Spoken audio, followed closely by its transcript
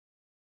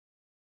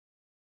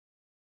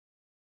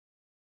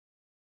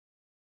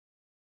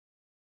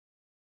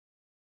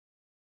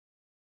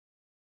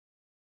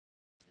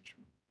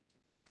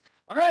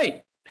All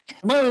right.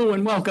 Hello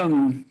and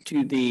welcome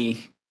to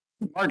the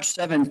March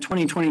 7th,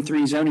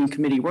 2023 Zoning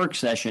Committee Work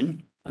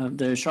Session of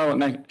the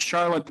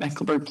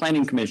Charlotte-Mecklenburg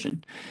Planning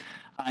Commission.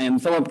 I am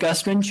Philip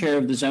Gustman, Chair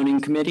of the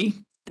Zoning Committee.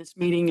 This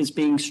meeting is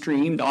being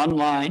streamed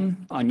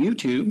online on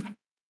YouTube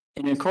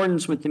in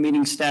accordance with the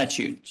meeting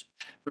statutes.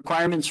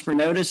 Requirements for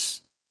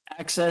notice,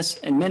 access,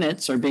 and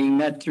minutes are being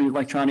met through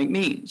electronic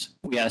means.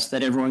 We ask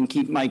that everyone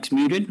keep mics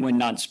muted when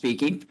not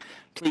speaking.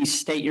 Please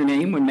state your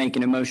name when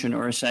making a motion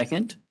or a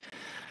second.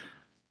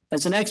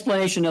 As an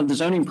explanation of the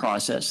zoning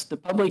process, the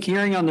public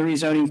hearing on the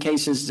rezoning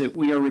cases that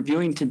we are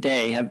reviewing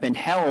today have been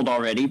held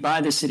already by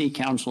the City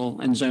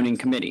Council and Zoning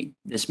Committee.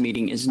 This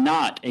meeting is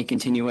not a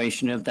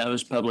continuation of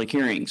those public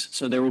hearings,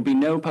 so there will be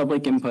no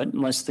public input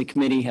unless the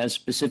committee has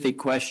specific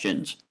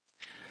questions.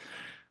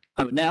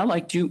 I would now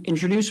like to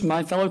introduce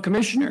my fellow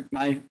commissioners.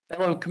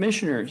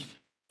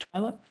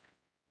 Tyler?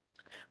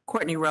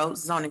 Courtney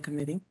Rhodes, Zoning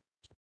Committee.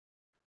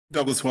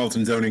 Douglas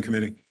Walton, Zoning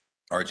Committee.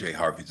 RJ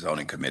Harvey,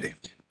 Zoning Committee.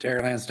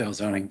 Terry Lansdale,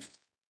 Zoning.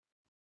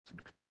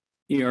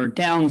 You're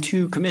down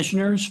two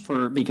commissioners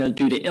because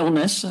due to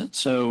illness,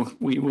 so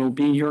we will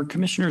be your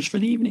commissioners for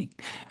the evening.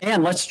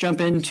 And let's jump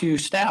into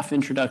staff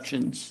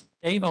introductions.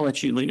 Dave, I'll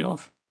let you lead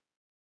off.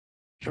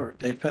 Sure.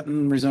 Dave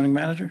Petton, Rezoning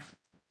Manager.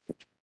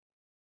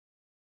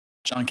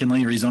 John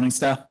Kinley, rezoning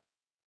staff.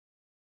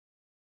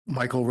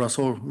 Michael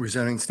Russell,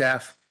 rezoning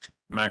staff.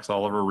 Max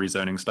Oliver,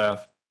 rezoning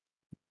staff.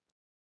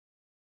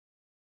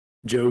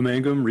 Joe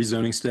Mangum,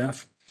 rezoning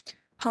staff.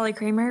 Holly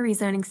Kramer,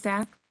 rezoning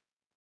staff.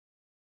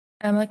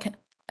 Emma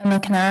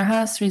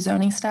Canarajas,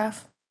 rezoning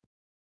staff.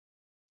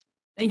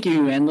 Thank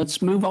you. And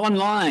let's move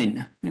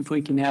online if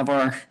we can have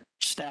our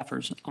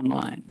staffers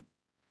online.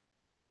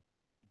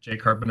 Jay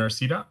Carpenter,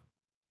 CDOT.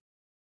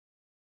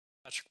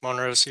 Patrick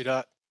Monroe,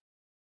 CDOT.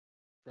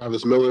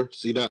 Travis Miller,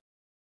 CDOT.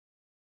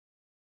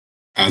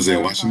 Isaiah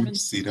Washington,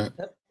 CDOT.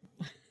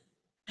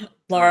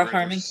 Laura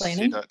Harmon,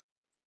 planning. CDOT.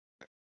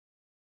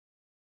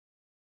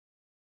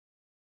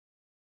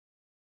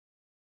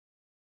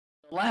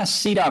 The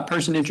last CDOT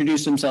person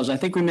introduced themselves. I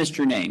think we missed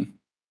your name.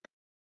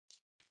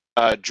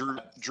 Drew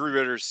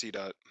Ritter,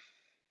 CDOT.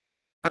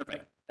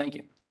 Perfect. Thank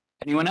you.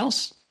 Anyone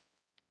else?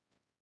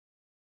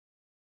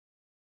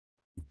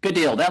 Good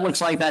deal. That looks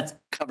like that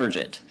covers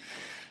it.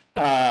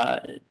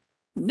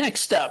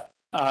 Next up,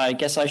 I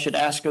guess I should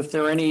ask if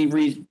there are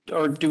any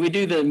or do we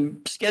do the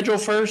schedule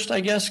first,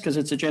 I guess, because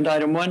it's agenda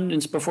item 1 and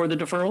it's before the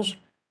deferrals?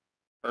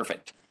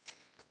 Perfect.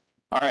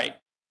 All right,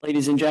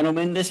 ladies and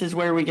gentlemen, this is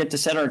where we get to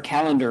set our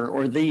calendar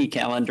or the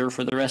calendar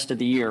for the rest of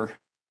the year.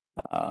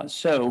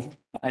 So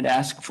I'd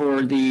ask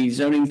for the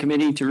zoning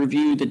committee to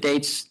review the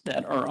dates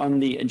that are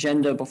on the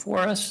agenda before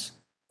us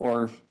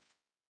or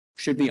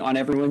should be on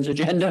everyone's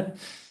agenda.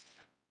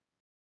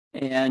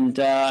 And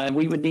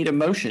we would need a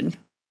motion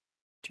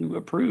to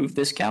approve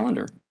this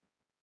calendar.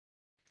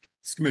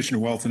 This is Commissioner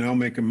Walton. I'll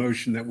make a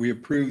motion that we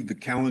approve the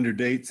calendar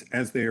dates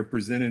as they are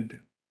presented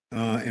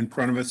in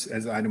front of us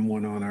as item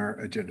 1 on our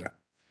agenda.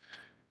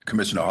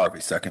 Commissioner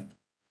Harvey, second.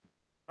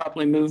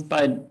 Properly moved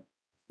by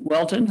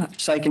Welton,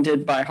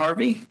 seconded by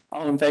Harvey.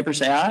 All in favor,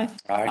 say aye.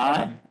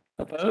 Aye.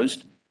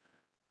 Opposed?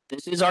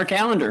 This is our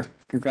calendar.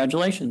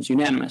 Congratulations,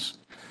 unanimous.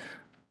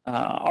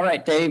 All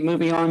right, Dave,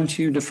 moving on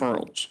to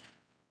deferrals.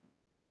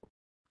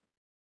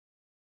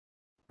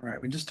 All right,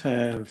 we just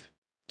have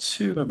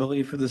 2, I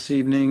believe, for this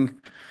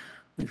evening.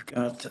 We've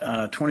got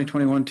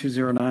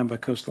 2021-209 by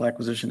Coastal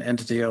Acquisition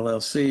Entity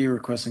LLC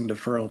requesting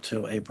deferral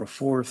till April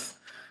 4th.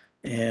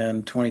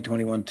 And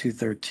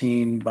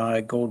 2021-213 by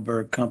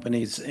Goldberg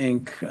Companies,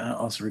 Inc.,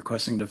 also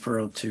requesting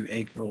deferral to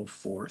April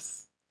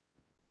 4th.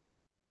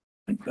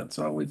 I think that's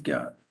all we've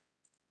got.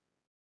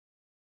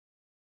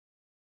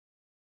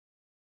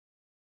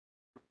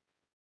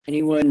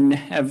 Anyone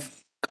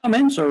have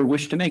comments or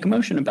wish to make a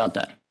motion about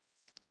that?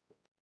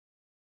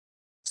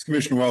 This is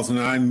Commissioner Walton.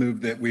 I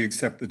move that we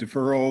accept the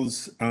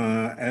deferrals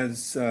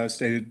as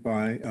stated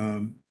by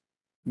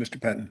Mr.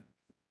 Petton.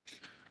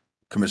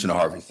 Commissioner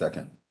Harvey,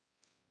 second.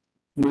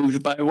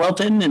 Moved by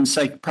Welton and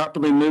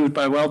properly moved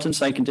by Welton,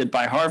 seconded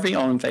by Harvey.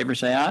 All in favor,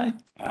 say aye.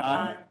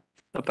 Aye.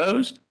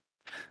 Opposed?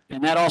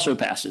 And that also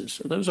passes.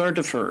 So those are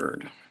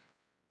deferred.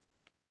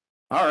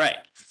 All right.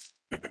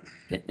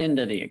 Getting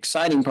into the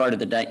exciting part of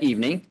the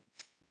evening.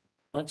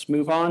 Let's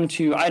move on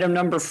to item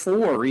number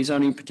 4,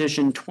 rezoning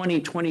petition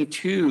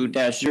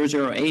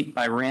 2022-008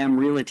 by Ram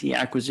Realty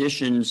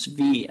Acquisitions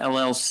v.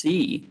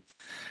 LLC.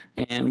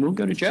 And we'll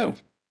go to Joe.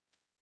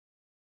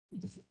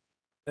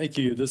 Thank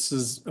you. This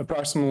is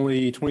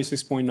approximately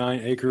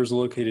 26.9 acres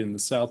located in the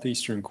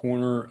southeastern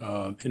corner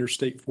of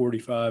Interstate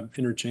 45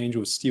 interchange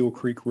with Steel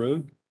Creek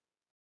Road,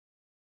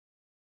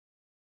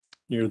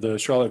 near the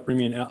Charlotte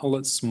Premium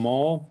Outlets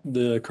Mall.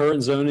 The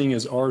current zoning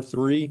is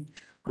R3.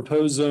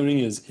 Proposed zoning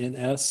is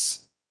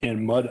NS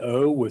and Mud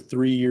O with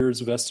 3 years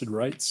vested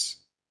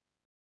rights.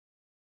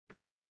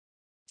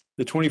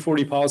 The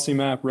 2040 policy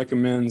map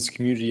recommends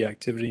community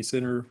activity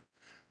center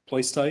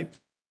place type.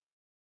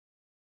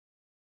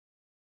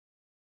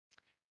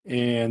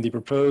 And the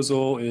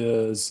proposal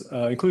is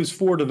includes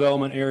 4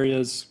 development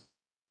areas.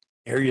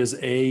 Areas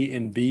A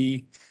and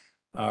B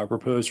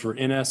proposed for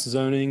NS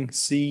zoning,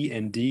 C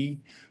and D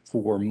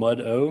for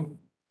MUD O.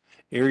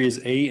 Areas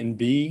A and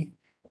B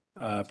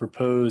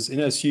propose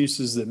NS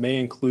uses that may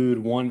include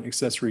one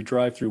accessory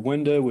drive-through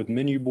window with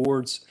menu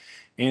boards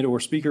and or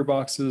speaker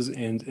boxes,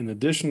 and an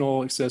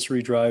additional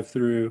accessory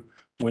drive-through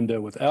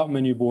window without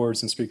menu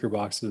boards and speaker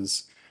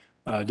boxes.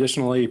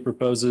 Additionally,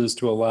 proposes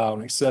to allow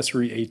an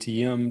accessory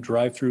ATM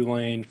drive-through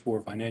lane for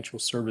financial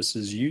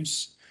services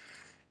use.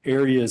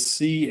 Areas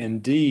C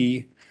and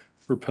D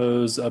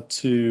propose up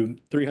to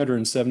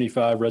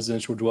 375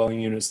 residential dwelling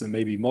units that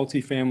may be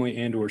multifamily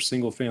and or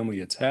single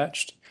family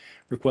attached.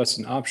 Request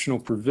an optional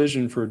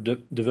provision for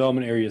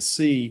development area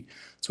C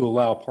to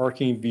allow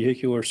parking,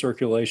 vehicular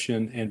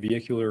circulation, and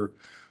vehicular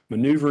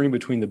maneuvering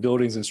between the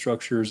buildings and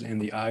structures and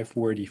the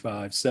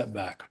I-485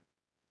 setback.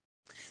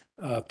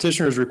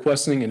 Petitioner is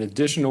requesting an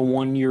additional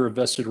 1 year of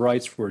vested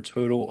rights for a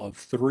total of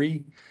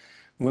 3,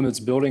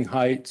 limits building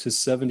height to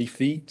 70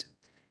 feet,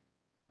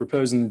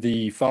 proposing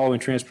the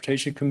following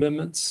transportation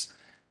commitments: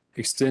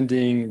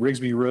 extending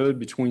Rigsby Road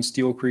between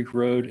Steel Creek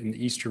Road and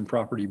the eastern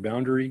property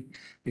boundary,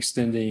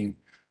 extending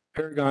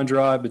Paragon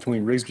Drive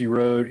between Rigsby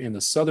Road and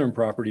the southern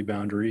property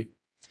boundary,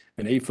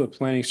 an 8-foot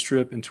planting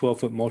strip and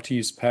 12-foot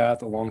multi-use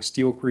path along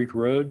Steel Creek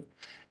Road,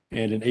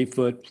 and an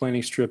 8-foot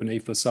planting strip and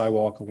 8-foot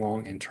sidewalk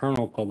along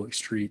internal public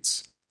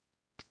streets.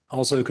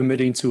 Also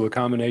committing to a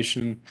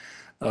combination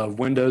of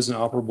windows and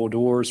operable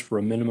doors for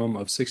a minimum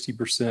of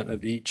 60%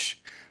 of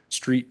each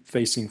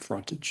street-facing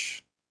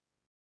frontage.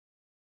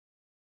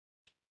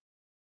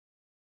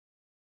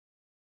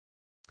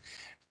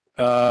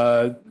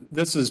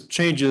 This is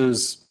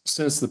changes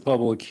since the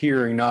public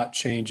hearing, not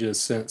changes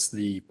since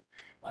the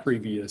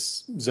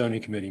previous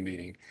zoning committee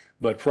meeting.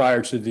 But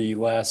prior to the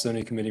last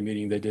zoning committee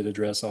meeting, they did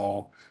address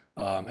all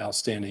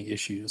outstanding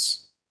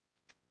issues.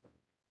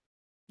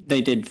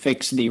 They did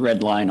fix the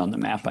red line on the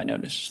map, I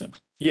noticed. So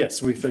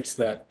Yes, we fixed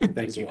that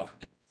as well.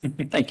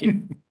 thank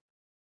you.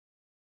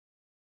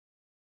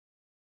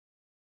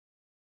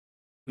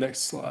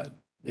 Next slide.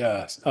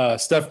 Yeah,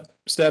 staff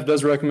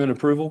does recommend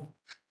approval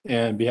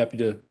and be happy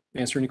to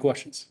answer any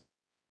questions.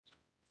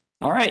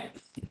 All right.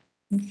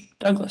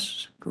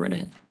 Douglas, go right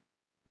ahead.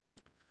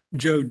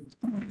 Joe,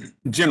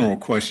 general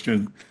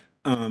question.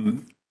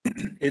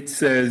 It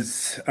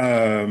says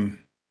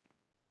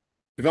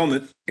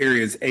development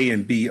areas A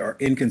and B are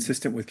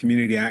inconsistent with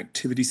community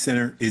activity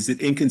center. Is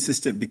it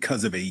inconsistent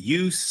because of a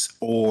use,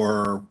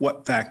 or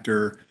what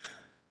factor?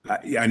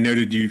 I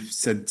noted you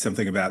said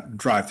something about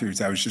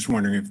drive-throughs. I was just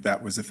wondering if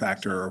that was a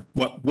factor, or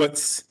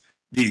what's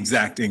the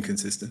exact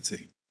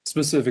inconsistency?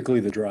 Specifically,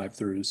 the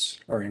drive-throughs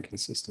are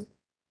inconsistent.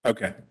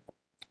 Okay.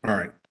 All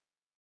right.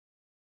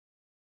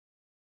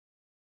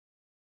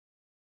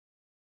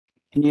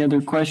 Any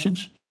other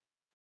questions?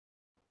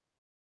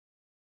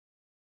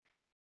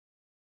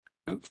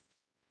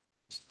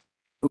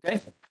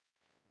 Okay.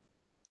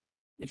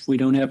 If we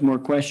don't have more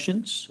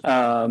questions, did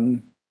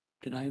I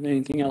have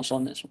anything else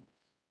on this one?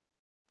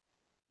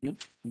 Nope,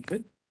 I'm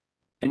good.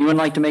 Anyone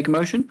like to make a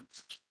motion?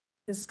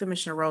 This is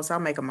Commissioner Rose. I'll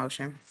make a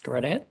motion. Go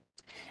right ahead.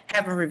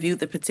 Having reviewed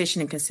the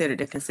petition and considered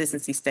the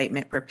consistency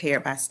statement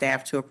prepared by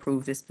staff to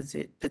approve this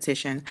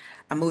petition,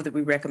 I move that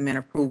we recommend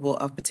approval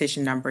of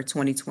petition number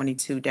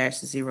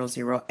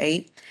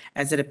 2022-008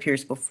 as it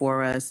appears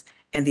before us,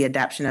 and the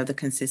adoption of the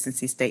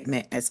consistency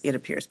statement as it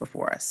appears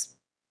before us.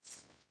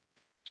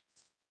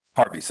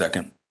 Harvey,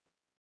 second.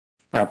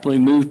 Properly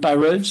moved by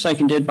Rhodes,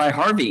 seconded by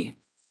Harvey.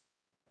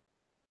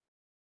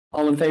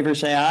 All in favor,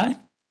 say aye.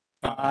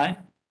 Aye.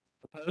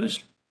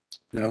 Opposed?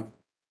 No.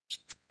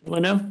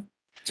 No.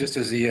 Just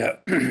as the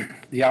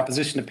the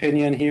opposition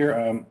opinion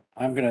here,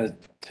 I'm going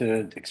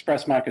to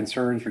express my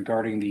concerns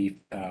regarding the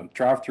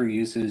drive-through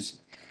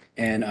uses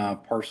and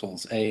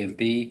parcels A and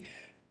B.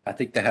 I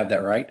think they have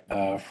that right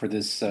for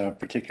this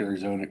particular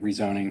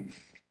rezoning,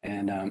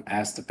 and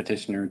ask the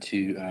petitioner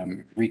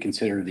to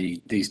reconsider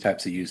these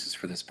types of uses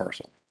for this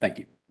parcel. Thank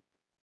you.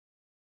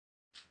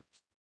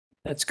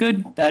 That's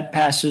good. That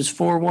passes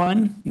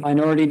 4-1.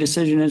 Minority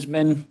decision has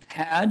been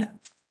had.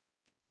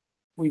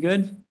 We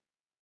good?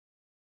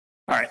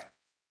 All right.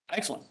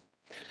 Excellent.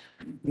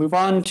 Move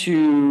on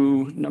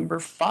to number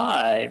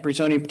 5,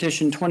 rezoning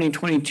petition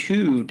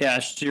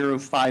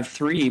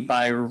 2022-053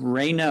 by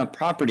Reina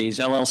Properties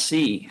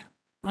LLC.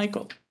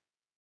 Michael.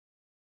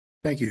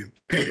 Thank you.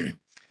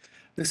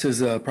 This is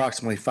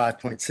approximately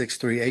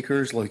 5.63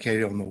 acres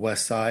located on the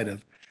west side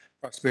of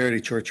Prosperity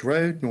Church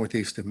Road,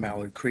 northeast of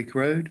Mallard Creek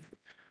Road.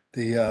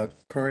 The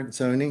current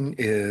zoning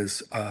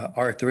is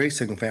R3,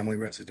 single family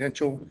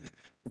residential.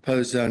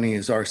 Proposed zoning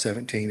is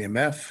R17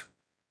 MF,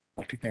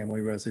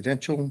 multifamily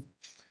residential.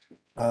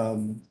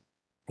 The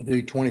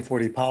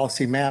 2040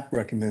 policy map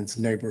recommends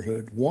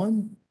neighborhood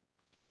 1.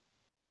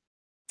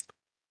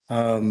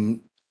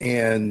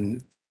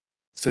 And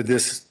so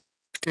this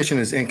petition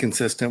is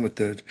inconsistent with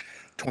the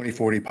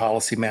 2040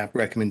 policy map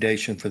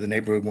recommendation for the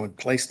neighborhood 1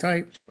 place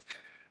type.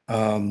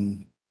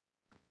 And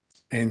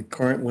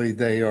currently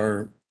they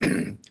are,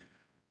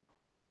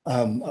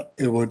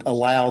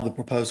 the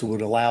proposal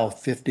would allow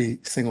 50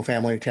 single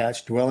family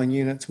attached dwelling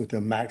units with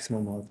a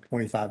maximum of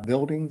 25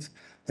 buildings.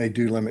 They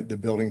do limit the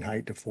building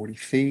height to 40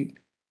 feet.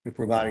 We're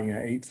providing an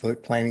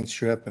 8-foot planting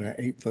strip and an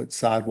 8-foot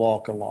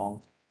sidewalk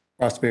along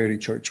Prosperity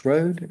Church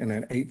Road and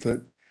an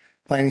 8-foot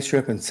planting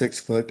strip and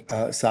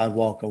 6-foot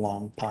sidewalk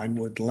along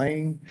Pinewood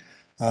Lane.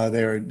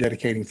 They're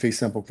dedicating fee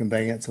simple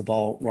conveyance of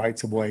all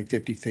rights of way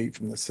 50 feet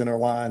from the center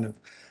line of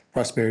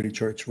Prosperity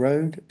Church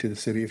Road to the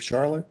city of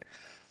Charlotte.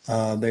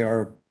 They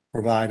are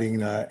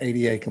providing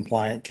ADA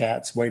compliant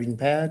CATS waiting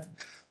pad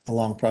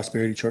along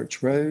Prosperity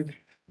Church Road.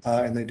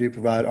 And they do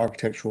provide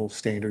architectural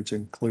standards,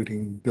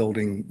 including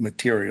building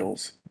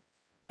materials.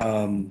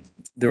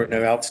 There are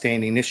no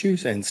outstanding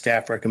issues and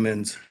staff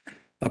recommends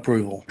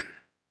approval.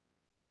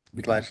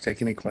 Be glad to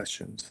take any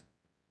questions.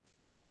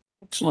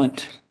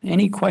 Excellent.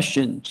 Any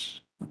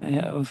questions?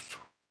 We'll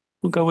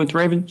go with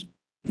Ravens.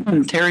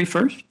 Terry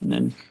first, and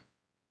then.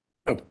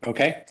 Oh,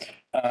 okay.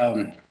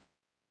 The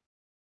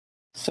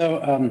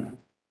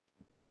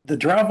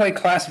driveway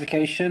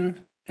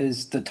classification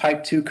is the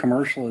type 2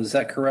 commercial. Is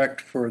that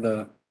correct for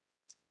the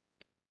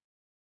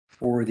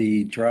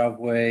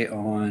driveway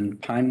on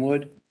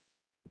Pinewood?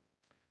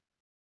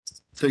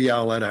 So yeah,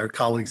 I'll let our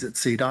colleagues at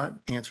CDOT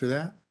answer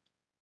that.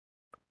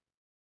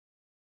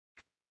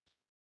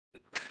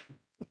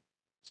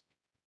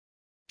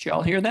 Did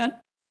y'all hear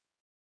that?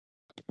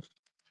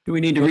 Do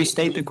we need to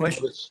restate the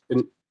question?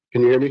 Can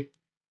you hear me?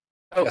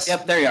 Oh,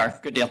 yep, there you are.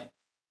 Good deal.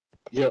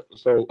 Yep.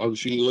 So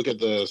if you look at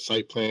the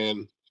site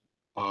plan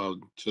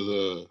to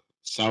the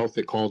south,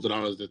 it calls it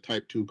out as the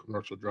type 2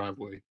 commercial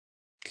driveway.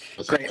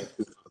 That's Great.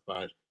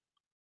 Side.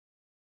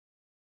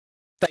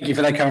 Thank you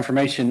for that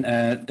confirmation.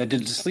 That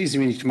just leads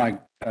me to my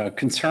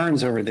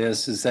concerns over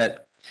this is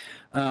that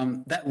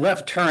that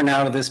left turn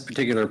out of this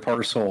particular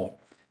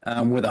parcel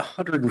with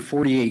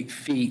 148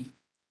 feet.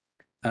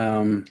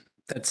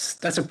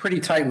 That's a pretty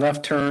tight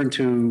left turn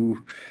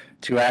to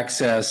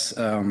access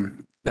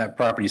that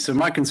property. So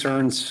my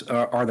concerns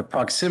are the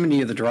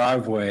proximity of the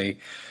driveway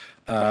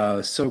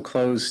so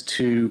close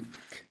to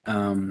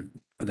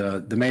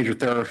the major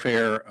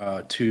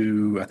thoroughfare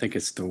to, I think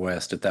it's the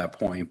west at that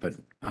point, but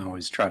I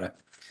always try to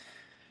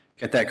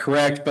get that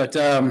correct. But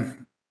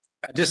that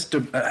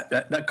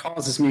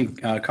causes me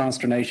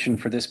consternation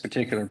for this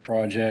particular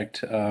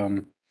project.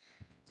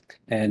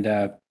 And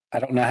I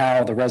don't know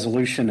how the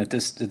resolution at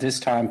this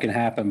time can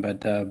happen,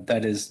 but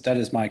that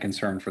is my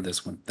concern for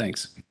this one.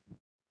 Thanks.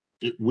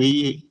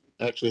 We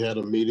actually had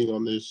a meeting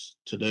on this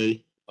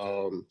today.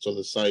 So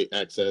the site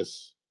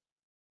access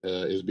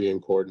is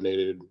being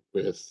coordinated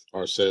with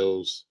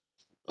ourselves,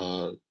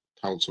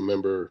 Council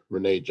Member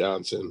Renee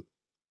Johnson,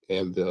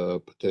 and the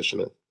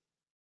petitioner.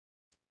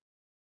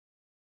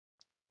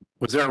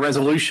 Was there a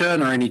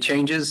resolution or any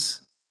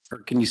changes? Or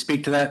can you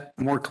speak to that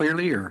more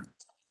clearly or?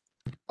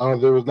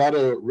 There was not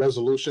a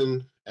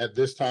resolution at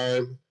this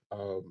time.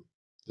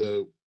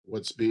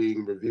 What's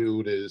being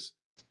reviewed is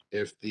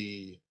if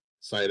the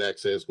site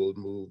access will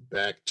move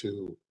back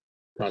to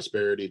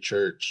Prosperity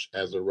Church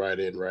as a right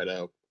in, right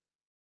out.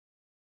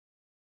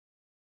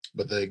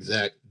 But the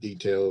exact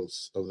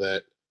details of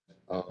that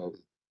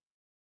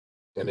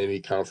and any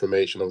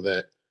confirmation of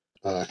that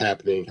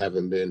happening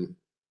haven't been,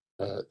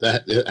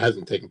 that it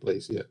hasn't taken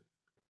place yet.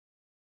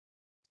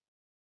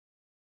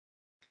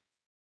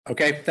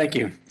 Okay, thank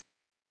you.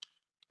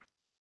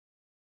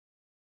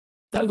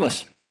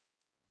 Douglas.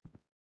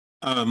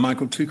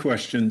 Michael, 2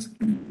 questions.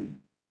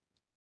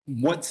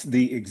 What's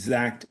the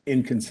exact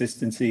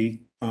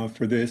inconsistency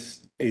for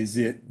this? Is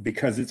it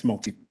because it's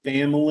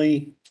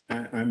multifamily?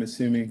 I'm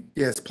assuming.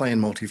 Yeah, it's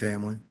planned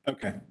multifamily.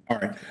 Okay, all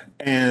right.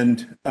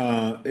 And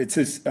it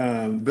says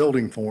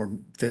Building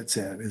form fits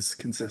in, is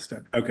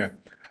consistent. okay.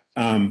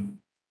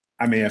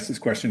 I may ask this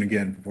question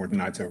again before the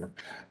night's over.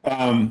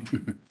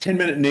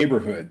 10-minute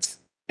neighborhoods.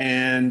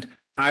 And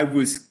I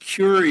was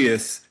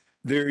curious,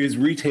 there is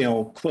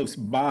retail close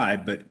by,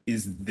 but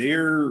is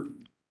there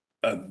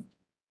a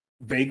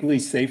vaguely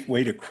safe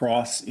way to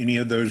cross any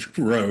of those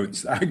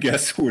roads, I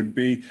guess would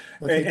be,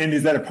 and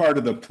is that a part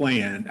of the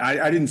plan?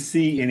 I didn't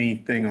see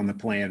anything on the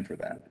plan for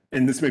that.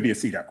 And this may be a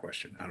CDOT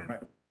question, I don't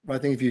know. I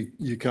think if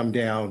you come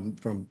down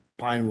from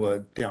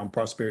Pinewood, down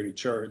Prosperity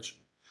Church,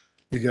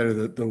 you go to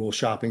the little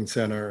shopping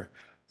center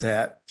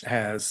that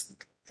has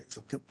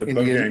The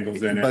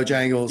Bojangles in it.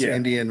 Bojangles, Yeah.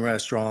 Indian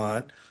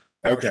restaurant,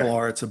 Okay. martial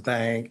arts, a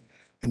bank.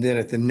 And then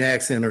at the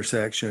next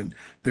intersection,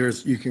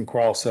 you can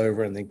cross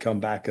over and then come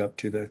back up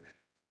to the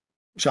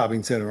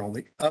shopping center on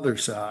the other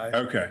side.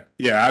 Okay,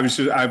 yeah, I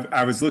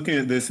was looking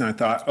at this and I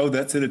thought, oh,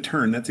 that's at a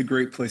turn. That's a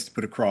great place to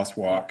put a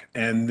crosswalk.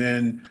 And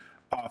then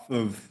off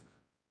of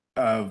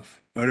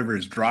whatever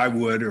is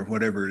Drywood or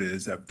whatever it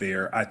is up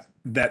there,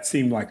 that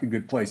seemed like a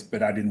good place,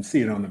 but I didn't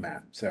see it on the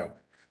map. So,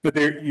 but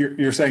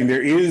you're saying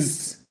there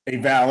is a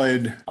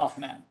valid Off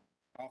map.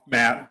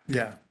 map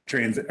Yeah.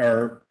 transit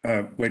or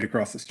way to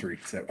cross the street.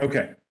 So,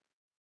 okay.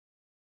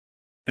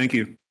 Thank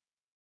you.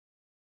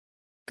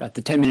 Got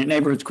the 10-minute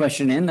neighborhoods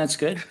question in. That's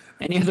good.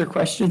 Any other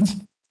questions?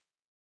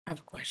 I have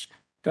a question.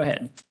 Go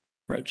ahead,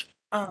 Rich.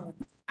 I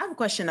have a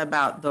question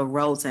about the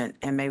roads and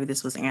maybe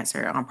this was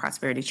answered on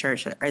Prosperity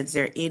Church. Is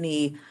there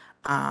any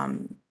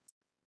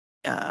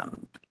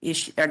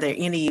issue, are there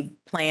any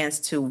plans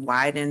to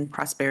widen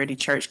Prosperity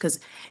Church? Because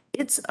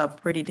it's a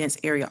pretty dense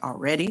area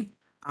already,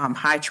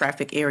 high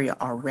traffic area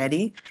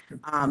already,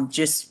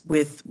 just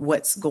with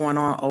what's going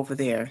on over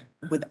there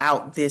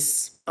without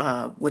this,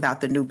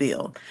 without the new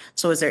bill.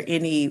 So is there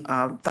any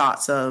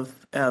thoughts of,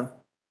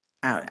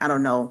 I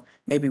don't know,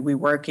 maybe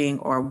reworking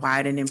or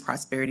widening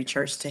Prosperity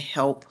Church to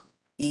help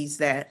ease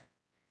that?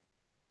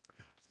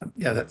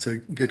 Yeah, that's a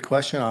good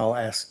question. I'll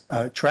ask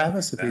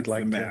Travis if That's he'd the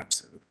like to.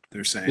 maps.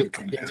 They're saying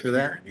come down Answer that.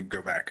 here and you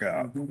go back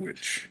up,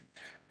 which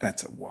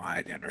that's a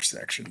wide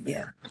intersection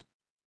there.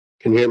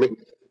 Can you hear me?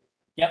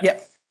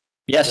 Yep.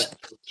 Yes.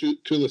 To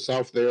the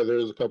south there,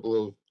 there's a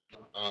couple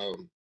of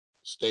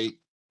state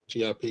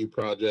TIP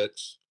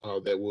projects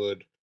that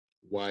would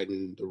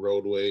widen the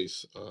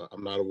roadways.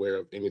 I'm not aware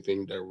of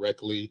anything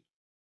directly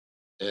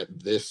at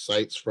this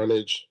site's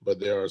frontage, but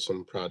there are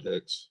some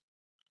projects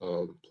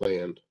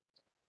planned.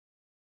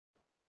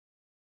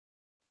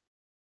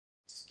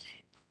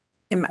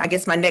 And I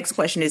guess my next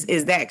question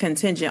is that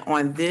contingent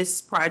on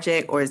this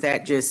project or is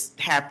that just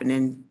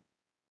happening?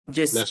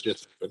 That's Just,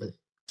 just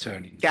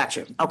happening.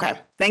 gotcha. Okay,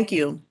 thank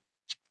you.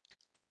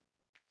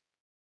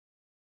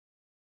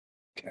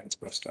 Cat's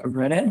bus stop.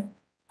 Redhead?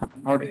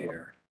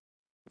 There.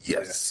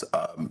 Yes,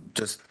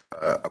 just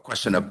a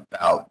question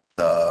about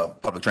the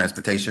public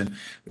transportation.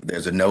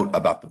 There's a note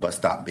about the bus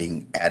stop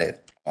being added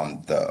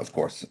on the, of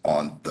course,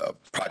 on the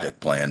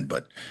project plan,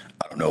 but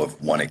I don't know if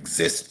one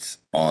exists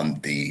on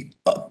the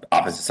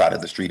opposite side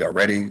of the street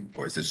already,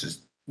 or is this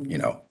just,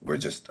 we're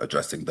just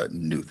addressing the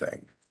new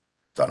thing?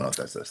 So I don't know if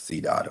that's a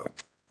CDOT or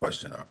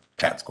question or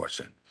Cat's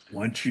question.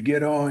 Once you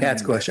get on.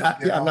 Cat's question.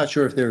 I'm not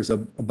sure if there's a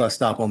bus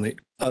stop on the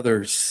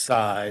other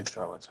side,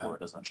 Charlotte Explorer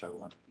doesn't show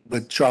one.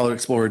 but Charlotte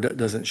Explorer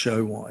doesn't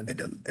show one. It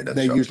doesn't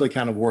They show. usually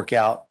kind of work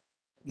out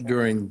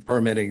during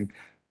permitting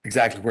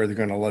exactly where they're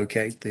going to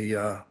locate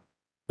the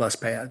bus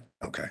pad.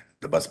 Okay,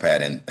 the bus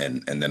pad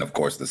and then of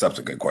course the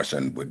subsequent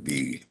question would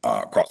be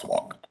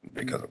crosswalk,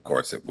 because of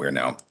course if we're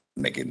now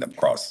making them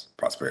cross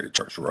Prosperity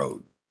Church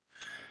Road.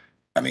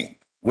 I mean,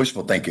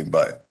 wishful thinking,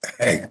 but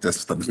hey,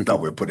 just thought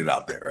we'd put it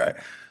out there, right?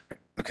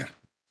 Okay.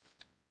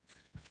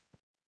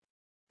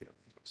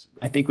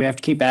 I think we have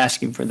to keep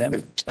asking for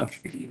them. So.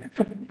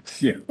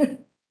 Yeah.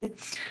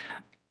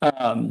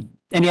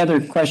 Any other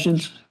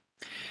questions?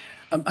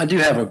 I do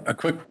have a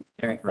quick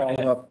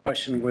follow-up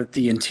question with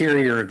the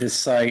interior of this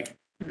site.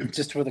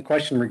 Just with a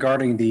question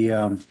regarding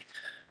the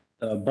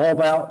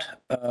bulb out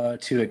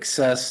to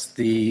access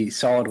the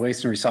solid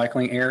waste and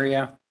recycling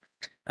area.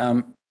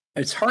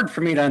 It's hard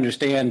for me to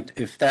understand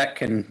if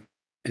that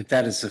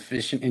is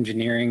sufficient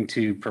engineering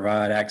to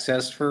provide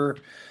access for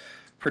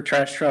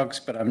trash trucks,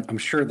 but I'm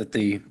sure that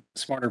the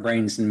smarter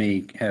brains than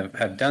me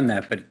have done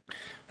that. But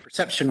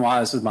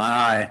perception-wise with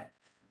my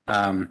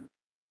eye,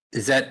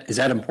 is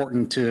that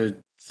important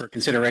for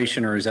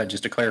consideration, or is that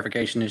just a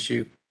clarification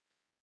issue?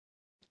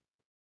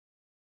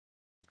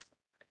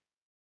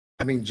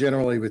 I mean,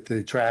 generally with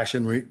the trash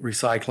and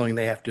recycling,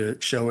 they have to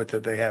show it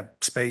that they have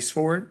space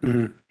for it.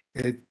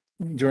 Mm-hmm.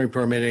 During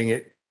permitting,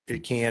 it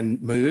can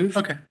move.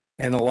 Okay.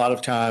 And a lot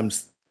of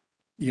times,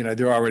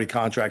 they're already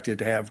contracted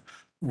to have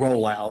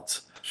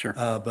rollouts. Sure.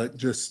 But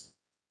just,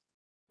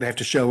 they have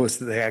to show us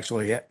that they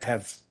actually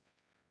have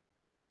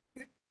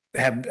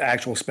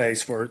actual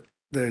space for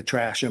the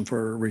trash and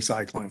for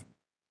recycling.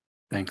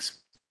 Thanks.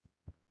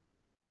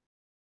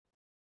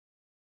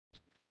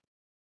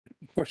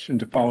 Question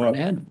to follow up.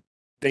 Ed?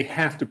 They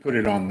have to put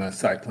it on the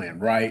site plan,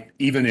 right?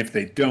 Even if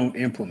they don't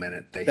implement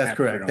it, they That's have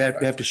to put it correct. on They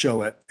the have to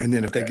show it. And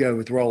then if they go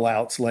with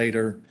rollouts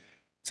later,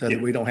 so that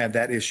Yeah. we don't have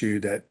that issue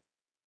that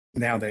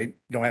now they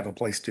don't have a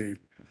place to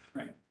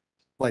Right.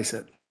 place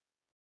it.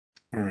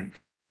 All right.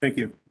 Thank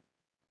you.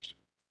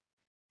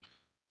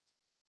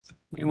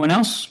 Anyone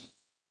else?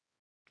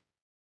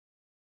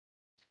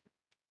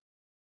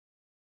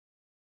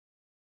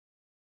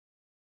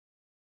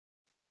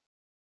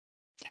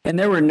 And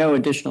there were no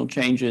additional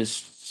changes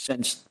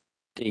since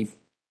the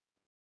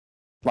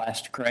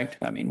last, correct?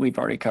 I mean, we've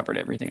already covered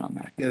everything on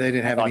that. Yeah, they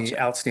didn't have I thought any so.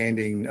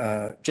 outstanding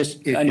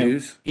Just, I know,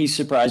 issues. he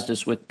surprised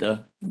us with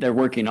they're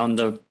working on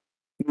the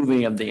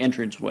moving of the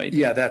entranceway.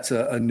 Yeah, that's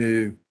a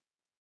new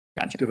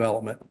Gotcha.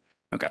 development.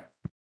 Okay.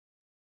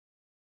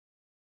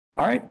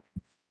 All right.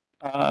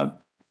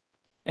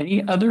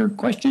 Any other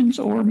questions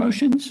or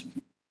motions?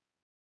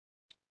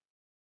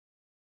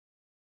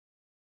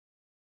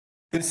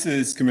 This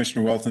is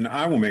Commissioner Welton.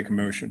 I will make a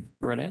motion.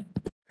 Renee?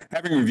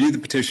 Having reviewed the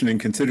petition and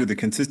considered the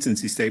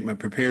consistency statement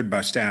prepared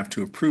by staff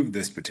to approve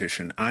this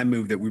petition, I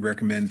move that we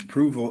recommend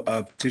approval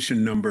of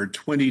petition number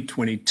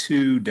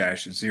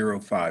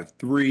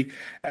 2022-053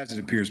 as it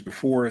appears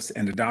before us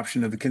and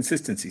adoption of the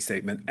consistency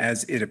statement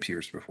as it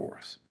appears before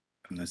us.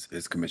 And this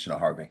is Commissioner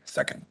Harvey,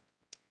 second.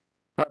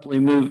 Properly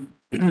moved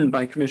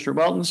by Commissioner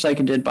Welton,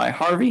 seconded by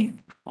Harvey.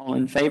 All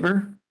in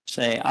favor,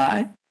 say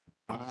aye.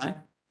 Aye.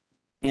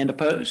 And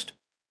opposed?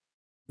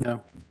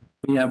 No.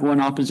 We have one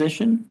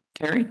opposition.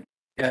 Terry?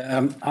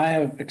 Yeah, I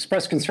have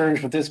expressed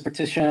concerns with this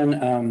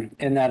petition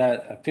in that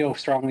I feel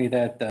strongly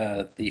that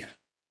the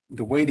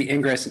way the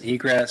ingress and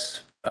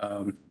egress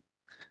Um,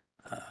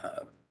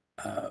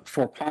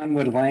 For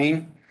Pondwood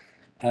Lane,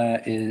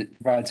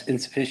 it provides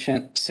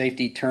insufficient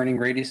safety turning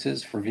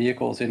radiuses for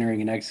vehicles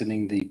entering and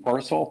exiting the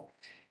parcel.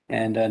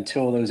 And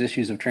until those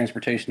issues of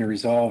transportation are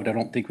resolved, I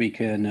don't think we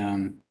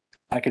can,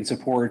 I can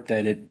support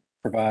that it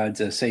provides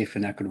a safe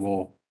and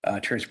equitable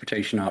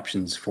transportation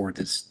options for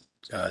this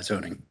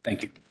zoning.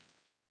 Thank you.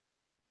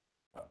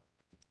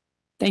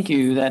 Thank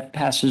you. That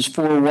passes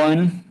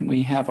 4-1.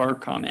 We have our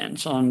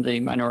comments on the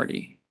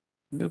minority.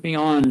 Moving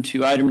on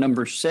to item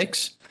number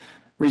 6,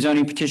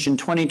 rezoning petition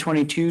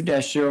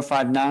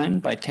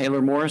 2022-059 by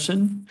Taylor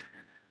Morrison.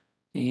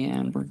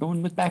 And we're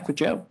going back with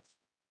Joe.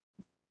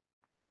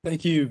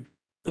 Thank you.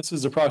 This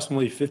is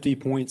approximately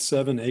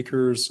 50.7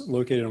 acres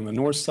located on the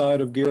north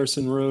side of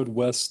Garrison Road,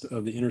 west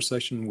of the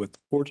intersection with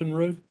Horton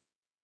Road,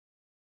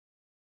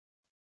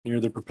 near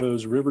the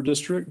proposed river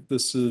district.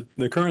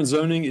 The current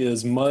zoning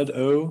is Mud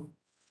O,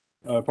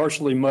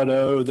 partially Mud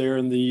O there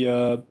in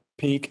the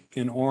pink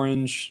and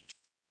orange,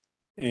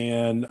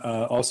 and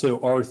also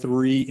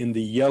R3 in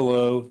the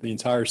yellow. The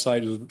entire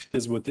site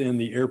is within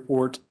the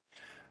airport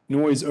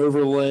noise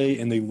overlay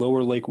in the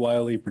lower Lake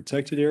Wiley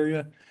protected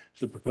area.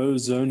 The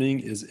proposed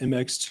zoning is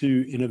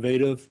MX2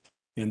 innovative,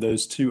 and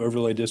those two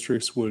overlay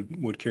districts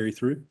would carry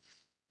through.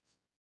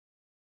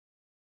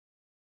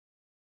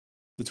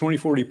 The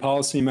 2040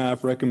 policy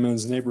map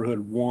recommends neighborhood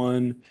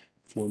 1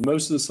 for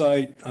most of the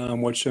site,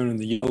 what's shown in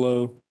the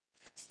yellow,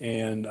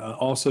 and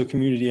also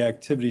community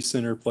activity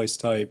center place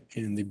type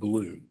in the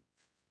blue.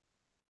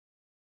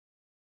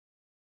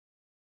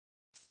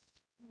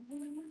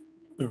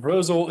 The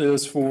proposal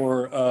is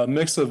for a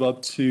mix of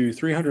up to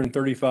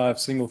 335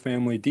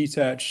 single-family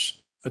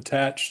detached,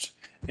 attached,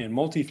 and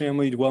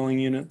multifamily dwelling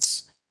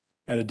units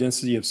at a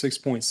density of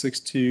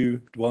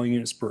 6.62 dwelling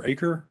units per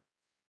acre.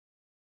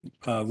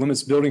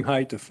 Limits building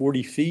height to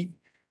 40 feet,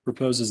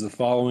 proposes the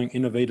following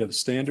innovative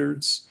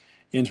standards.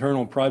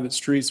 Internal private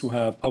streets will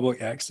have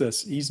public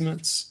access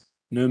easements,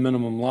 no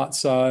minimum lot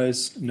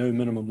size, no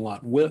minimum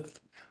lot width.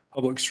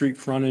 Public street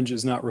frontage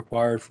is not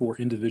required for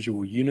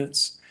individual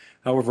units.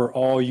 However,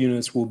 all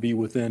units will be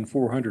within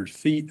 400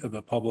 feet of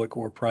a public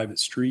or private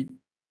street.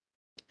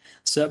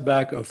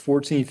 Setback of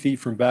 14 feet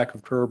from back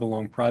of curb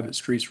along private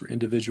streets for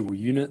individual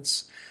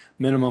units.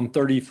 Minimum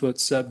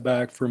 30-foot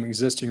setback from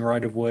existing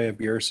right-of-way of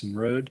Garrison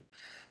Road.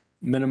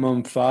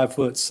 Minimum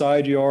 5-foot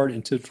side yard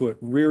and 10-foot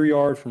rear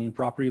yard from the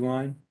property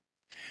line.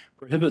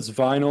 Prohibits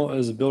vinyl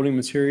as a building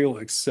material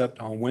except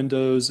on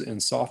windows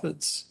and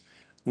soffits.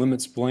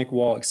 Limits blank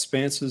wall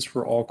expanses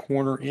for all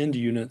corner end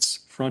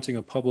units fronting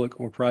a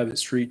public or private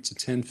street to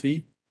 10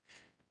 feet.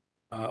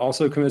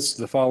 Also commits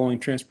to the following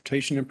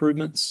transportation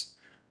improvements: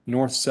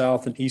 north,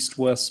 south, and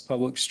east-west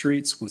public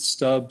streets with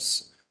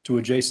stubs to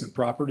adjacent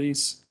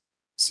properties,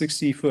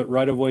 60-foot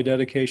right-of-way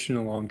dedication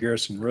along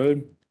Garrison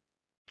Road,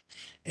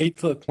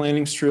 8-foot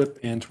planting strip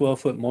and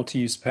 12-foot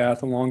multi-use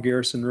path along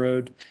Garrison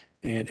Road,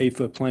 and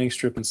 8-foot planting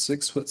strip and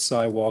 6-foot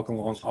sidewalk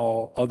along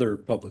all other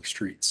public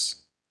streets.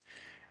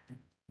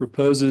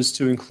 Proposes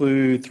to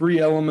include 3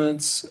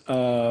 elements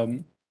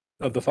of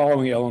the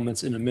following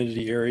elements in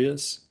amenity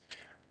areas: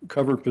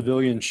 covered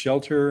pavilion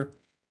shelter,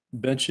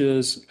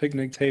 benches,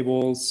 picnic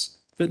tables,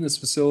 fitness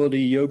facility,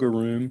 yoga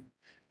room,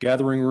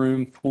 gathering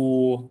room,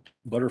 pool,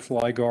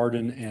 butterfly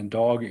garden, and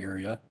dog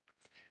area,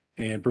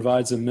 and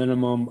provides a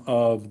minimum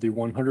of the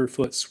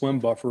 100-foot swim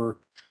buffer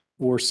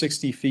or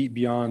 60 feet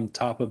beyond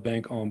top of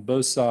bank on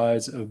both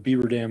sides of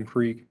Beaver Dam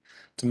Creek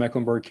to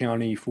Mecklenburg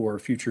County for a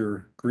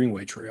future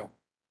greenway trail.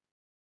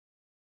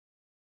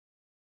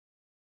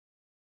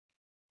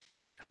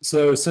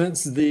 So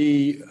since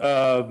the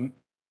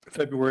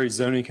February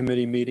zoning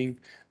committee meeting,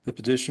 the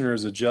petitioner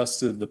has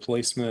adjusted the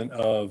placement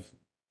of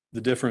the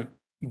different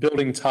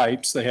building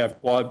types. They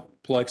have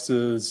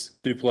quadplexes,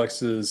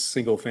 duplexes,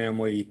 single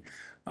family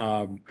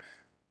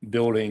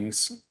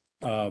buildings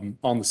on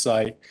the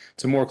site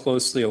to more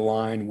closely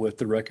align with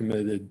the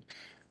recommended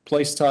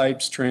place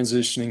types,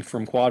 transitioning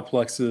from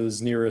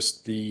quadplexes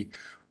nearest the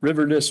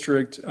river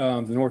district,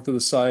 the north of the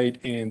site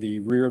and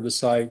the rear of the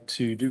site,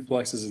 to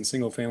duplexes and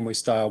single family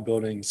style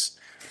buildings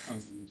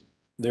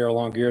there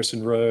along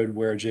Garrison Road,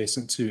 where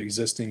adjacent to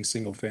existing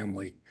single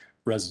family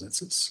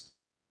residences.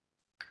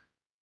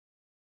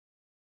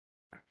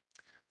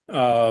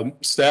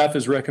 Staff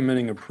is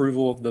recommending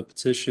approval of the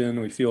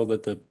petition. We feel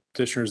that the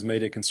petitioner has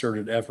made a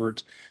concerted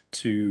effort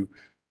to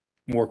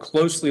more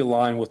closely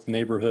align with the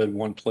neighborhood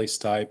 1 place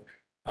type.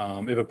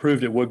 If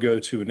approved, it would go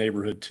to a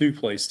neighborhood 2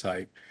 place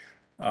type.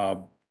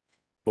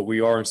 But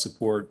we are in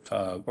support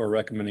or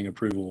recommending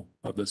approval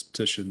of this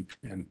petition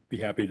and be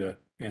happy to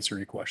answer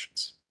any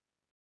questions.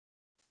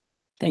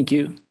 Thank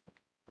you.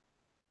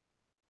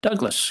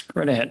 Douglas,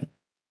 go right ahead.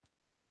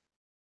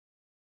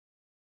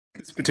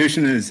 This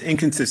petition is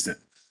inconsistent.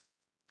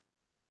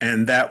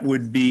 And that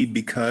would be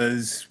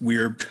because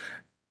we're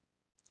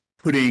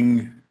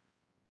putting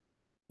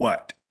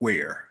what,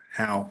 where,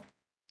 how?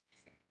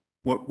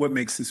 What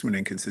makes this one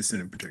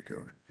inconsistent in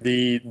particular?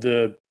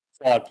 The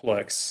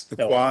quadplex. The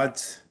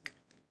quads?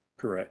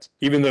 Correct.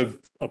 Even though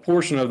a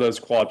portion of those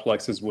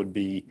quadplexes would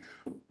be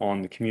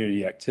on the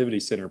community activity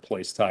center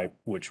place type,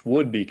 which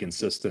would be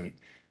consistent,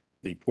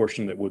 the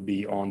portion that would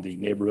be on the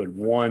neighborhood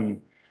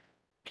one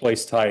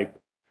place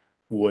type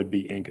would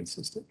be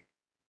inconsistent.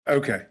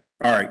 Okay,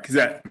 all right,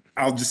 because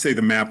I'll just say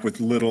the map with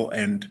little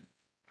and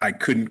I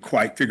couldn't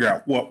quite figure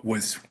out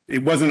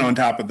it wasn't on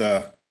top of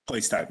the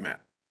place type map.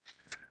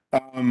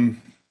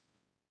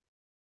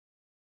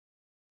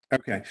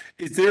 Okay,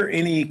 is there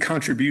any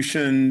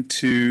contribution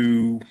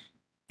to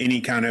any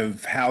kind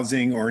of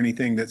housing or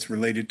anything that's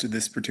related to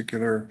this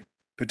particular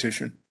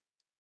petition?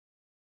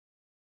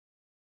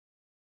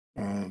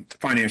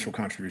 Financial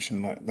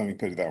contribution, let me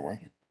put it that way.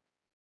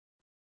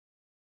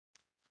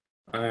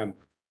 I am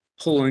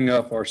pulling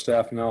up our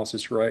staff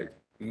analysis right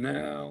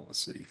now.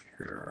 Let's see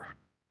here.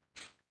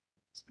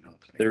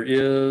 There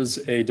is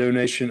a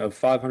donation of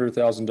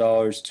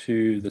 $500,000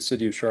 to the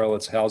City of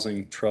Charlotte's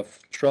Housing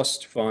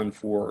Trust Fund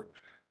for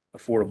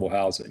affordable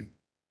housing,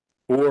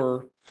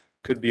 or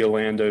could be a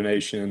land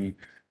donation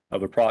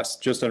of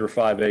just under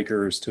 5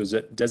 acres to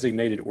a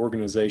designated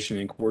organization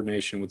in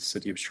coordination with the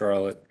City of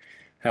Charlotte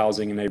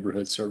Housing and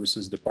Neighborhood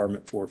Services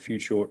Department for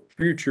future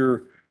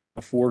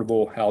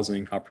affordable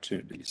housing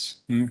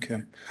opportunities.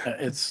 Okay.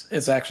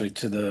 It's actually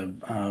to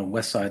the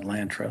West Side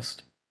Land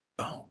Trust.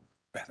 Oh,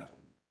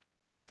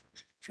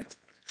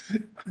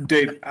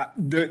 Dave,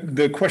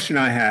 the question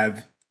I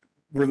have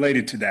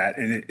related to that,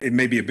 and it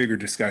may be a bigger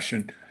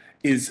discussion,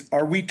 is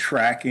are we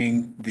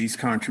tracking these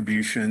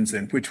contributions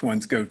and which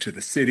ones go to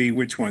the city,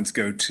 which ones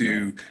go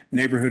to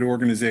neighborhood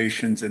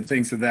organizations and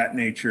things of that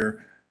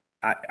nature?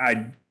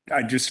 I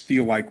just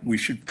feel like we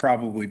should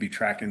probably be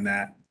tracking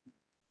that.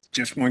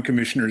 Just one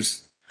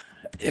commissioner's.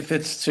 If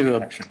it's to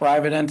a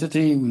private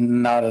entity,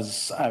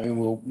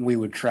 we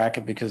would track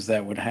it because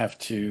that would have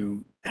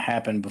to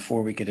happen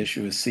before we could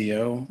issue a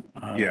CO.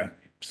 Yeah.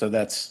 So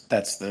that's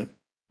the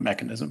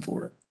mechanism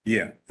for it.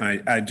 Yeah,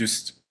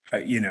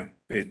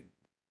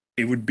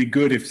 it would be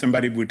good if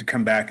somebody would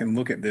come back and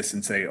look at this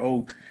and say,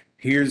 oh,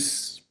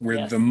 here's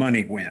where the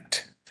money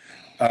went.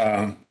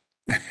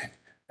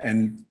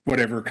 And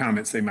whatever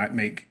comments they might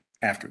make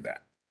after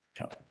that.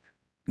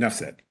 Enough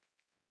said.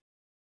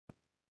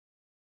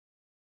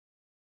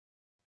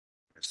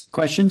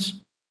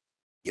 Questions?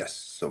 Yes,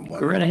 someone.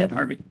 Go right ahead,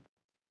 Harvey.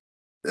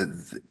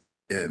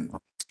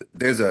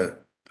 There's a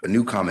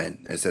new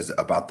comment. It says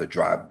about the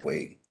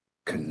driveway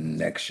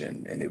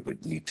connection, and it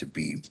would need to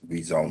be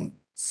rezoned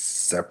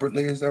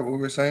separately. Is that what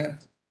we're saying?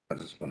 I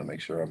just want to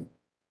make sure I'm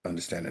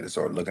understanding this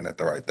or looking at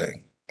the right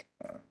thing.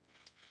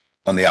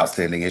 On the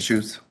outstanding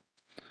issues,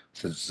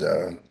 says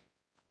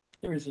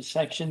There was a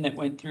section that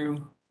went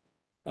through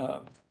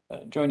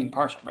joining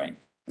parcel, right?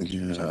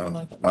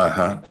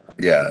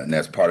 Yeah, and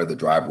that's part of the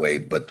driveway,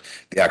 but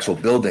the actual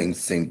buildings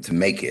seem to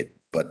make it,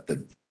 but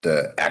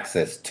the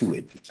access to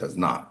it does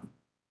not.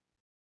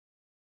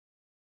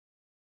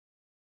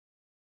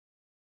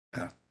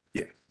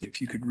 Yeah, if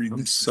you could read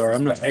this. Sorry,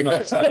 I'm not.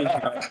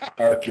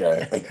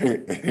 Okay.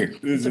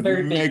 It's a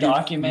very big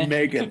document.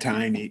 Mega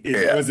tiny.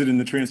 Yeah. Was it in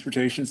the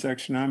transportation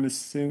section, I'm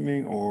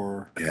assuming,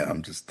 or? Yeah,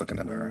 I'm just looking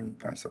at our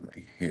find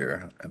something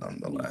here and on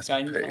the last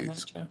Guidance on page.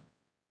 that, Joe?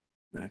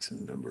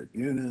 Maximum number of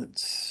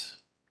units.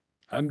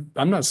 I'm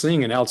not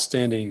seeing an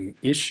outstanding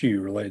issue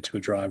related to a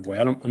driveway.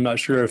 I'm not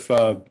sure if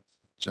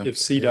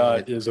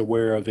CDOT is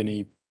aware of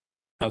any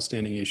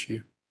outstanding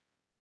issue.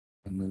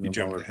 You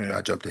jumped ahead.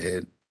 I jumped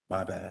ahead.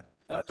 My bad.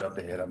 I jumped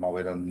ahead. I'm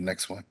already on the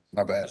next one.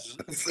 My bad.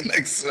 That's the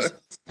next one.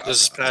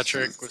 This is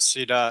Patrick with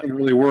CDOT. I'm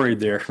really worried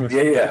there.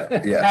 Yeah.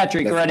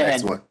 Patrick, That's right the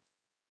next ahead. one.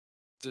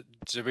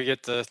 Did we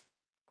get the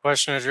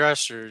question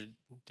addressed, or do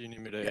you need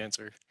me to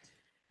answer?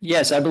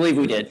 Yes, I believe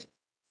we did.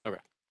 Okay,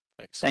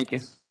 thanks. Thank you.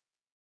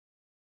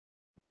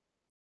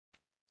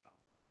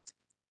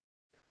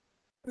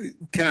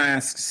 Can I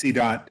ask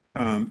CDOT,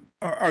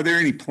 are there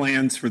any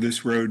plans for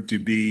this road to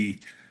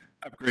be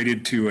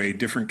upgraded to a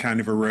different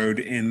kind of a road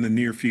in the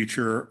near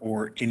future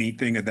or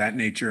anything of that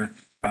nature?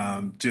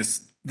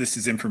 Just, this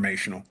is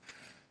informational.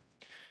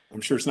 I'm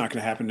sure it's not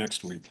going to happen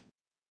next week.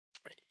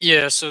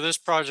 Yeah, so this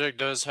project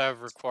does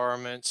have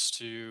requirements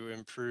to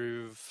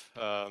improve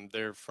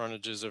their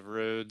frontages of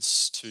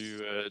roads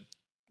to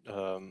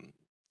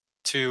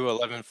 2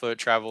 11-foot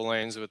travel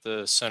lanes with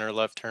a center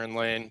left turn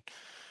lane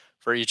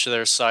for each of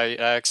their site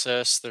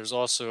access. There's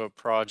also a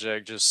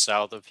project just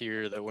south of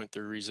here that went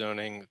through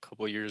rezoning a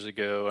couple years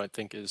ago, I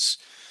think is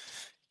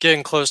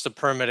getting close to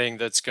permitting,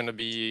 that's going to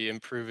be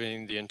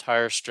improving the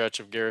entire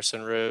stretch of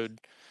Garrison Road.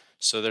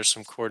 So there's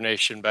some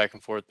coordination back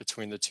and forth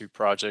between the two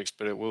projects,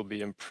 but it will be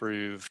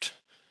improved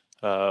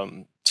to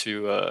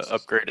a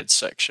upgraded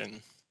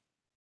section.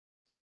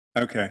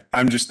 Okay,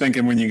 I'm just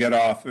thinking when you get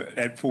off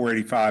at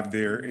 485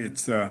 there,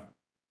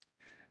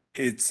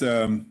 it's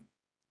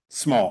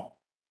small.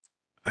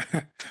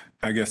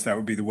 I guess that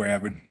would be the way I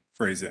would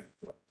phrase it.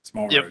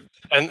 Small road.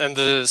 And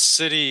the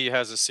city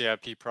has a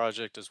CIP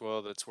project as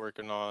well that's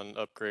working on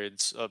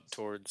upgrades up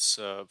towards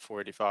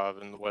 485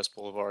 and the West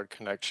Boulevard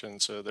connection.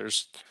 So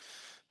there's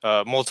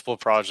multiple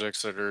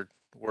projects that are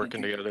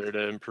working together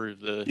to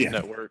improve the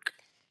network.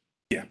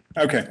 Yeah,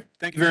 okay.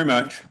 Thank you very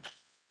much.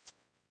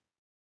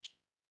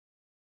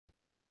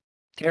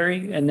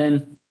 Terry, and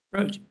then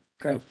Rose.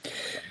 Great.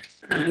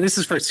 This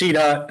is for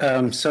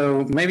CDOT.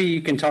 So maybe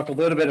you can talk a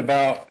little bit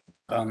about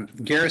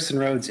Garrison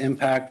Road's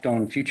impact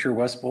on future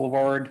West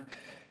Boulevard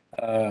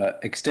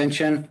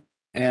extension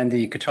and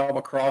the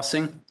Catawba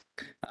crossing.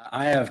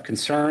 I have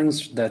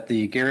concerns that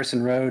the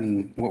Garrison Road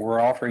and what we're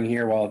offering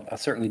here, while I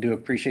certainly do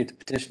appreciate the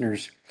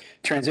petitioner's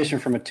transition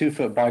from a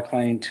 2-foot bike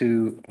lane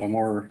to a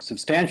more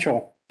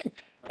substantial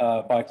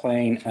bike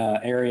lane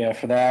area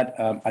for that.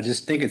 I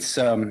just think I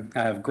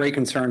have great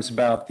concerns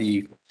about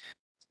the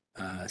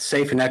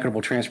safe and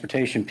equitable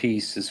transportation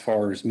piece as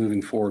far as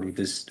moving forward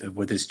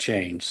with this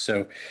change.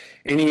 So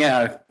any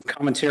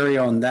commentary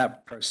on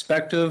that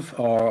perspective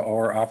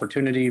or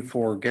opportunity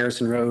for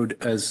Garrison Road,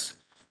 as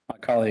my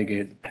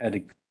colleague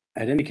had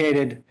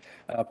indicated,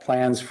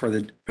 plans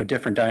for a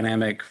different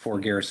dynamic for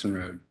Garrison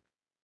Road?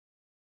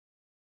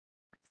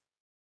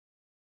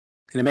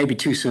 And it may be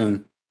too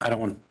soon. I don't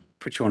want to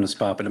put you on the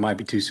spot, but it might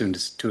be too soon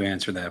to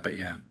answer that, but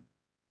yeah.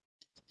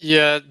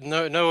 Yeah,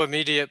 no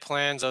immediate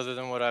plans other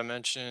than what I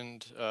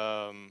mentioned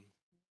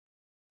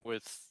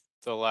with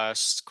the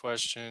last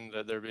question,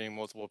 that there being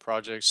multiple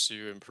projects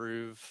to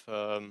improve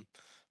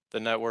the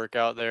network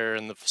out there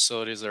and the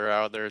facilities that are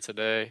out there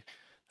today.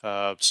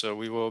 So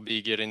we will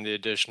be getting the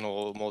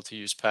additional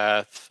multi-use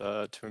path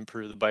to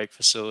improve the bike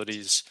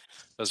facilities,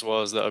 as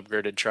well as the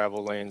upgraded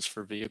travel lanes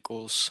for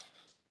vehicles.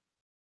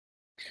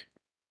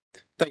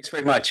 Thanks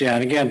very much. Yeah,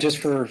 and again, just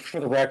for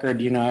the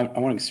record, I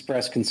want to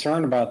express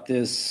concern about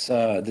this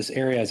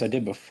area, as I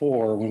did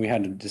before when we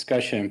had a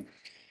discussion,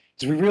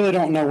 because we really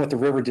don't know what the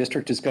river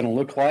district is going to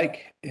look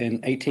like in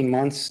 18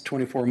 months,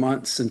 24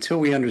 months, until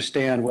we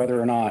understand whether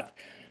or not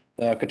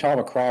the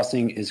Catawba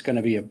crossing is going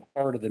to be a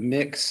part of the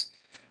mix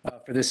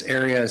for this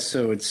area.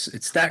 So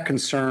it's that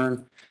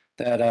concern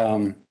that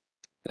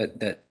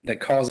that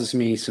causes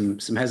me some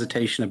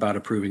hesitation about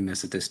approving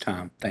this at this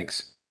time.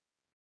 Thanks.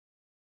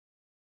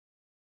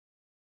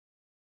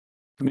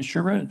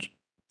 Commissioner Rhodes.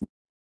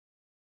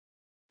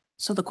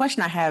 So the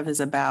question I have is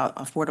about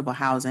affordable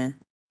housing.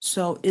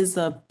 So is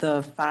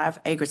the 5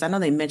 acres, I know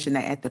they mentioned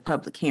that at the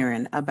public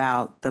hearing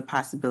about the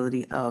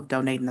possibility of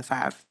donating the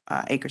 5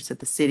 acres to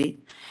the city.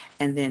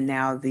 And then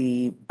now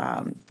the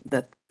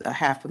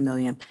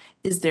 $500,000.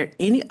 Is there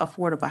any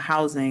affordable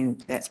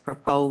housing that's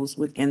proposed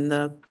within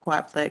the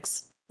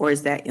quadplex, or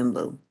is that in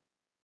lieu?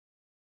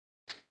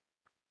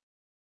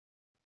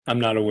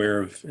 I'm not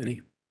aware of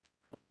any.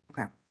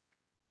 Okay,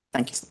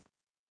 thank you.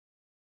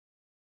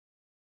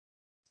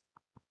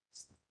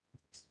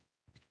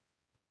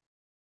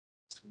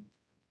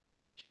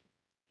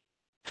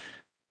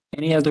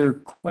 Any other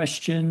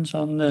questions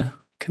on the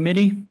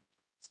committee?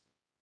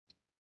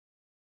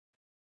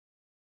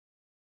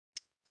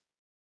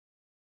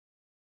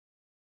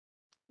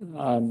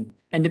 And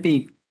to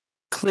be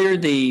clear,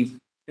 the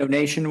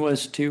donation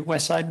was to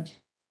West Side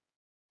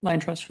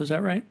Land Trust, was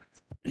that right?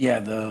 Yeah,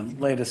 the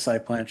latest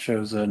site plan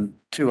shows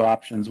 2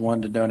 options.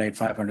 One, to donate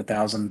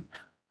 500,000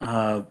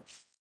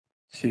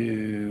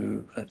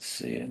 to, let's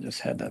see, I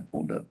just had that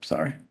pulled up.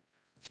 Sorry,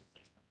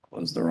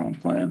 closed the wrong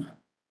plan.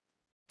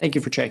 Thank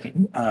you for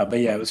checking. But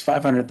yeah, it was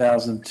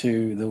 500,000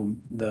 to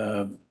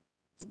the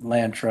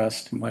land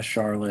trust in West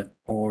Charlotte,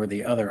 or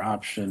the other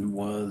option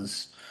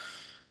was,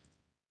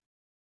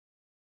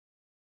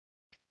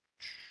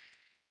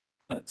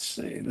 let's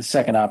see, the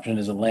second option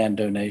is a land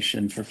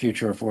donation for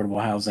future affordable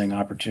housing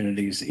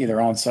opportunities, either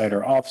on-site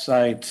or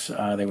off-site.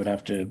 They would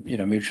have to,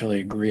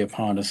 mutually agree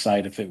upon a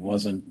site if it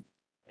wasn't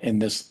in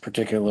this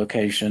particular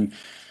location.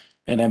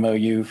 An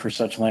MOU for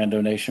such land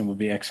donation will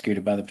be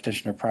executed by the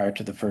petitioner prior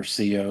to the first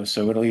CO.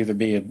 So it'll either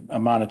be a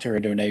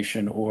monetary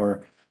donation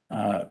or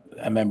a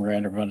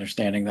memorandum of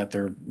understanding that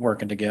they're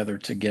working together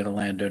to get a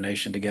land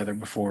donation together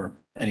before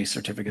any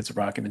certificates of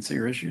occupancy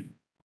are issued.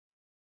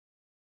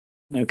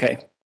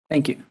 Okay,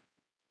 thank you.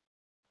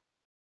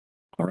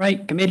 All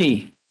right,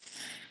 committee.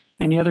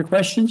 Any other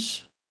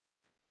questions?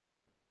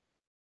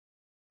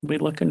 We'll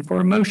be looking for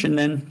a motion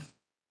then.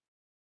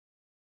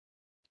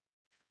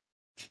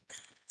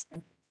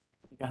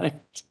 Got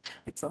it.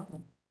 It's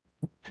on.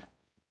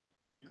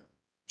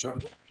 Sure.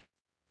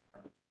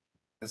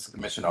 This is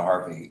Commissioner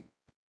Harvey.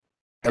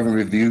 Having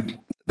reviewed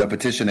the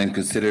petition and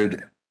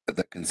considered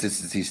the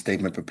consistency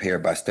statement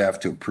prepared by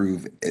staff to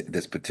approve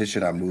this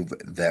petition, I move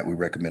that we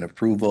recommend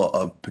approval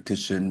of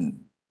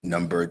petition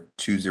number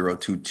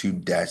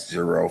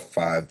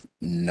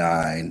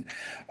 2022-059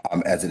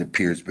 as it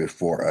appears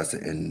before us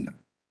in,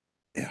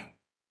 yeah,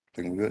 I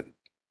think we're good.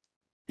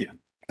 Yeah.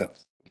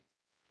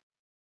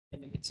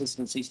 And the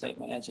consistency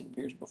statement as it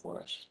appears before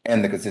us.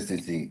 And the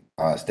consistency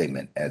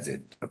statement as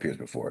it appears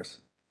before us.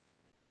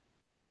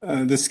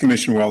 This is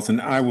Commissioner Welton.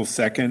 I will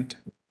second.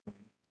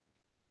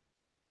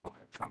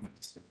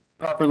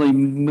 Properly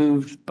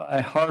moved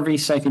by Harvey,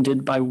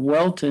 seconded by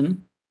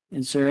Welton.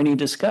 Is there any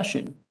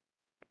discussion?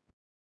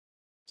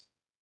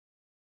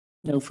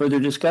 No further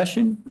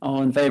discussion.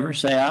 All in favor,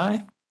 say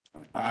aye.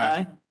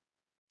 Aye.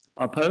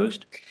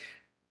 Opposed?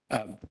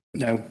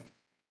 No.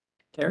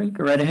 Terry,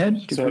 go right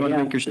ahead. If So you want to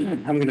yeah, make your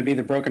statement. I'm going to be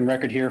the broken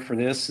record here for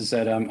this, is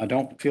that I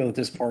don't feel that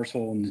this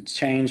parcel and its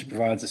change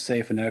provides a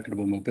safe and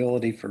equitable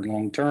mobility for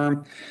long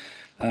term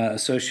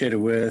associated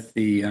with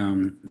the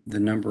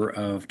number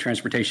of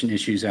transportation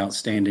issues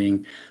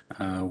outstanding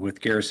with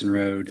Garrison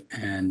Road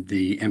and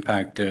the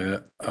impact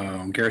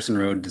Garrison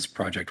Road this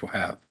project will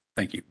have.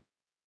 Thank you.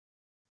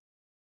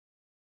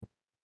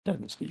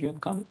 Douglas, did you have a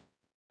comment?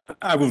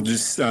 I will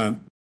just, I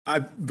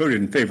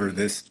voted in favor of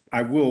this.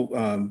 I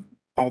will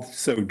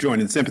also join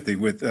in sympathy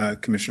with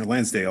Commissioner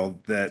Lansdale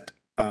that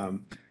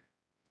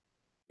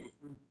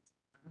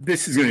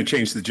this is going to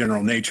change the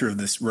general nature of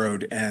this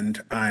road,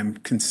 and I'm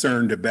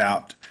concerned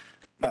about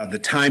the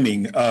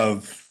timing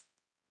of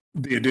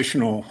the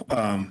additional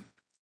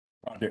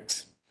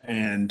projects.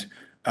 And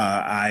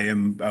I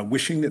am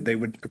wishing that they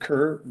would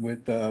occur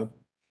with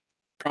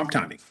prompt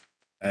timing.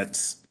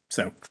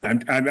 So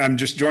I'm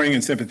just joining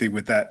in sympathy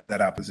with that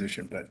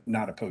opposition, but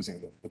not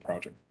opposing the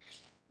project.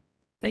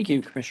 Thank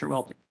you, Commissioner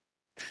Welty.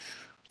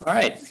 All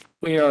right,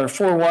 we are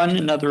 4-1,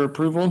 another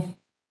approval.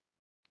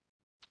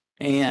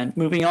 And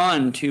moving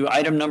on to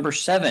item number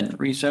 7,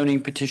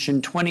 rezoning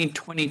petition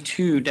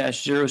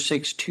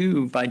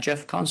 2022-062 by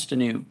Jeff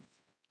Constantine.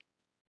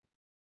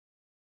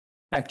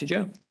 Back to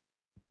Joe.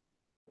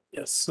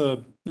 Yes,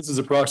 this is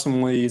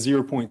approximately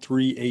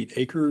 0.38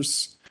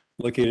 acres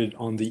located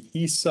on the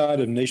east side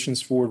of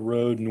Nations Ford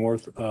Road,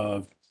 north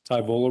of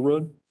Tyvola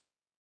Road.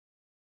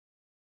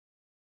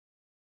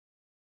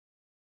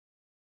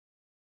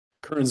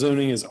 Current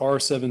zoning is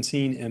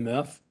R17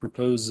 MF.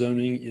 Proposed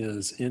zoning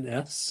is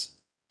NS.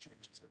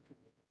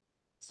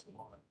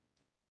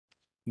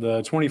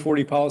 The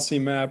 2040 policy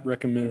map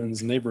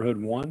recommends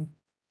neighborhood 1.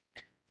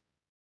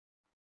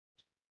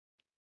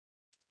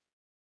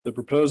 The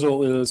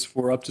proposal is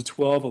for up to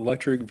 12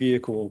 electric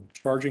vehicle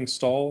charging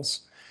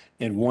stalls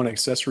and 1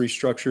 accessory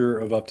structure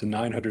of up to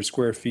 900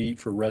 square feet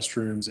for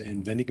restrooms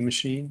and vending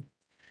machine.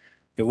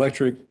 The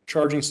electric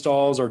charging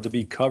stalls are to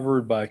be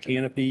covered by a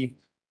canopy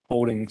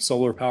holding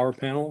solar power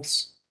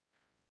panels.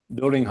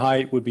 Building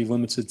height would be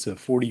limited to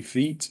 40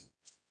 feet,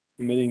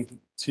 committing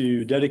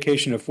to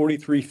dedication of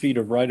 43 feet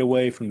of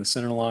right-of-way from the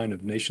center line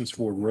of Nations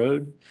Ford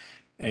Road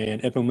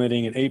and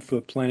implementing an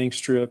 8-foot planting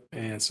strip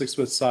and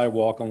 6-foot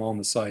sidewalk along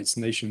the site's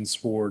Nations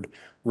Ford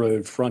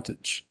Road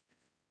frontage.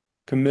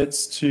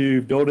 Commits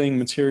to building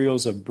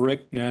materials of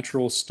brick,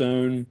 natural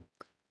stone,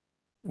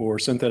 or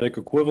synthetic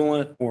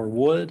equivalent, or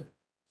wood.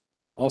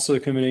 Also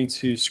committing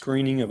to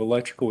screening of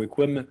electrical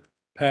equipment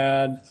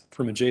pad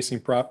from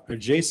adjacent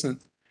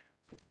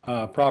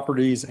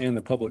properties and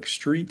the public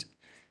street,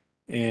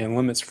 and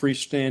limits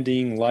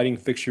freestanding lighting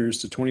fixtures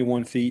to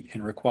 21 feet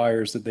and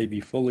requires that they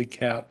be fully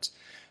capped,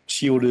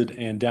 shielded,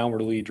 and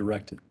downwardly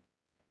directed.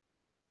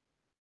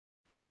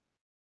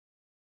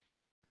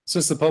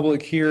 Since the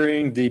public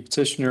hearing, the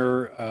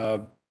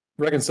petitioner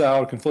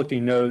reconciled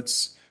conflicting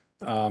notes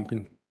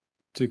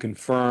to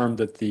confirm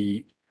that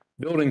the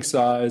building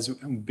size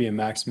would be a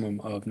maximum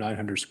of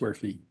 900 square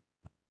feet.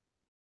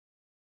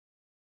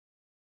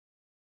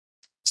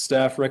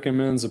 Staff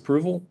recommends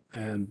approval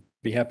and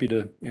be happy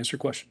to answer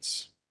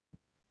questions.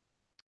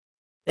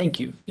 Thank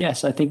you.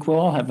 Yes, I think we'll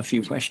all have a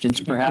few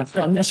questions perhaps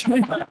on this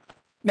one.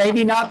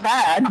 Maybe not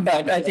bad,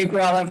 but I think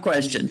we all have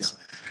questions.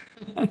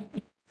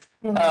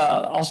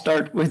 I'll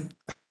start with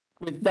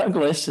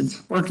Douglas and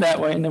work that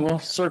way, and then we'll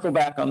circle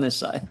back on this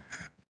side.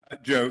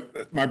 Joe,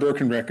 my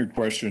broken record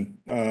question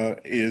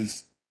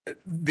is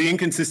the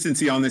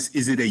inconsistency on this.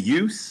 Is it a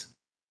use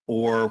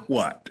or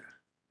what?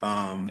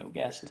 No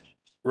guesses.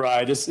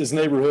 Right, it's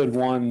neighborhood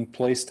 1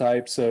 place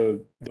type. So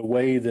the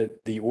way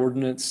that the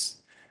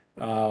ordinance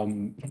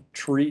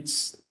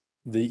treats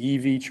the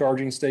EV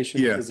charging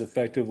station is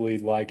effectively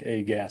like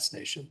a gas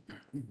station.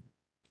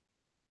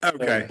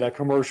 Okay. So that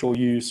commercial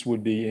use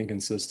would be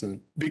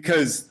inconsistent.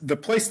 Because the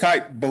place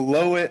type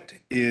below it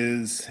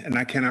is, and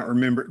I cannot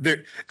remember,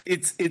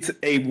 it's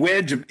a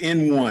wedge of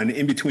N1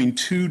 in between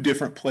 2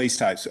 different place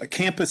types. A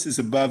campus is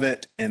above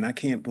it, and I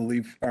can't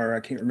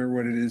remember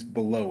what it is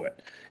below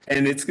it.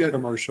 And it's good.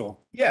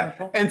 Commercial. Yeah.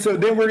 And so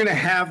then we're going to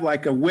have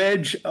like a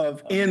wedge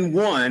of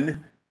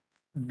N1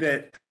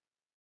 that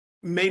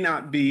may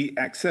not be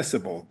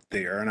accessible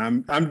there.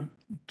 And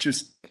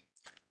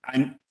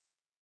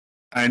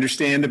I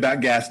understand about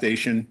gas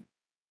station,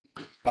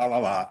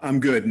 I'm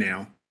good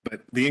now,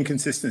 but the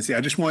inconsistency,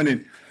 I just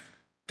wanted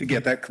to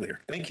get that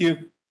clear. Thank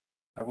you.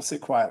 I will sit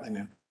quietly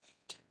now.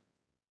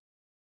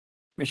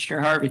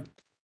 Mr. Harvey.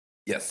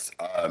 Yes,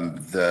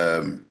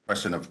 the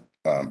question of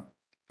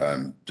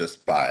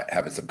just by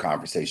having some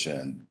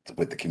conversation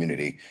with the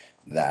community,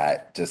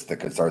 that just the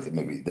concerns that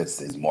maybe this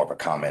is more of a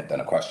comment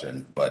than a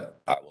question, but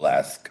I'll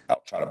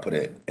try to put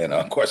it in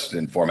a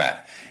question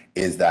format,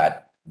 is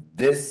that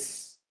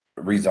this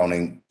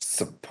rezoning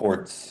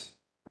supports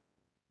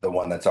the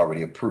one that's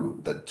already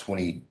approved, the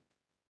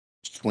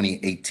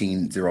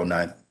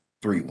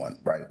 2018-0931,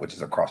 right? Which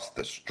is across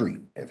the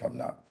street, if I'm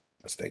not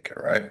mistaken,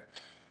 right?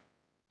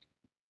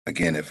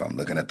 Again, if I'm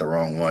looking at the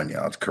wrong one,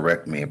 y'all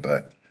correct me,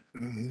 but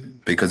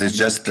Because it's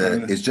just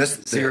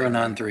the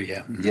 093,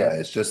 yeah. Yeah,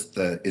 it's just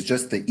the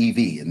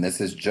EV, and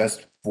this is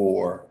just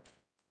for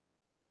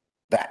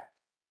that.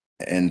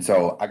 And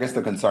so I guess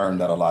the concern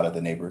that a lot of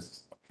the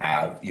neighbors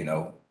have,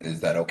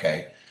 is that,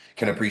 okay,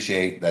 can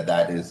appreciate that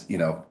that is, an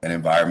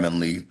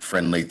environmentally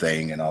friendly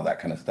thing and all that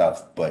kind of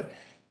stuff, but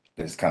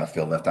they just kind of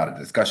feel left out of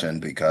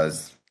discussion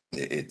because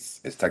it's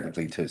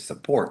technically to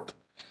support,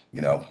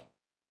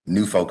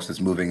 new folks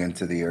that's moving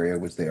into the area,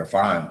 which they are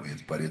fine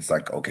with, but it's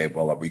like, okay,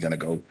 well, are we gonna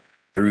go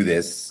through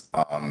this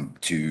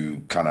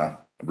to kind of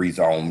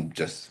rezone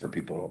just for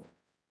people to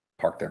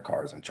park their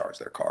cars and charge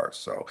their cars?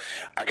 So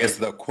I guess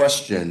the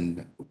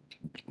question,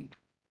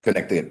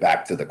 connecting it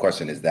back to the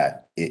question, is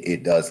that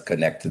it does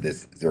connect to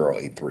this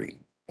 083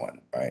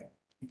 one, right?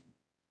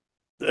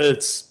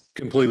 It's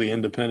completely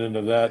independent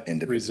of that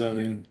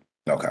rezoning,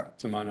 Okay,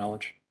 to my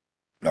knowledge.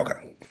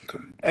 okay.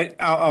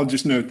 I'll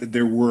just note that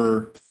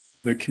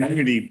the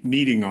community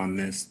meeting on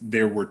this,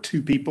 there were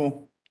two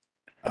people.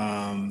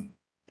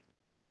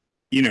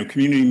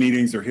 Community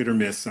meetings are hit or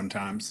miss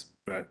sometimes,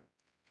 but,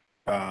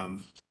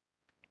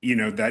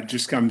 that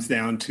just comes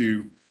down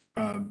to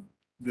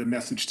the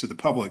message to the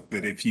public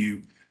that if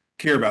you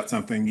care about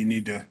something, you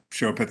need to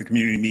show up at the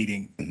community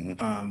meeting.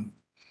 I'm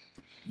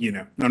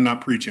not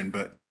preaching,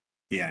 but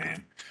yeah,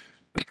 I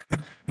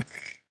am.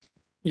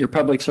 Your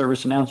public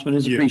service announcement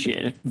is Yeah.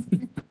 appreciated.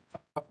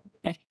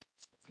 Okay.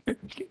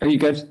 Are you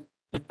good?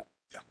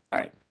 All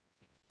right.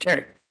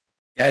 Terry?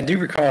 Yeah, I do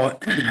recall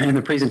in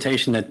the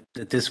presentation that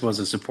this was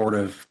a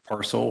supportive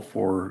parcel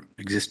for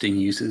existing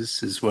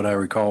uses, is what I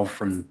recall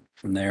from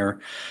there.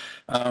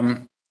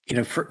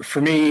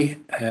 For me,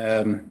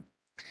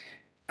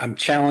 I'm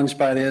challenged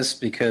by this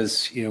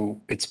because,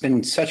 it's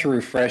been such a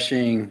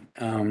refreshing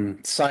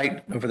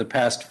site over the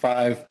past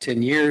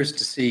 5-10 years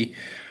to see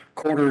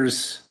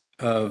corners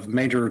of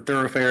major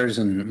thoroughfares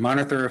and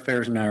minor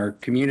thoroughfares in our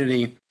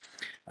community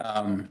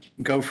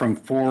go from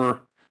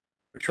 4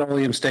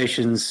 petroleum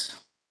stations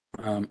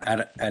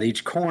at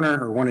each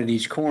corner, or one at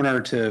each corner,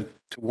 to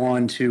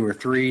 1, 2, or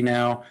 3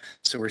 now.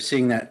 So we're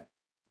seeing that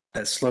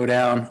slow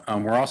down.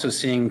 We're also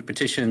seeing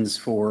petitions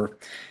for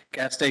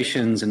gas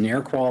stations and the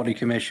Air Quality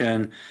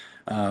Commission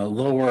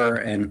lower,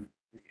 and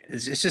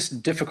it's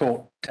just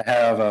difficult to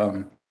have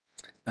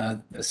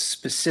a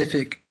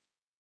specific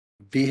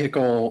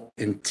vehicle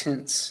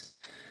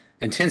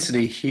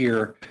intensity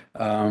here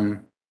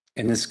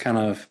in this kind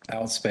of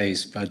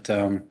outspace. But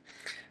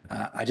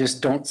I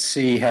just don't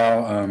see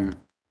how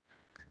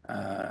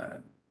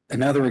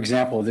another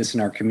example of this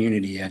in our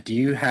community yet. Do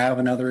you have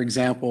another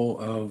example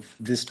of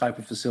this type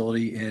of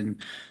facility in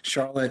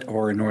Charlotte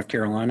or in North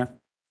Carolina?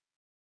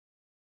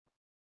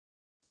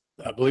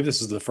 I believe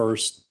this is the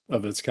first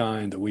of its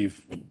kind that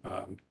we've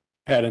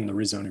had in the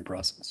rezoning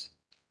process.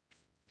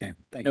 Okay,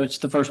 thank No, you. it's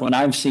the first one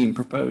I've seen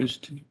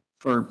proposed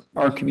for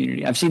our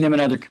community. I've seen them in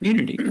other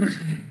communities,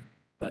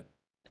 but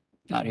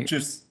not here.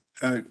 Just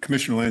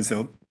Commissioner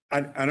Lansdale,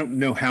 I don't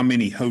know how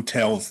many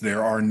hotels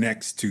there are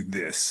next to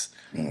this,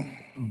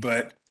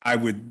 but I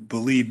would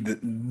believe that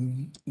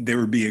there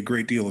would be a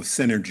great deal of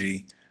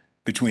synergy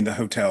between the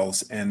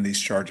hotels and these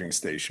charging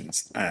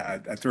stations. I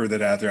throw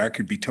that out there. I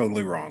could be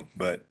totally wrong,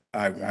 but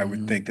I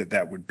would think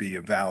that would be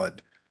a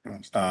valid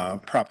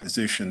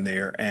proposition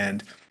there.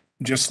 And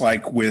just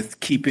like with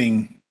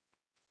keeping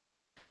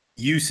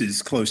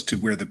uses close to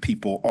where the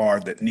people are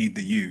that need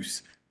the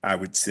use, I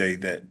would say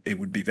that it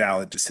would be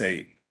valid to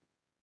say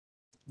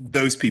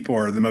those people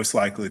are the most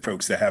likely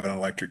folks that have an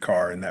electric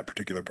car in that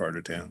particular part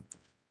of town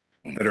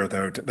that are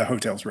the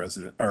hotel's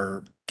resident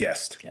or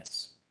guest.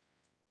 Yes.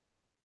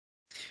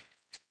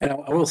 And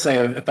I will say,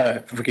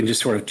 if we can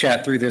just sort of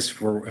chat through this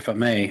if I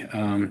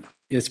may,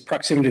 its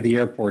proximity to the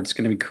airport is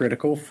going to be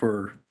critical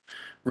for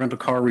rental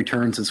car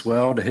returns as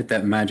well, to hit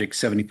that magic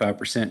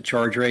 75%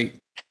 charge rate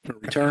for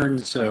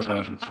returns. So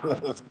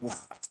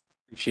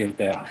appreciate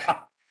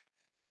that.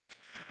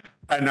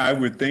 And I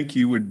would think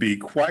you would be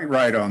quite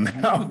right on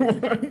that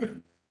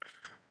one.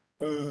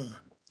 Do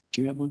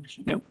you have one?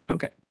 Nope.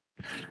 Okay.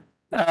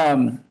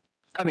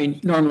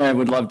 Normally I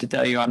would love to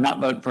tell you I'm not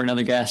voting for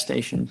another gas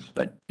station,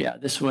 but yeah,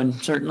 this one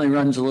certainly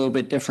runs a little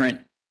bit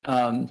different.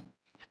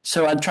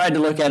 So I tried to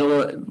look at a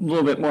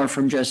little bit more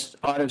from just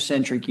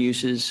auto-centric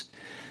uses.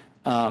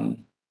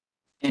 And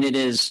it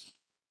is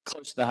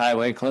close to the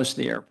highway, close to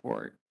the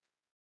airport.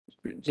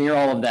 Near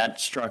all of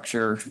that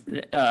structure,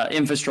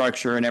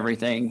 infrastructure and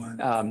everything.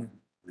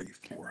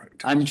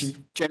 I'm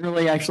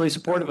generally actually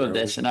supportive of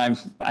this, and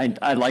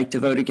I'd like to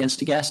vote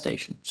against a gas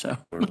station, so.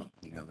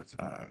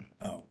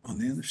 Oh, on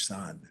the other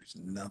side, there's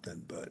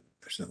nothing but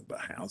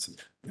houses.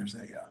 There's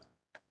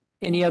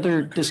Any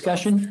other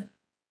discussion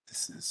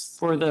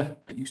for the,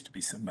 it used to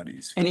be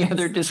somebody's. any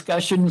other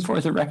discussion for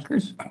the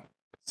record?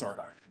 Sorry.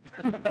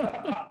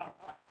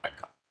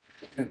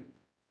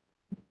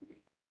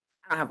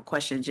 I have a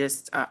question,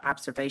 just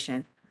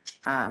observation.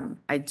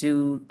 I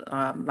do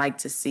like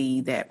to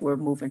see that we're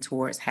moving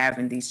towards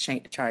having these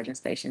charging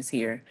stations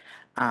here.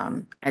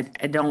 I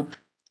don't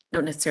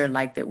necessarily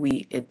like that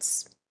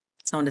it's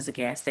known as a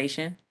gas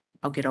station,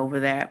 I'll get over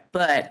that.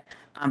 But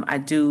I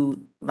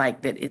do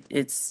like that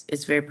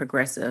it's very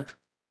progressive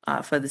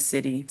for the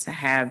city to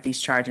have these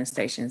charging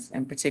stations,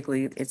 and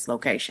particularly its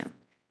location.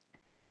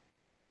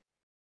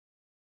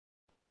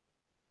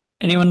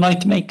 Anyone like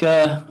to make,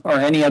 or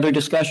any other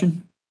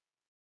discussion?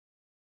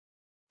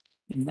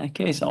 In that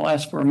case, I'll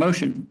ask for a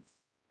motion.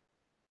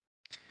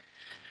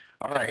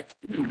 All right,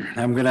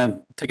 I'm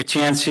gonna take a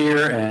chance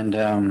here and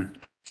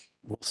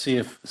we'll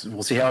see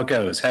how it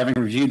goes. Having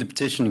reviewed the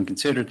petition and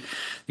considered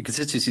the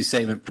consistency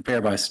statement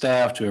prepared by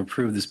staff to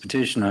approve this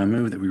petition, I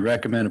move that we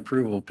recommend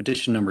approval of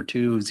petition number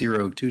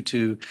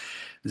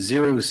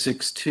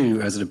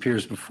 2022062 as it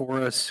appears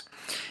before us,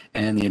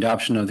 and the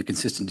adoption of the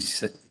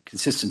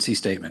consistency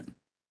statement.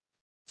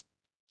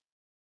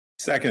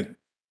 Second.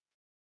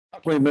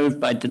 We moved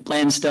by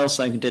Lansdale,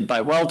 seconded by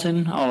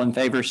Welton. All in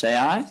favor, say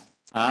aye.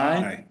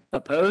 Aye.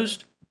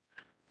 Opposed?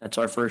 That's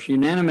our first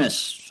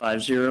unanimous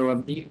 5-0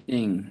 of the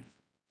evening.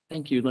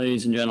 Thank you,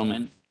 ladies and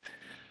gentlemen.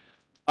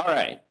 All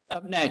right,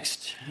 up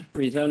next,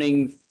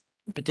 rezoning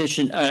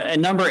petition,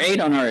 number 8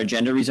 on our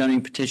agenda,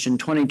 rezoning petition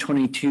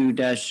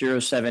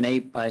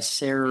 2022-078 by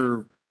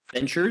Sarah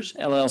Ventures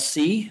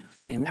LLC.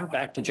 And we're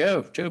back to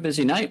Joe. Joe,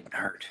 busy night.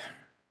 Hurt.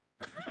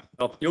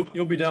 Well,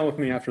 you'll be down with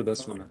me after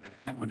this one.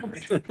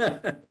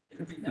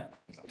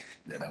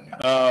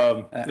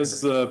 This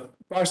is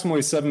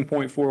approximately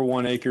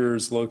 7.41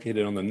 acres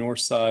located on the north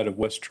side of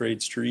West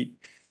Trade Street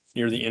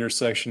near the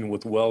intersection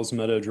with Wells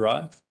Meadow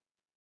Drive.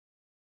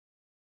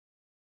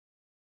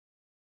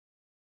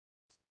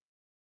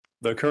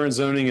 The current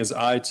zoning is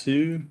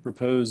I2.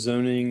 Proposed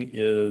zoning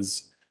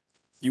is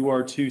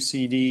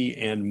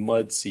UR2CD and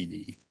MUD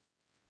CD.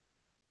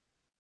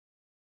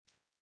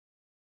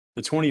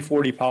 The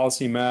 2040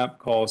 policy map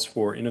calls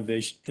for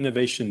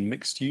innovation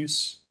mixed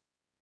use.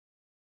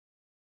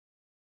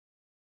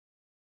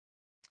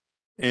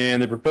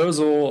 And the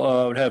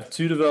proposal would have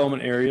 2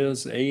 development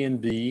areas, A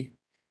and B.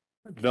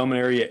 Development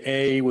area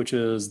A, which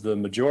is the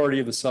majority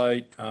of the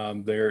site,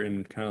 there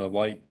in kind of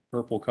light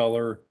purple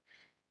color,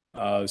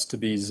 is to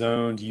be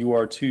zoned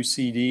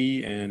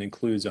UR2CD and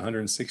includes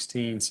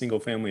 116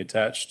 single-family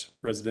attached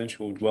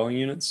residential dwelling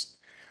units.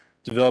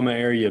 Development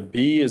area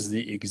B is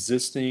the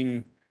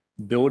existing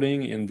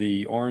building in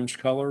the orange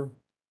color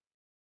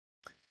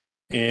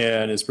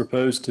and is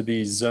proposed to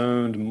be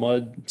zoned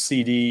MUD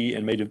CD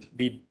and may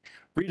be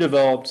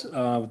redeveloped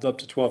with up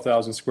to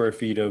 12,000 square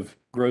feet of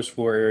gross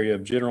floor area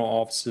of general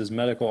offices,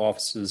 medical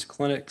offices,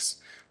 clinics,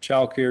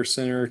 child care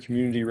center,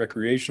 community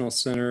recreational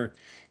center,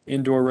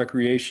 indoor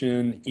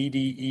recreation,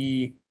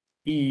 EDE,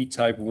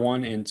 type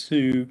 1 and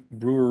 2,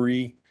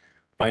 brewery,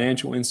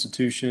 financial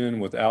institution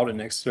without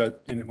an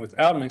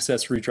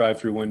accessory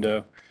drive-through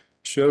window,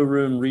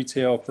 showroom,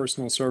 retail,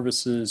 personal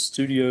services,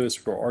 studios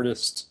for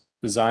artists,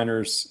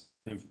 designers,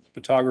 and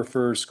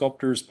photographers,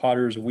 sculptors,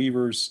 potters,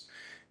 weavers,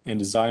 and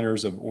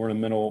designers of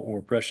ornamental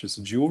or precious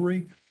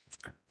jewelry,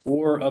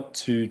 or up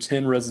to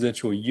 10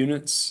 residential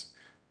units.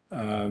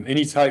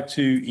 Any type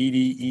 2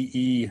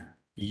 EDEE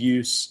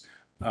use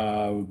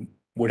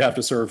would have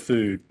to serve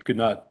food, could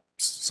not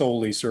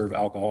solely serve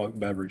alcoholic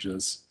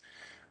beverages.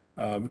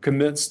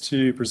 Commits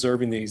to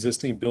preserving the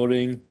existing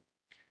building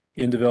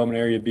in development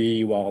area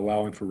B while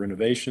allowing for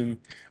renovation,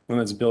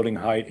 limits building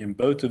height in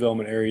both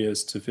development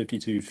areas to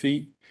 52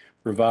 feet,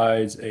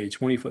 provides a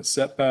 20-foot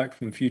setback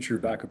from future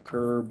backup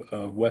curb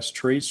of West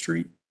Trade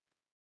Street,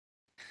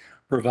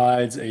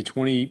 provides a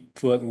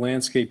 20-foot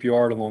landscape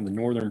yard along the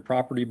northern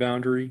property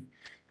boundary,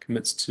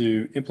 commits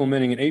to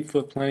implementing an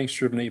 8-foot planting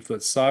strip and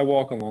 8-foot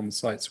sidewalk along the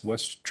site's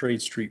West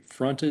Trade Street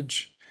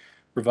frontage,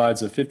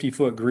 provides a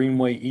 50-foot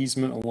greenway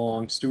easement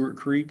along Stewart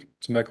Creek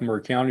to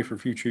Mecklenburg County for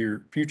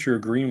future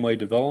greenway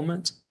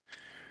development,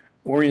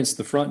 orients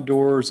the front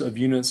doors of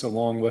units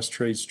along West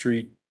Trade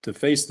Street to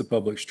face the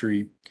public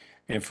street,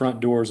 and front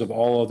doors of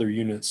all other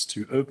units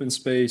to open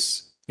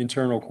space,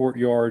 internal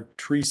courtyard,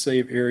 tree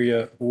save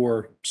area,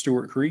 or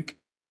Stewart Creek,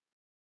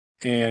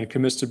 and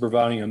commits to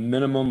providing a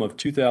minimum of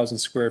 2,000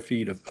 square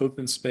feet of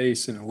open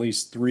space in at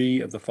least 3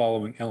 of the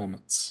following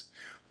elements: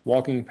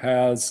 walking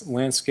paths,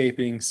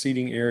 landscaping,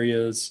 seating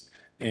areas,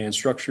 and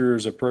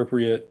structures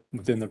appropriate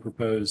within the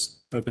proposed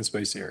open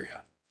space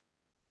area.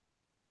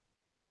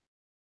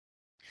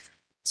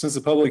 Since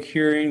the public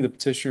hearing, the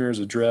petitioners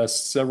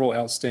addressed several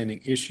outstanding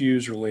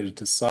issues related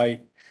to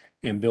site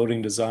and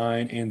building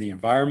design and the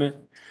environment.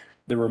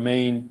 There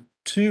remain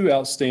 2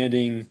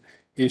 outstanding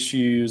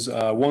issues,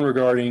 one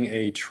regarding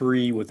a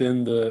tree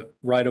within the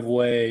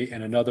right-of-way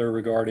and another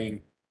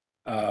regarding,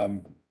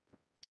 I'm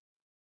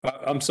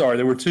sorry,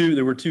 there were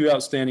two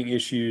outstanding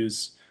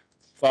issues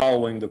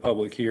following the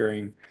public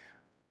hearing.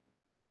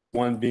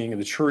 One being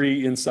the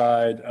tree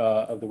inside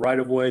of the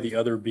right-of-way, the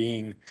other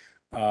being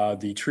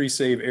the tree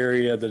save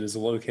area that is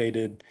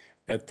located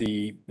at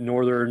the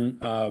northern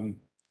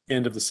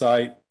end of the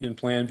site in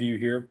plan view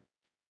here.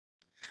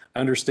 I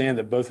understand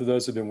that both of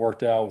those have been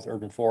worked out with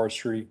urban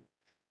forestry,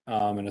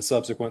 and a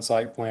subsequent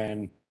site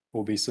plan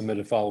will be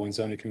submitted following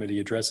zoning committee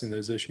addressing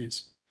those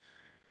issues.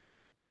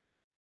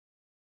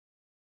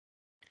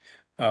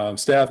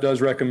 Staff does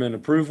recommend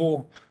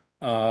approval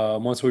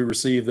once we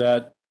receive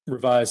that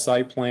revised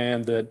site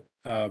plan that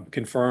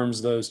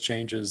confirms those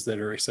changes that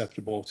are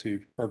acceptable to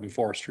urban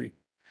forestry.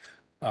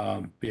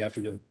 Be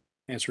happy to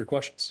answer your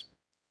questions.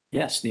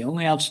 Yes, the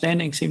only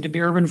outstanding seemed to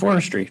be urban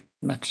forestry.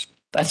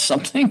 That's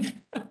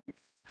something.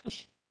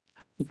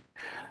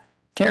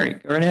 Terry,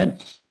 go right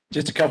ahead.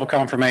 Just a couple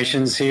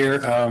confirmations here.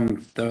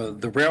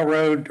 The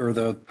railroad or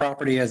the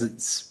property as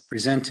it's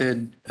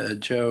presented,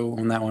 Joe,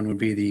 on that one would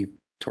be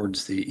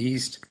towards the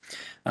east.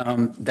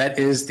 That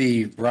is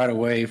the right of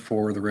way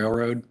for the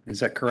railroad.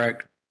 Is that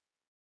correct?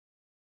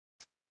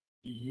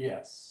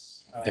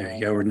 Yes. There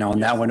you go. No,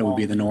 on that one, it would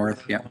be the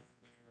north. Yeah.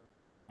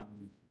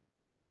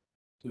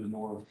 To the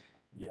north,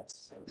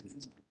 yes.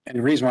 And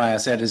the reason why I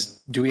said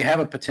is, do we have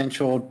a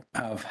potential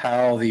of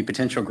how the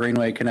potential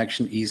Greenway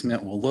connection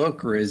easement will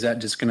look, or is that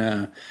just going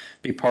to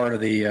be part of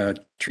the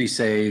tree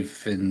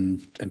save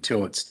and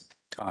until it's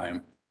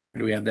time?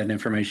 Do we have that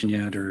information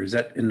yet, or is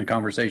that in the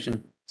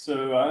conversation?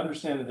 So I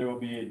understand that there will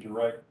be a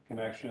direct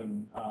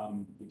connection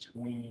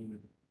between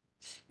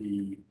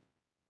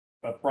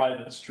a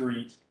private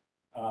street.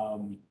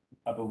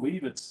 I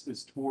believe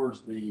it's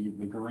towards the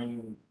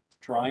green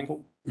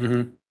triangle.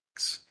 Mm-hmm.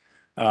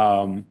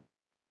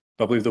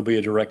 I believe there'll be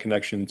a direct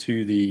connection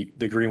to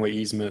the Greenway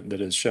easement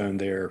that is shown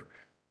there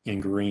in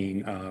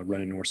green,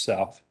 running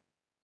north-south.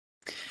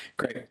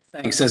 Great,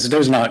 thanks. As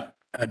those are not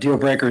deal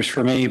breakers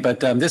for me, but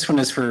this one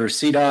is for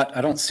CDOT.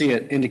 I don't see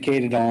it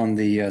indicated on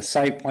the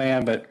site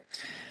plan, but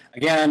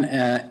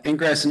again,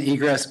 ingress and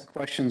egress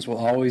questions will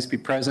always be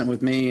present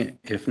with me,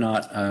 if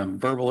not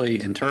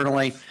verbally,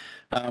 internally.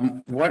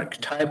 What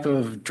type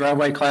of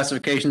driveway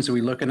classifications are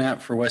we looking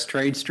at for West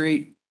Trade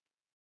Street?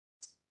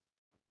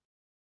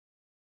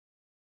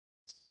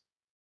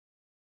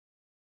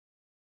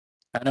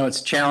 I know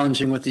it's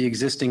challenging with the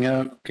existing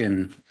oak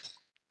and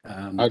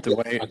the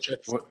way.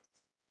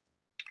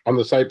 On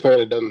the site plan,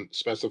 it doesn't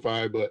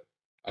specify, but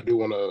I do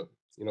want to,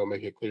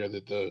 make it clear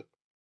that the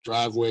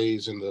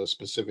driveways and the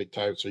specific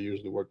types are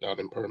usually worked out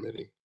in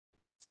permitting.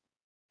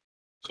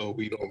 So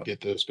we don't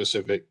get the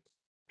specific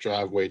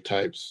driveway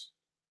types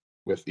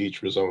with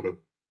each rezoning.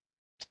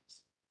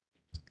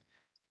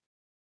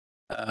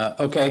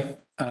 Okay.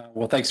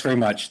 Well, thanks very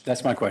much.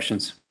 That's my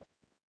questions.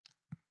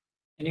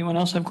 Anyone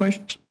else have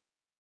questions?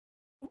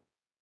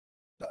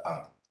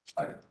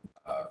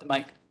 The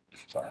mic.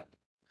 Sorry.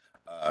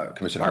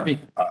 Commissioner Harvey.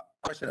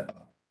 Question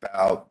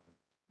about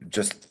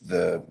just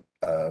the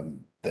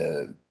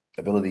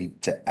ability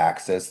to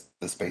access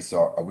the space.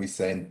 Are we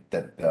saying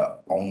that the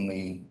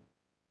only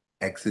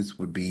exits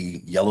would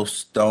be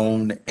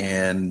Yellowstone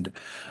and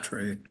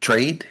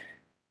Trade?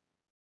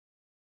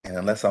 And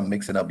unless I'm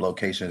mixing up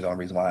locations, the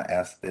only reason why I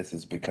asked this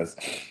is because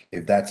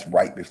if that's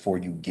right before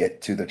you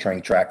get to the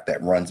train track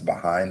that runs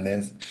behind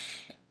this,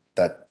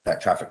 that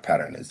traffic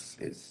pattern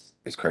is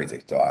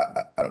crazy. So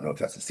I don't know if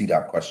that's a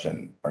CDOT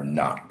question or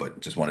not,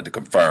 but just wanted to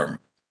confirm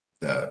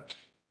the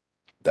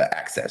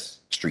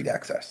access, street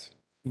access.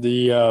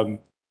 The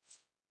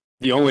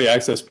only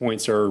access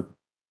points are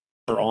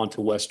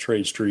onto West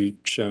Trade Street,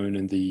 shown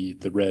in the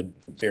red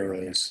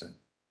arrows.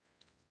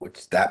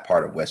 Which that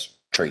part of West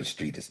Trade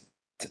Street is,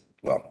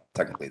 well,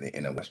 technically the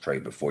end of West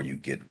Trade before you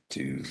get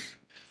to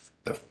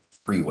the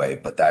freeway,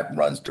 but that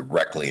runs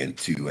directly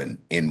into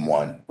an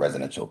N1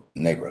 residential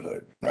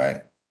neighborhood,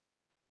 right?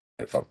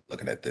 If I'm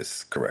looking at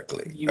this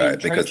correctly. You mean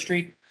Trade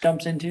Street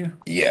dumps into?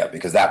 Yeah,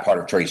 because that part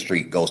of Trade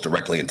Street goes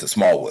directly into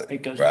Smallwood,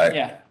 It goes, right?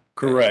 yeah.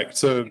 Correct.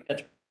 So,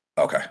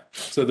 Okay.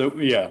 so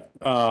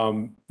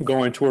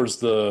going towards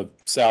the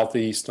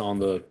southeast on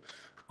the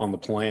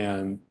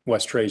plan,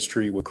 West Trade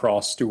Street would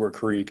cross Stewart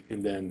Creek,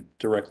 and then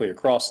directly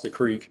across the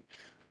creek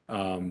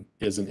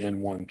is an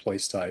N1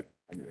 place type.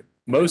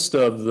 Most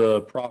of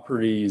the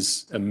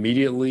properties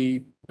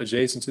immediately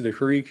adjacent to the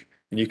creek,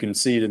 and you can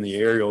see it in the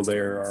aerial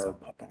there, are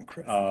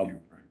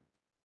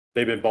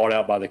they've been bought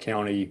out by the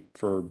county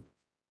for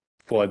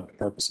flood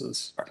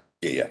purposes.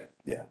 Yeah.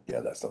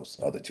 That's those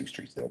other two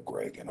streets there,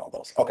 Greg and all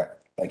those. Okay,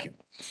 thank you.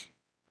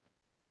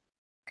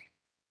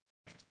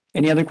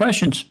 Any other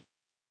questions?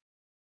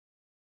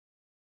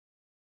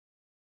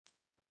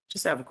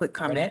 Just have a quick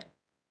comment.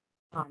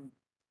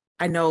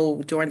 I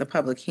know during the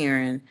public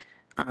hearing,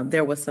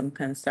 there was some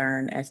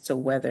concern as to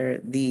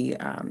whether the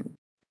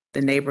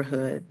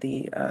neighborhood,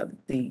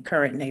 the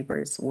current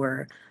neighbors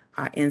were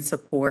in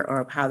support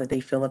or how did they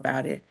feel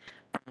about it.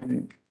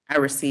 I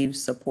received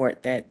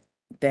support that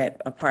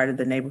a part of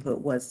the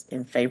neighborhood was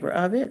in favor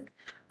of it,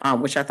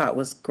 which I thought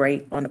was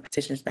great on the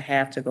petitioner's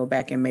behalf to go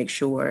back and make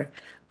sure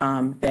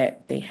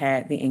that they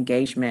had the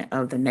engagement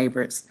of the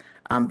neighbors,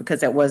 because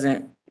that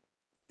wasn't,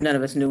 none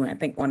of us knew. And I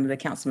think one of the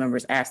council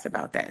members asked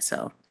about that.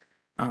 So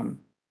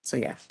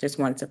yeah, just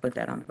wanted to put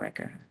that on the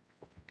record.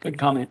 Good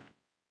comment.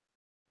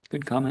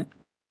 Good comment.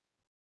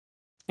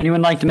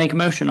 Anyone like to make a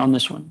motion on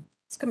this one?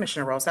 It's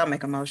Commissioner Rose. I'll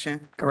make a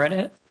motion. Go right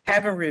ahead.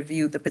 Having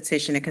reviewed the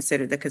petition and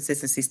considered the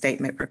consistency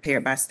statement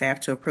prepared by staff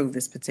to approve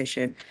this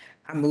petition,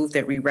 I move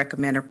that we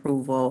recommend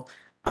approval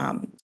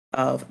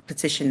of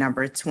petition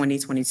number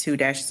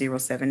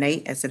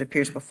 2022-078 as it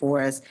appears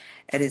before us.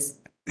 It is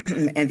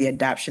and the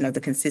adoption of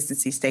the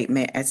consistency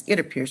statement as it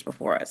appears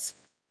before us.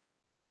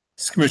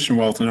 This is Commissioner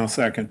Walton, I'll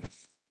second.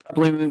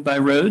 Properly moved by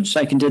Rhodes,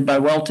 seconded by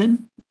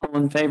Welton. All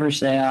in favor,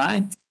 say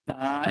aye.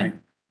 Aye.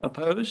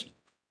 Opposed?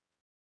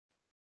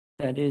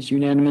 That is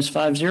unanimous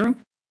 5-0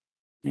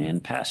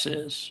 and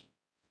passes.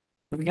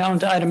 Moving on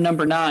to item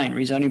number 9,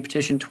 rezoning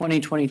petition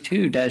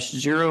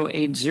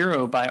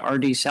 2022-080 by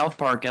RD South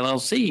Park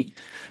LLC.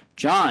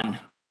 John,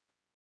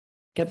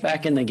 get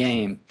back in the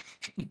game.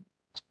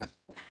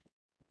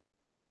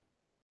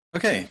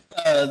 Okay,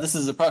 this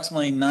is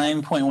approximately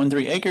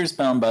 9.13 acres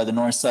bound by the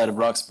north side of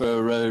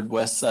Roxborough Road,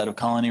 west side of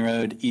Colony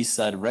Road, east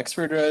side of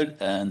Rexford Road,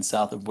 and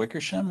south of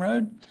Wickersham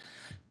Road,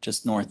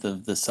 just north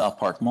of the South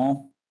Park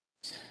Mall.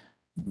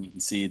 You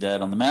can see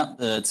that on the map.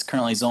 It's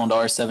currently zoned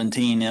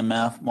R17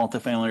 MF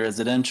multifamily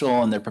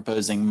residential, and they're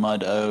proposing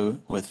MUD O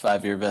with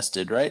 5-year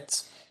vested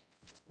rights.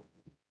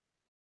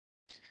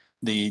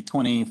 The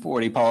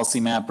 2040 policy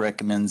map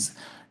recommends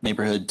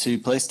neighborhood 2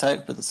 place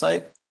type for the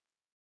site.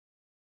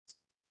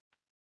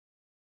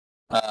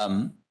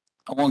 I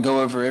won't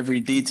go over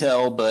every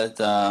detail, but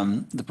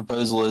the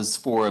proposal is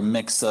for a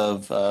mix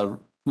of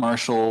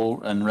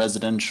commercial and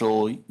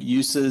residential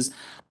uses.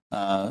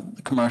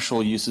 The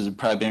commercial uses are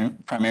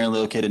primarily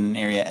located in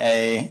Area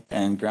A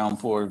and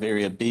ground floor of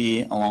Area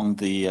B along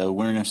the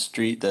Werner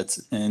Street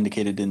that's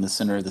indicated in the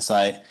center of the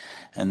site.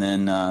 And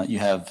then you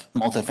have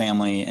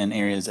multifamily in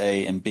Areas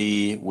A and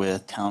B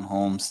with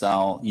townhome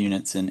style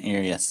units in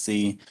Area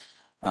C.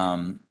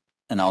 And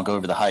I'll go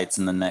over the heights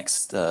in the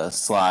next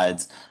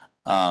slides.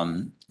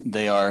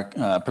 They are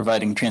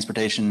providing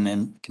transportation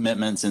and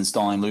commitments,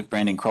 installing loop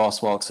branding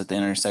crosswalks at the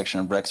intersection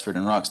of Rexford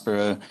and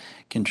Roxborough,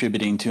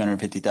 contributing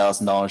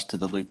 $250,000 to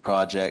the loop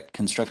project,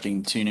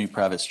 constructing 2 new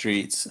private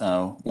streets,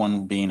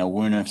 one being a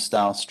Werner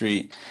style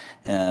street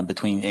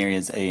between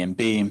areas A and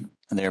B.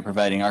 And they are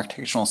providing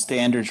architectural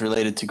standards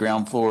related to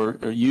ground floor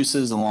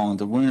uses along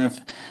the Werner,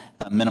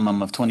 a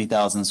minimum of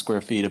 20,000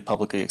 square feet of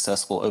publicly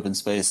accessible open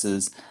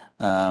spaces,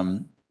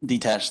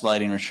 detached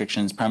lighting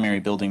restrictions, primary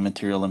building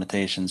material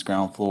limitations,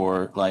 ground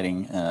floor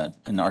lighting,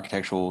 and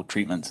architectural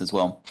treatments as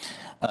well.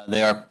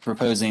 They are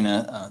proposing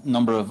a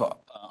number of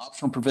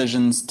optional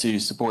provisions to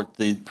support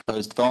the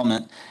proposed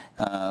development,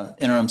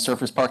 interim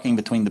surface parking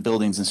between the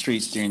buildings and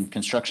streets during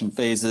construction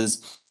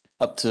phases,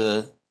 up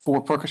to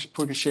 4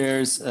 parking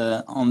shares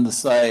on the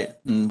site,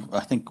 and I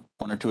think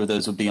 1 or 2 of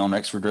those would be on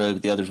Rexford Road,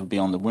 but the others would be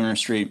on the Werner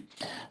Street.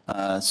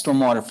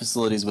 Stormwater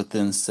facilities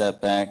within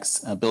setbacks,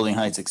 building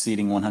heights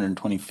exceeding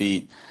 120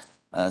 feet,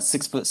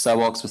 6-foot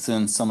sidewalks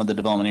within some of the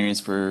development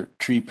areas for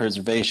tree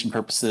preservation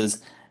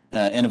purposes,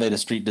 innovative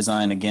street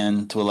design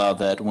again to allow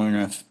that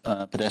Werner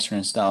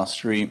pedestrian style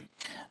street,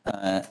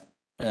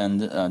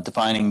 and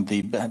defining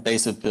the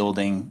base of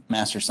building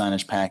master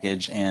signage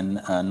package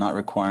and not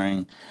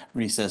requiring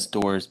recessed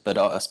doors,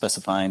 but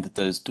specifying that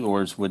those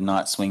doors would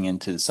not swing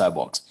into the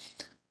sidewalks.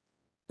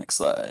 Next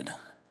slide.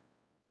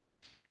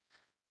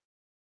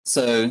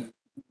 So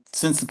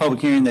since the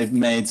public hearing, they've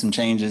made some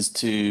changes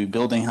to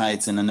building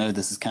heights, and I know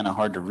this is kind of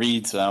hard to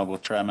read, so I will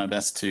try my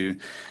best to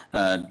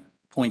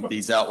point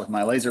these out with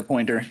my laser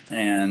pointer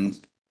and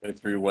go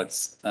through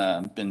what's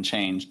been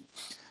changed.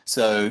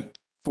 So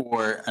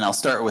and I'll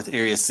start with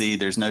Area C,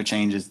 there's no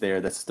changes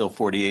there. That's still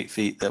 48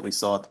 feet that we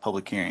saw at the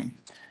public hearing.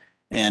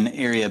 In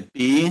Area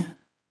B,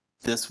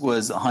 this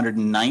was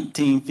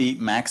 119 feet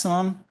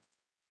maximum.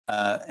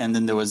 And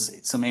then there was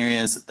some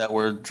areas that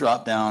were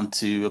dropped down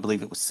to, I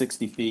believe it was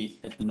 60 feet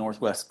at the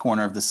northwest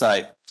corner of the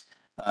site.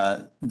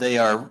 They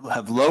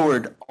have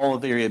lowered all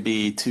of Area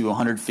B to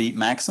 100 feet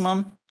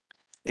maximum,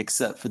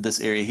 except for this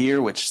area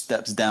here, which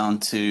steps down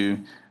to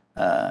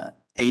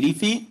 80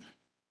 feet.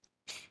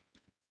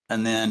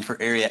 And then for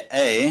Area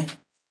A,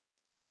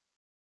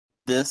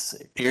 this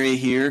area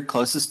here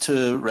closest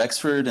to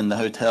Rexford and the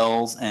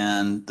hotels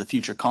and the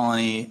future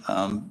Colony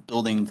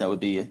building, that would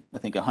be, I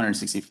think,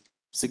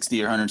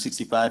 60 or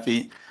 165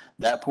 feet.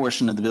 That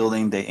portion of the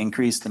building, they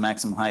increased the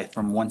maximum height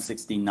from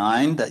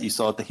 169 that you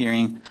saw at the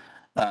hearing,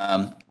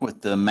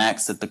 with the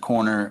max at the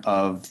corner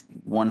of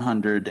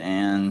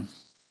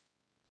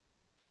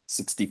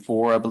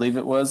 164, I believe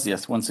it was.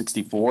 Yes,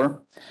 164.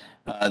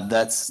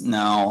 That's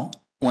now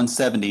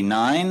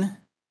 179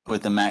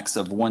 with a max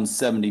of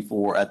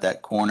 174 at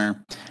that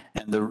corner.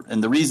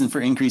 And the reason for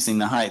increasing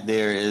the height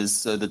there is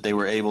so that they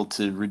were able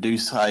to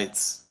reduce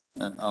heights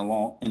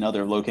along in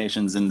other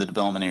locations in the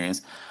development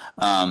areas.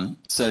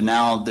 So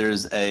now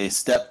there's a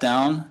step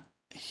down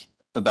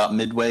about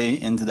midway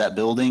into that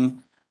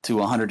building to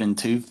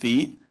 102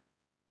 feet.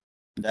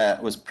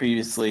 That was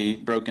previously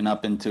broken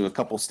up into a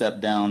couple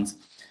step downs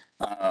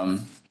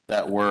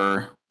that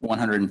were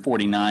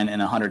 149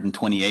 and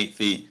 128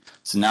 feet.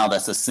 So now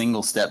that's a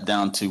single step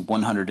down to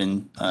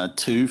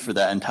 102 for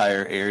that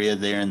entire area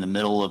there in the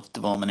middle of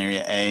development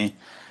area A.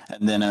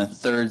 And then a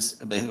third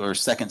or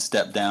second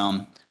step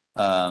down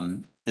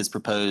is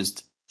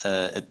proposed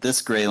at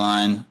this gray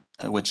line,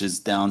 which is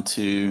down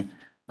to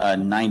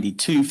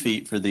 92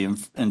 feet for the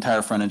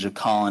entire frontage of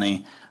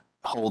Colony,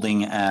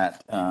 holding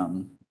at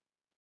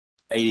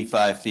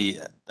 85 feet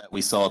that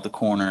we saw at the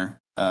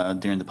corner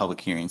during the public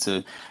hearing.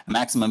 So a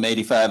maximum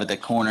 85 at the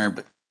corner,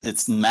 but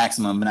it's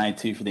maximum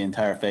 92 for the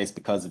entire face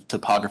because of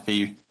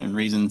topography and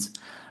reasons.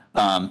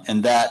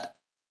 And that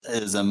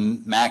is a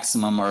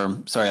maximum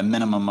a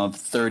minimum of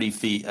 30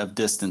 feet of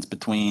distance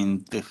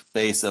between the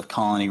face of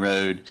Colony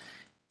Road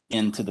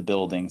into the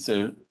building.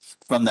 So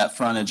from that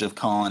frontage of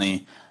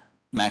Colony,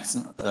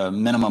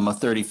 minimum of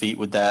 30 feet,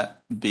 would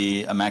that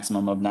be a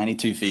maximum of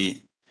 92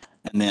 feet?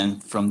 And then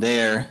from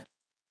there,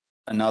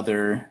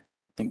 another,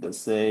 I think let's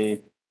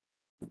say,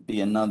 would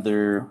be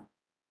another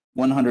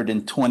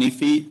 120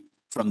 feet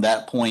from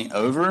that point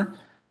over.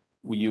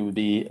 You would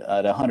be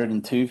at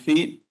 102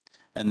 feet.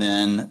 And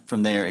then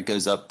from there, it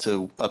goes up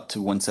to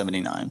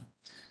 179.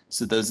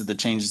 So those are the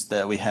changes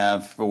that we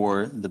have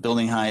for the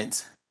building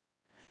height.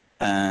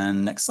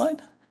 And next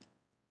slide.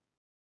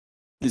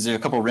 These are a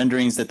couple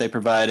renderings that they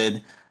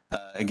provided,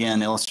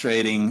 again,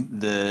 illustrating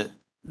the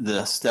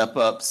step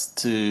ups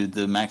to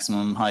the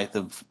maximum height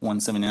of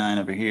 179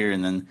 over here,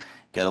 and then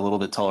get a little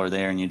bit taller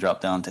there, and you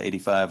drop down to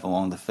 85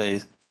 along the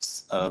face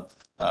of,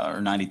 or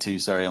 92,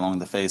 sorry, along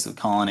the face of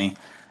Colony.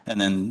 And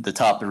then the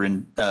top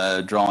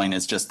drawing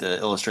is just an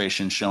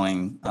illustration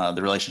showing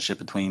the relationship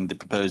between the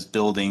proposed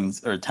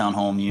buildings or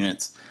townhome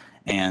units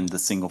and the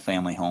single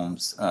family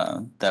homes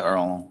that are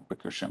on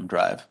Wickersham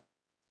Drive.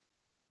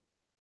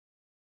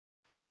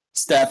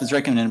 Staff is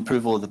recommending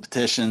approval of the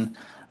petition.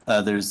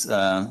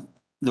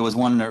 There was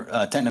one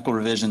technical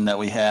revision that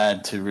we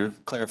had to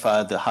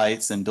clarify the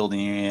heights and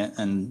building area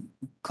and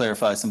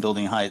clarify some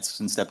building heights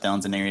and step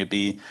downs in Area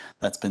B.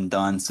 That's been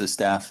done. So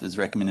staff is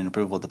recommending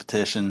approval of the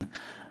petition.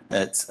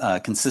 That's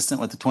consistent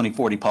with the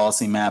 2040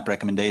 policy map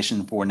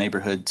recommendation for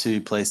neighborhood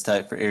 2 place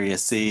type for Area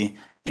C,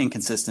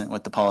 inconsistent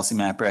with the policy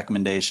map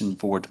recommendation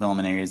for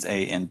development areas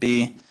A and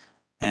B.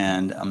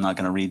 And I'm not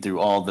going to read through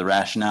all the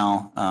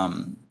rationale,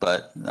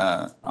 but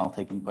I'll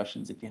take any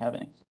questions if you have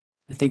any.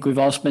 I think we've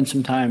all spent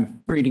some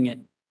time reading it,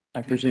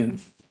 I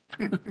presume.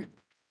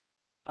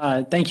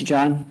 Thank you,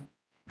 John.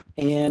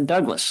 And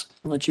Douglas,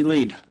 I'll let you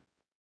lead.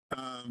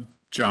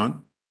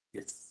 John?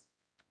 Yes.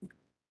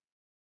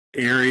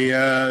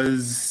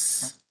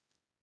 Areas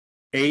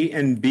A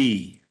and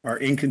B are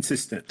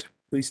inconsistent.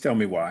 Please tell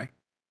me why.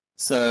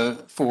 So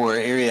for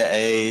area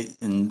A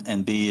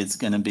and B, it's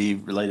going to be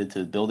related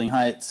to building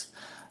heights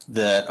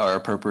that are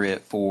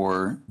appropriate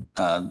for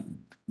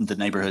the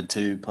neighborhood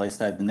 2 place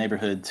type. The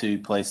neighborhood 2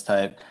 place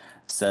type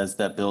says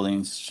that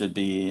buildings should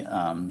be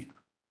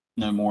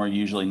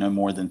usually no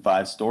more than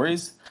 5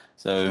 stories.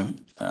 So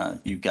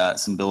you've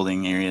got some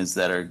building areas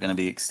that are going to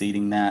be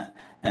exceeding that.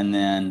 And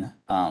then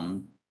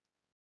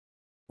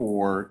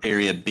for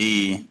area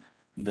B,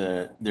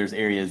 there's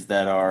areas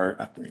that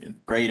are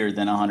greater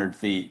than 100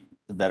 feet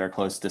that are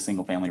close to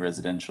single family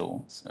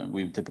residential. So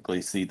we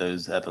typically see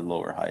those at a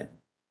lower height.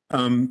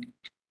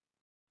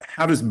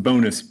 How does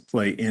bonus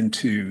play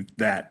into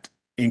that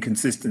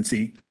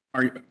inconsistency?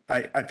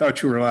 I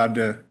thought you were allowed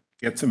to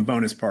get some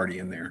bonus party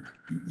in there.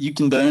 You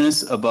can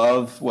bonus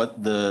above what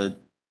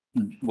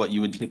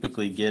you would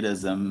typically get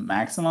as a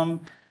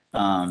maximum.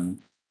 And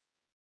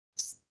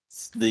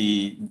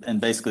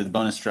basically the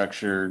bonus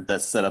structure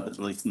that's set up, at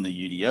least in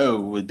the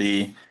UDO, would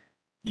be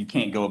you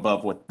can't go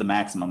above what the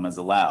maximum is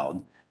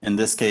allowed. In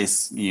this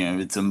case,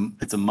 it's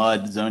a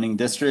MUD zoning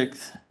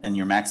district, and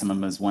your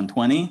maximum is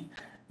 120,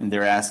 and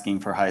they're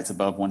asking for heights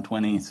above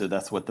 120. So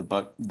that's what the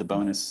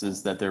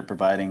bonuses that they're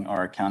providing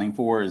are accounting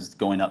for, is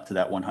going up to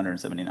that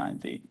 179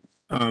 feet.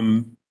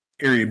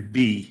 Area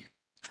B,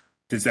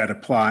 does that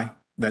apply?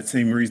 That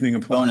same reasoning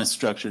apply? Bonus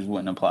structures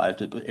wouldn't apply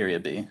to area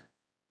B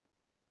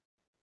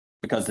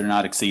because they're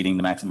not exceeding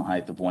the maximum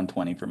height of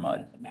 120 for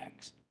MUD.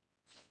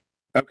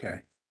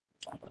 Okay.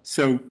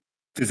 So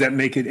does that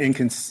make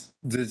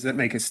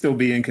it still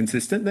be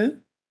inconsistent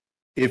then?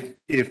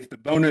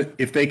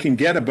 If they can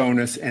get a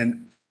bonus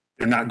and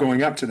they're not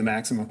going up to the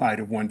maximum height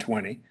of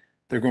 120,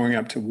 they're going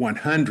up to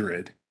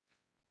 100,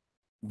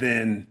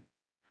 then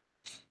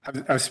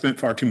I've spent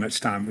far too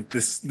much time with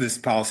this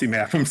policy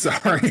map. I'm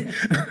sorry.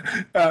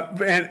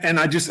 And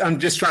I'm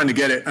just trying to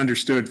get it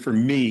understood for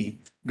me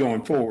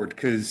going forward,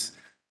 because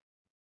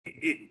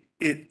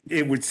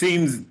it would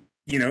seem,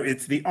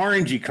 it's the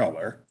orangey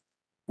color,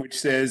 which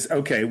says,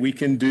 okay, we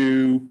can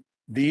do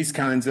these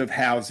kinds of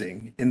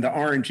housing in the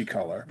orangey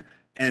color,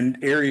 and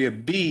area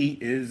B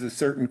is a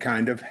certain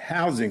kind of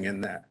housing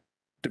in that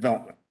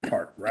development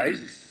part, right?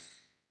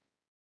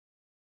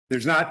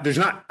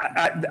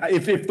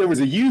 If there was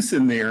a use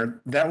in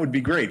there, that would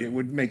be great. It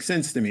would make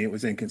sense to me. It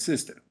was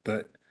inconsistent,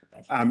 but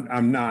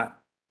I'm not.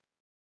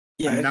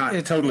 Yeah,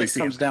 it totally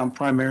comes down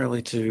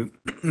primarily to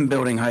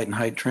building height and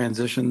height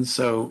transitions.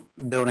 So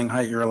building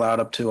height, you're allowed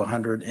up to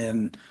 100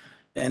 in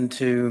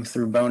N2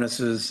 through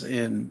bonuses.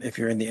 If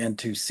you're in the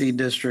N2C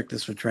district,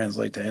 this would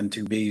translate to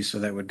N2B. So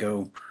that would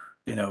go,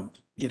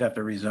 you'd have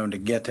to rezone to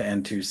get to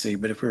N2C.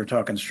 But if we were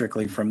talking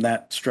strictly from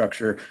that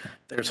structure,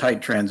 there's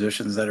height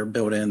transitions that are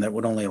built in that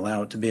would only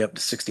allow it to be up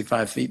to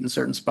 65 feet in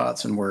certain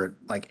spots. And we're at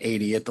like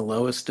 80 at the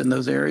lowest in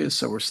those areas.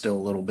 So we're still a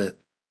little bit.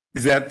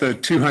 Is that the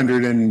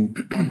 200 and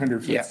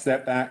 100 foot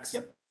setbacks?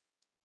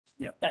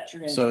 Yep. That's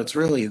your answer. So it's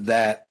really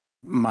that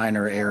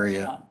minor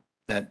area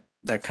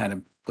that kind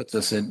of puts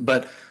us in,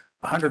 but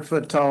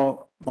 100-foot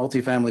tall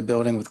multifamily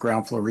building with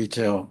ground floor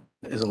retail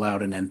is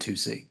allowed in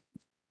N2C.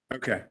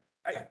 Okay.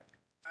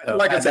 So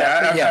Like I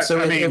said, yeah, so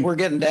I if mean, we're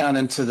getting down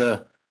into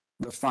the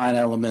fine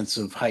elements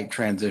of height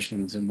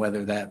transitions and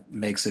whether that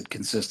makes it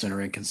consistent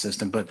or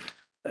inconsistent, but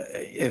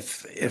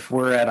if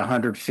we're at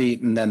 100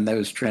 feet and then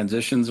those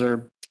transitions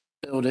are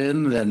built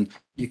in, then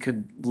you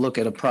could look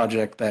at a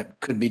project that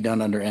could be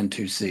done under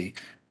N2C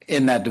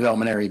in that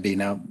development area B.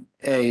 Now,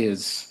 A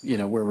is,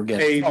 where we're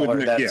getting A would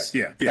taller. make-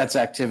 yeah. That's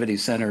activity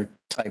center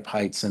type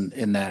heights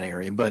in that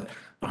area, but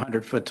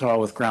 100-foot tall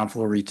with ground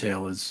floor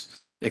retail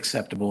is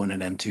acceptable in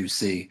an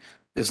N2C,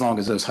 as long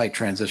as those height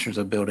transitions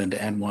are built into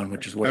N1,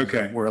 which is where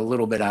Okay. we're a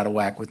little bit out of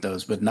whack with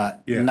those, but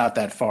not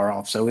that far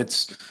off. So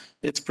it's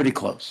pretty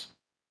close.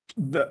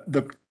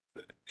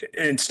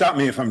 And stop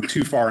me if I'm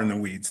too far in the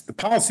weeds. The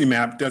policy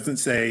map doesn't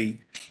say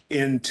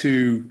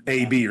into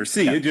A, B, or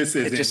C. It just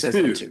says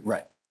into,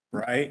 right.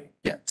 right?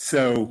 Yeah.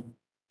 So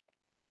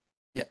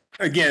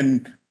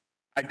again,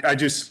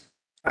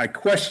 I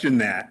question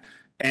that.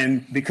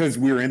 And because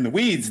we're in the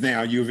weeds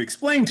now, you've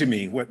explained to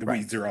me what the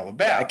weeds are all I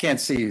about.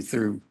 can't see you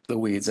through the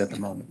weeds at the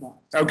moment.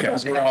 Okay.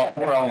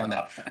 We're all in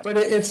that. But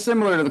it's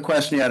similar to the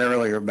question you had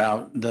earlier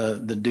about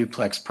the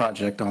duplex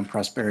project on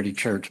Prosperity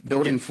Church.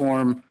 Building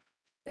form,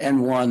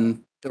 N1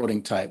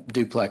 building type,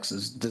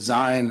 duplexes,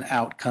 design,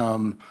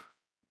 outcome,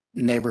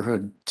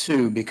 neighborhood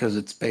 2, because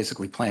it's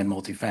basically planned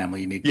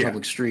multifamily. You need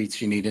public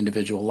streets, you need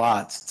individual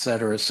lots, et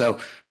cetera. So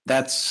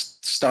that's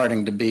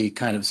starting to be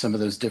kind of some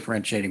of those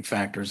differentiating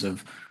factors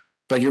of,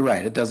 but you're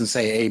right, it doesn't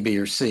say A, B,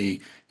 or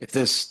C.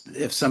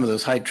 If some of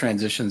those height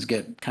transitions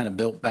get kind of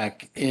built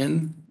back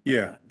in,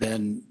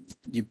 then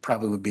you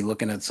probably would be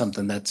looking at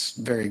something that's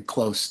very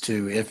close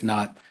to, if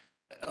not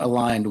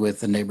aligned with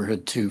the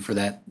neighborhood 2 for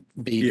that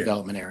B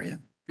development area.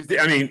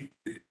 I mean,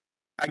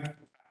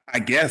 I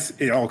guess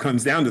it all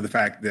comes down to the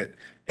fact that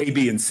A,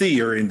 B, and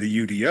C are in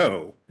the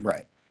UDO.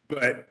 Right.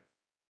 But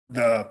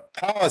the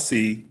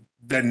policy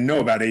doesn't know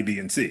about A, B,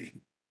 and C.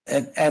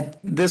 At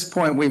this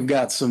point, we've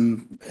got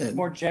some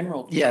More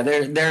general. Yeah,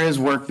 there is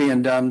work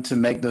being done to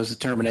make those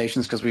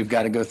determinations because we've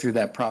got to go through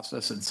that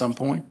process at some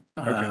point.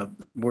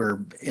 We're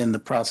in the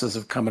process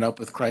of coming up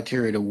with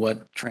criteria to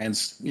what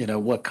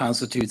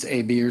constitutes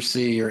A, B, or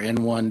C, or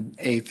N1,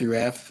 A through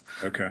F.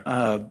 Okay.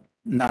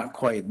 Not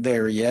quite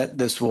there yet.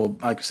 This will,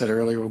 like I said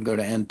earlier, will go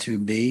to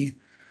N2B.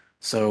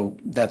 So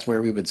that's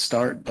where we would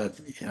start. But,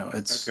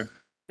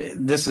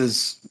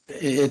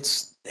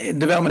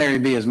 development area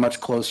B is much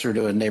closer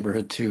to a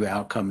neighborhood 2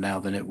 outcome now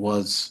than it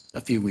was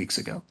a few weeks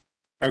ago.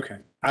 Okay.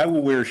 I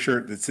will wear a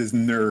shirt that says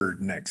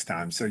nerd next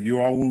time, so you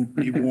all will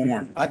be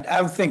warm.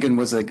 I was thinking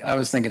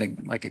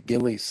like a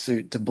ghillie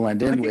suit to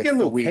blend in with get a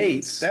little the cape.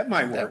 weeds. That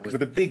might work with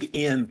a big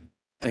N.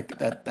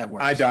 That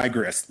works. I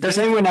digress. Does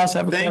anyone else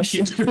have a Thank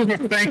question? you.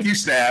 Thank you,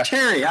 staff.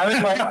 Terry,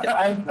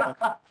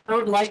 I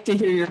would like to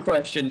hear your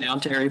question now,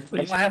 Terry,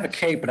 please. I have a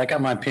cape, but I got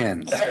my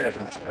pins.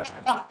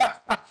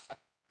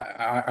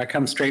 I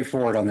come straight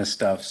forward on this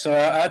stuff. So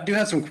I do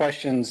have some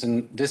questions,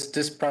 and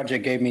this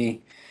project gave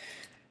me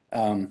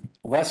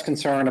less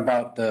concern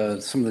about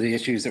some of the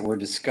issues that were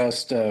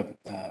discussed with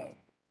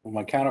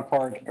my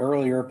counterpart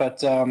earlier,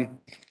 but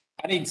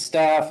I need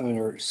staff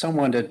or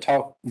someone to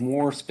talk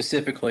more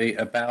specifically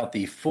about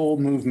the full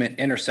movement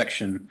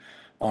intersection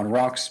on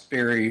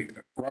Roxborough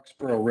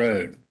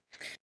Road.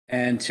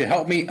 And to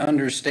help me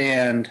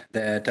understand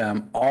that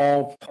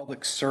all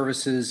public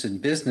services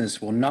and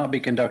business will not be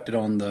conducted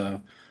on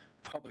the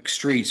public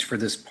streets for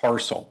this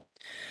parcel.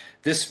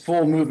 This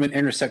full movement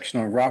intersection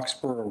on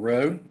Roxborough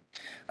Road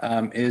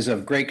is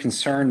of great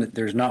concern that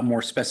there's not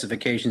more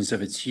specifications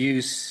of its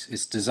use,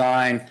 its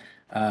design,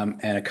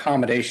 and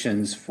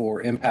accommodations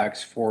for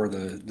impacts for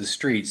the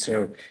street.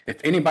 So if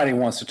anybody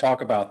wants to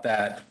talk about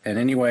that in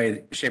any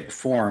way, shape, or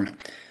form,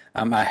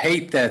 I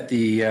hate that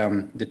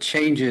the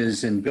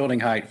changes in building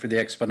height for the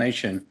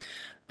explanation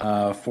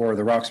for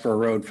the Roxborough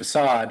Road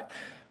facade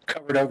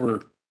covered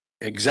over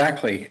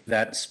exactly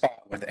that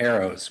spot with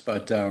arrows.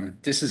 But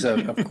this is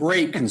a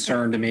great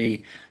concern to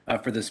me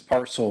for this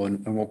parcel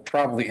and will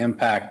probably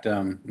impact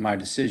my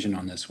decision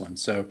on this one.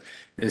 So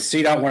does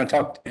CDOT want to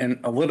talk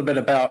a little bit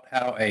about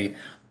how a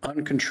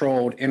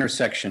uncontrolled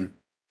intersection,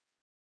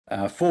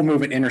 full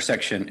movement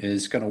intersection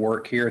is going to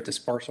work here at this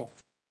parcel?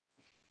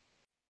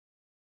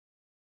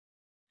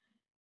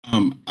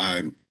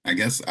 I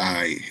guess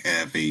I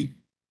have a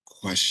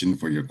question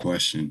for your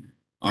question.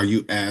 Are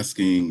you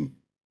asking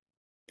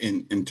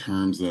in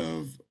terms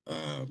of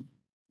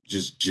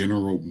just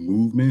general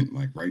movement,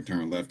 like right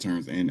turn, left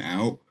turns, in,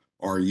 out?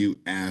 Or are you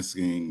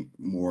asking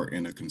more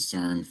in a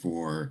concern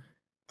for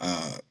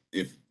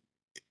if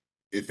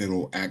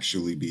it'll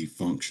actually be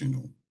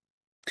functional?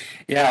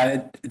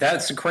 Yeah,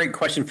 that's a great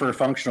question for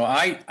functional.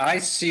 I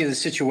see the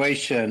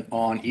situation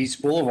on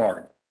East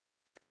Boulevard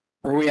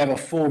where we have a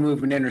full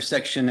movement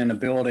intersection in a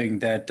building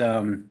that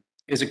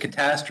is a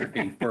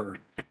catastrophe for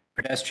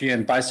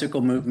pedestrian,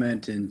 bicycle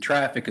movement and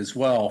traffic as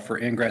well for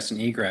ingress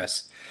and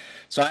egress.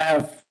 So I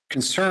have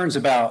concerns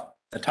about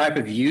the type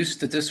of use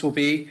that this will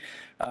be.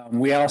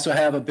 We also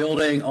have a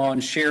building on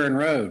Sharon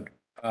Road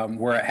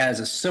where it has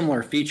a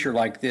similar feature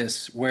like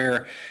this,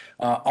 where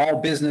all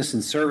business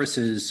and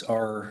services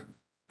are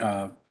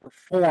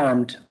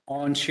performed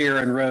on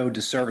Sharon Road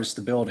to service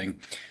the building.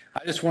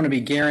 I just want to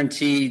be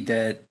guaranteed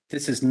that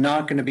this is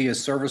not going to be a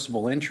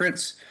serviceable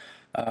entrance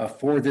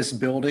for this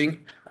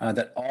building,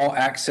 that all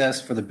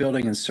access for the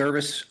building and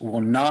service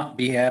will not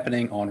be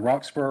happening on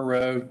Roxborough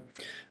Road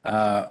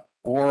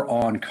or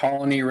on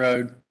Colony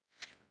Road.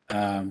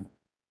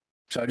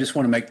 So I just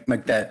want to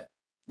make that,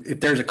 if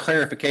there's a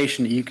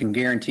clarification that you can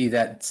guarantee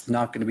that's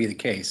not going to be the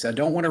case. I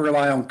don't want to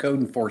rely on code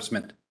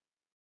enforcement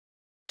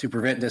to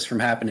prevent this from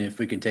happening if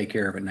we can take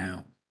care of it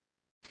now.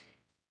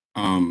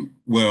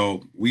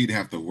 Well, we'd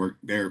have to work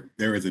there.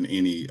 There isn't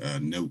any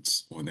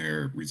notes on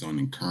their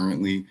rezoning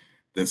currently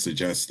that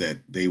suggests that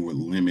they would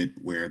limit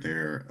where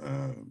their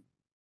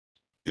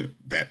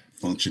that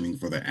functioning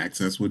for the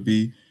access would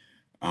be.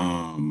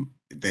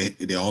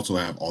 They also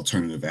have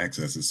alternative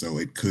accesses, so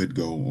it could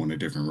go on a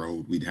different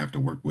road. We'd have to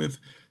work with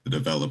the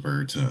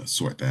developer to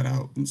sort that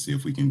out and see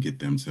if we can get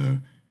them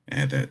to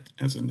add that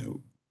as a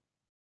note.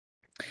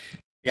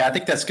 Yeah, I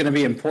think that's going to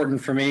be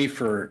important for me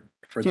for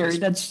Gary,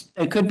 this.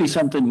 it could be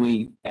something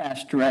we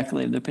ask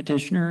directly of the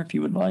petitioner if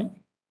you would like.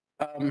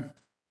 I'm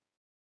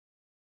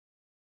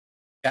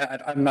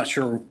not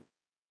sure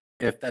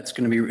if that's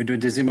going to be,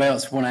 does anybody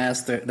else want to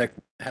ask that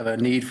have a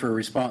need for a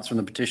response from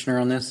the petitioner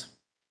on this?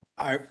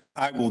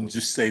 I will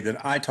just say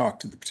that I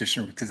talked to the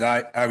petitioner because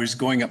I was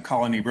going up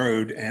Colony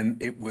Road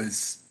and it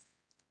was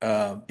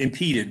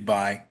impeded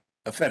by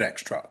a FedEx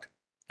truck.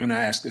 And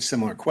I asked a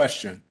similar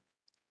question.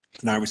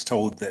 And I was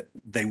told that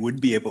they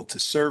would be able to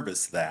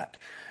service that.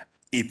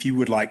 If you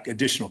would like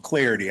additional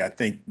clarity, I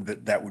think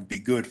that that would be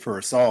good for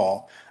us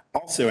all.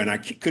 Also, and I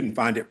couldn't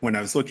find it when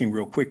I was looking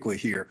real quickly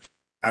here,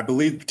 I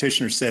believe the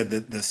petitioner said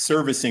that the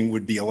servicing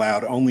would be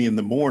allowed only in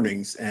the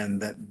mornings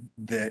and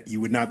that you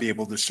would not be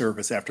able to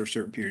service after a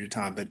certain period of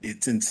time, but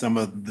it's in some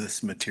of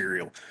this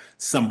material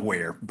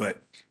somewhere.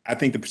 But I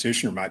think the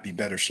petitioner might be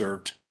better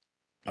served,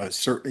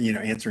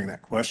 answering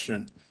that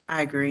question.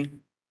 I agree.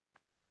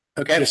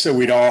 Okay. Just so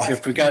we'd all.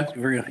 If we got,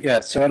 yeah,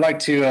 so I'd like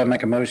to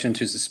make a motion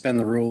to suspend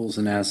the rules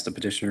and ask the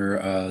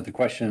petitioner the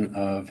question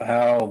of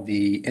how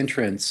the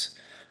entrance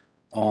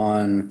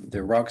on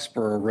the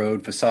Roxborough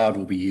Road facade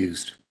will be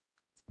used.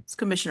 It's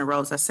Commissioner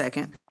Rhodes, I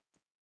second.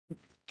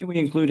 Can we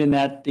include in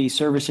that the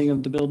servicing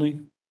of the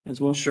building as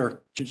well? Sure.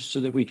 Just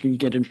so that we can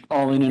get it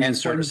all in. And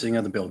servicing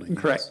of the building.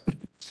 Correct.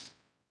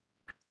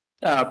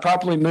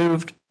 Properly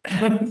moved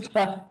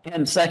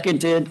and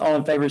seconded. All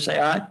in favor, say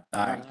aye.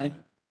 Aye.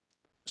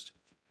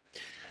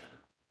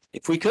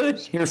 If we could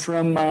hear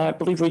from, I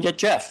believe we get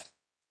Jeff.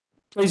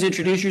 Please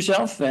introduce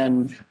yourself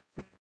and.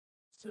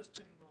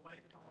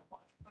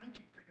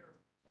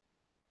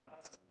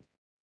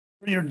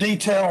 For your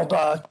detailed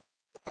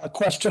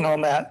question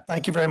on that.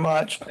 Thank you very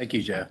much. Thank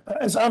you, Jeff.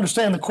 As I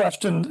understand the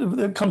question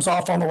that comes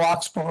off on the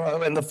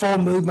Roxborough and the full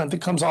movement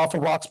that comes off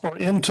of Roxborough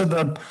into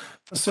the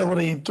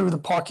facility through the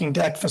parking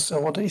deck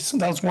facilities. So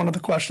that was one of the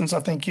questions I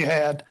think you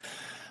had.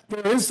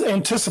 There is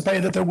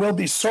anticipated that there will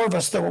be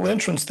service that will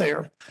entrance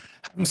there.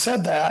 Having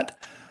said that,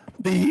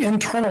 the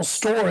internal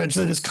storage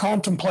that is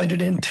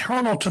contemplated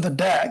internal to the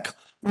deck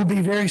will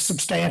be very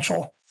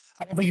substantial.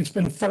 I don't think it's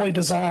been fully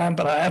designed,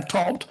 but I have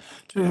talked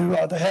to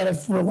the head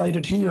of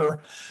Related here.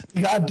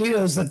 The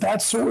idea is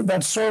that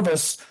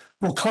service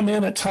will come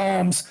in at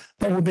times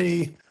that will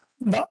be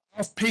not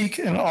off-peak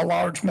in a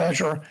large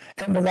measure,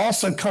 and will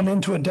also come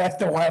into a deck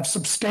that will have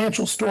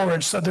substantial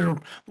storage, so there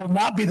will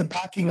not be the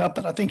backing up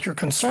that I think you're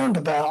concerned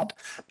about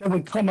that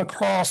would come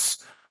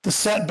across the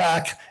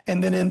setback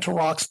and then into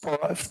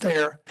Roxborough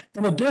there.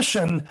 In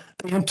addition,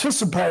 they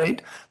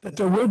anticipate that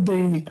there would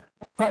be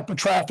type of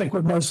traffic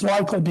would most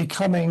likely be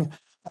coming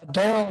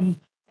down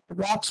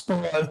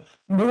Roxborough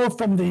more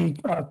from the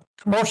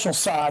commercial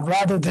side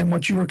rather than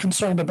what you were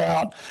concerned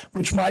about,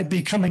 which might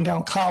be coming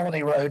down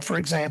Colony Road, for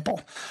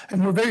example.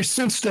 And we're very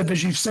sensitive,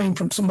 as you've seen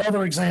from some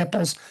other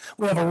examples.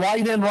 We have a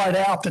right in, right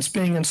out that's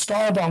being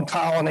installed on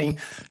Colony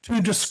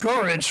to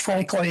discourage,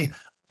 frankly,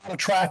 a lot of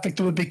traffic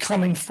that would be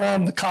coming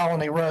from the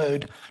Colony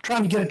Road.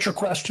 Trying to get at your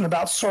question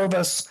about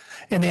service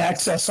and the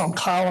access on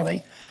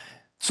Colony.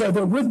 So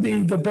there would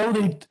be the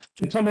ability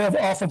to come in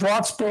off of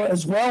Roxborough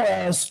as well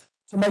as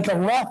to make a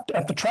left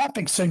at the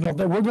traffic signal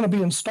that we're going to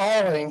be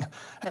installing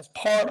as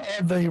part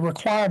of the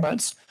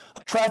requirements.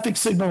 A traffic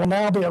signal will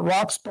now be at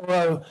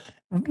Roxborough,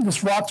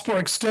 this Roxborough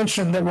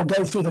extension that will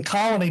go through the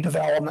Colony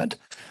development.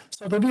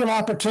 So there'll be an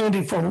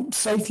opportunity for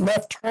safe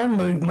left turn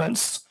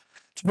movements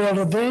to be able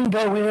to then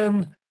go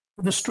in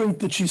the street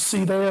that you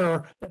see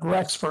there at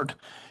Rexford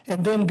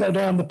and then go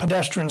down the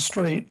pedestrian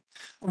street.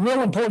 A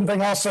real important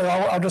thing also,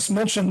 I'll just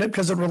mention it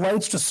because it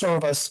relates to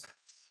service.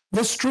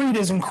 This street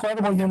is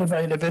incredibly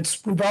innovative.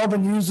 We've all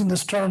been using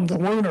this term, the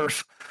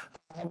Wooners,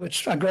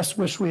 which I guess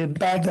wish we had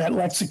bagged that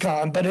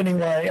lexicon. But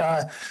anyway,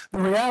 the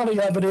reality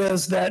of it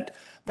is that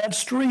that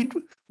street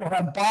will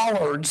have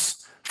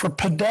bollards for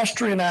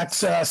pedestrian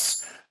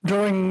access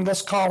during,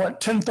 let's call it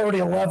 10:30,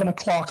 11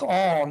 o'clock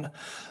on.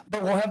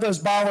 But we'll have those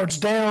bollards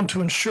down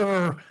to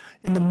ensure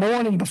in the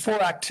morning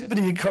before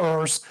activity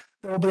occurs,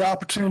 there will be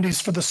opportunities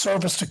for the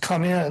service to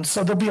come in.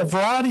 So there'll be a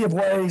variety of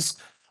ways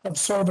of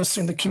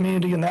servicing the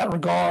community in that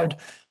regard.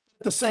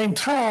 At the same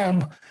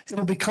time,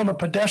 it'll become a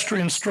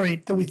pedestrian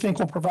street that we think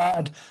will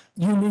provide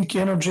unique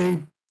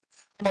energy,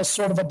 plus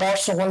sort of a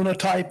Barcelona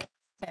type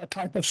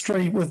of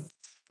street with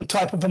the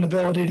type of an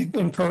ability to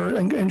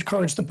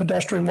encourage the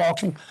pedestrian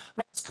walking.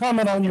 Let's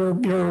comment on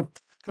your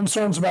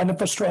concerns about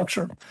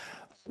infrastructure.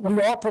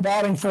 We are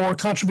providing for a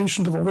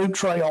contribution to the loop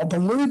trail. The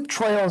loop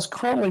trail is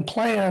currently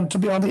planned to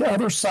be on the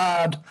other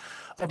side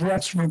of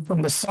Rexford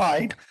from the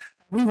site.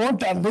 We want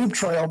that loop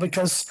trail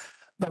because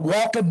the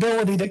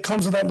walkability that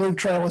comes with that loop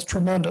trail is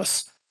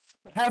tremendous.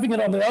 Having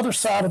it on the other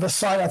side of the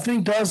site, I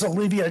think, does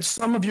alleviate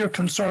some of your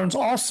concerns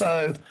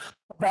also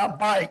about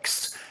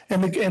bikes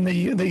and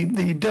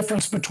the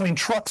difference between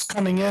trucks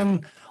coming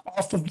in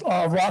off of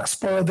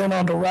Roxborough, then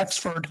onto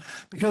Rexford,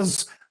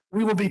 because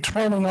we will be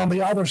turning on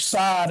the other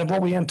side of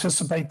what we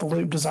anticipate the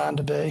loop design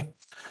to be.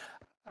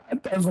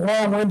 As a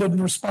long-winded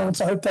response,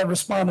 I hope that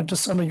responded to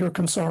some of your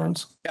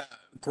concerns. Yeah,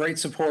 great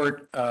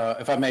support.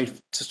 If I may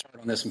to start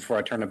on this before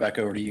I turn it back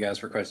over to you guys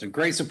for questions.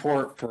 Great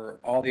support for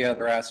all the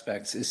other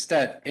aspects. It's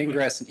that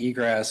ingress and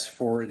egress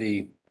for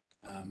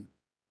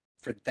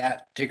for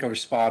that particular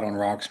spot on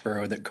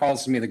Roxborough that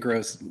causes me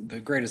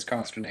the greatest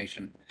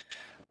consternation.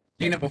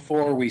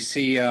 Before we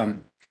see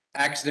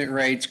accident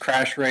rates,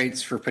 crash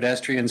rates for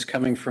pedestrians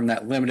coming from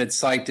that limited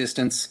sight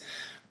distance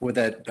with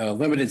that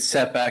limited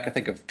setback, I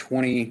think of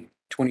 20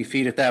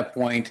 feet at that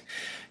point.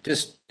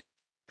 Just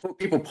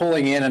people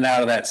pulling in and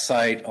out of that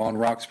site on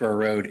Roxborough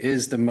Road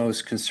is the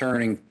most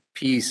concerning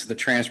piece of the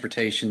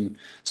transportation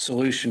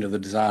solution to the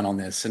design on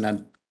this. And I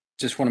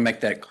just want to make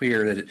that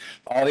clear that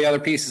all the other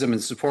pieces I'm in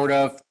support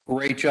of,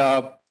 great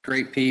job,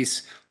 great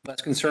piece,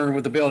 less concerned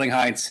with the building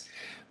heights,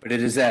 but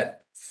it is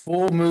that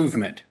full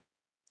movement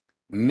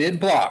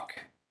mid-block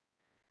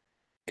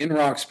in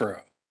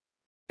Roxborough.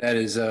 That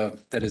is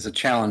a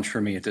challenge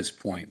for me at this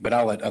point, but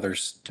I'll let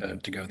others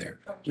to go there.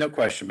 No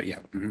question, but yeah.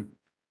 Mm-hmm.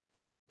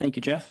 Thank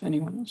you, Jeff.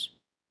 Anyone else?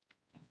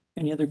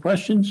 Any other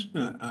questions?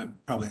 I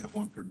probably have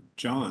one for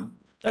John.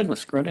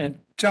 Douglas, go ahead.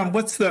 John,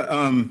 what's the,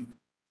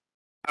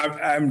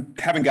 I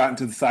haven't gotten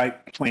to the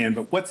site plan,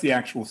 but what's the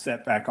actual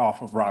setback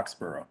off of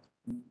Roxborough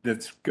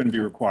that's going to be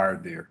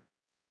required there?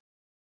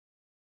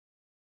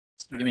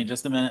 Give me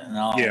just a minute and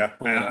I'll. Yeah,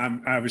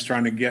 I was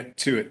trying to get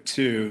to it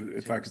too,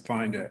 if I could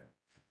find it.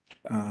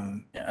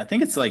 Yeah, I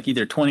think it's like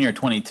either 20 or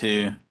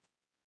 22.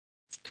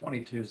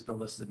 22 is the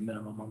listed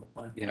minimum on the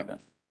plan. Yeah.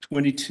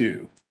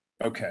 22,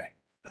 okay.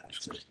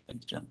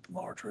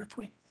 Larger if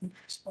we.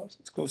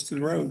 It's close to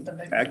the road,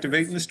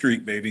 activating the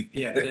street, baby.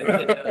 Yeah.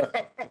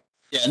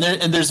 Yeah,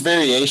 and there's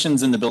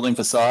variations in the building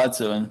facade,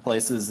 so in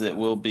places it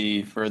will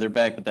be further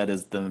back, but that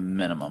is the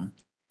minimum.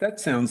 That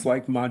sounds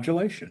like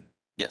modulation.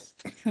 Yes.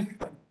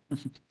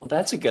 Well,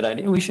 that's a good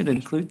idea. We should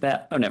include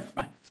that. Oh, never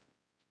mind.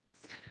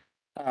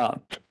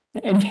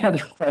 Any other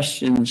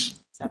questions?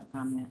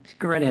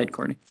 Go right ahead,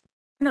 Courtney.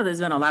 I know there's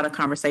been a lot of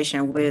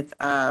conversation with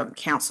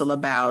council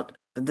about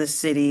the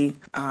city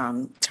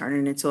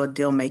turning into a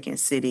deal-making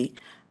city.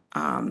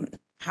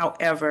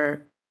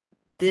 However,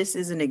 this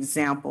is an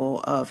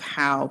example of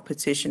how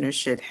petitioners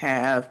should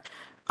have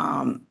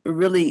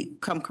really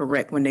come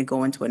correct when they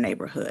go into a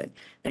neighborhood.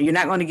 Now, you're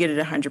not going to get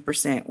it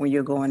 100% when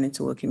you're going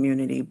into a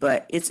community,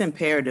 but it's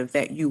imperative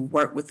that you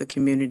work with the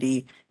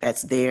community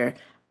that's there.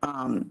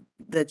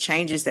 The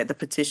changes that the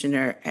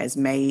petitioner has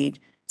made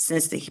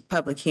since the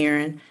public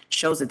hearing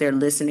shows that they're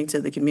listening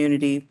to the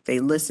community. They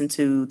listen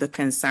to the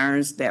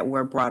concerns that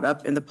were brought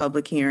up in the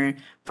public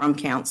hearing from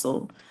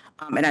council.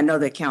 And I know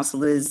that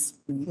council is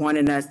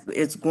wanting us,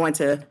 it's going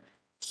to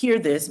hear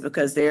this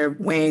because they're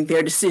weighing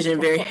their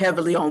decision very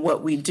heavily on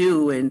what we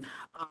do and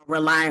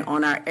relying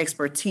on our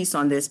expertise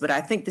on this. But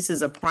I think this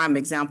is a prime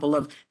example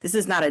of, this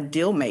is not a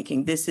deal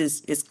making. This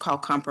is, it's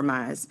called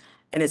compromise.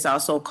 And it's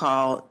also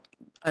called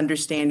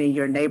understanding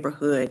your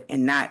neighborhood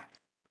and not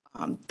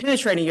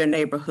penetrating your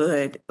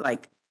neighborhood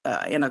like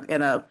in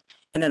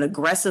an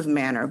aggressive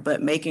manner,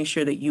 but making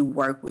sure that you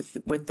work with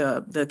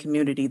the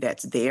community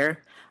that's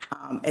there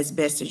as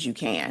best as you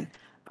can.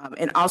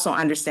 And also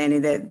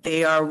understanding that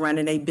they are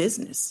running a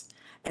business.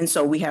 And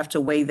so we have to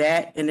weigh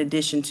that in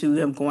addition to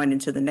them going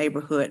into the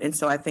neighborhood. And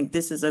so I think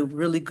this is a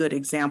really good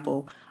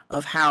example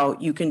of how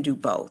you can do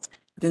both.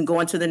 You can go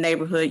into the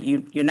neighborhood,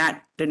 they're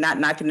not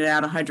knocking it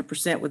out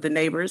 100% with the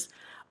neighbors,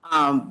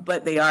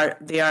 but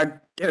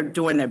they're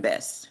doing their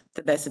best,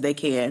 the best that they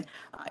can.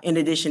 In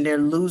addition, they're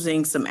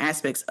losing some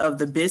aspects of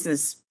the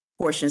business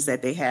portions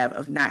that they have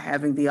of not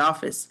having the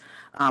office,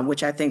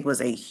 which I think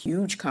was a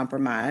huge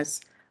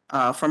compromise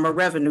from a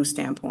revenue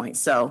standpoint.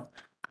 So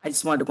I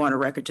just wanted to go on the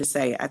record to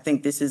say, I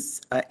think this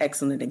is an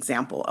excellent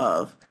example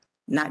of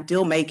not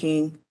deal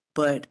making,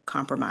 but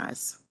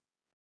compromise.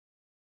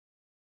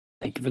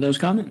 Thank you for those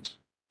comments.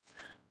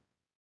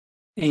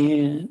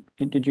 And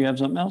did you have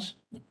something else?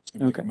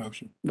 Okay.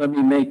 Motion. Let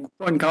me make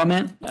one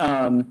comment.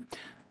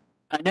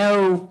 I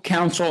know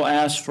council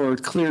asked for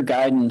clear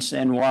guidance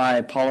and why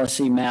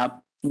policy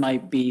map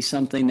might be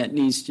something that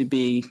needs to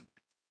be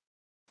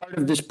part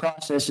of this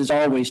process is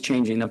always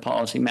changing the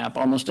policy map.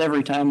 Almost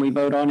every time we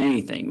vote on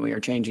anything, we are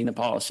changing the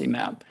policy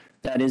map.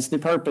 That is the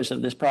purpose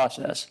of this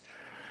process.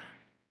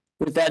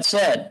 With that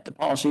said, the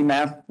policy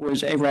map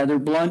was a rather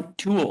blunt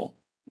tool.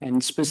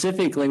 And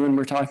specifically when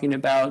we're talking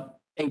about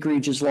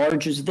acreage as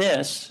large as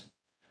this,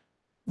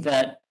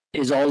 that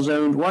is all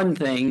zoned one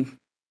thing,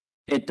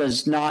 it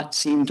does not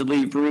seem to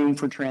leave room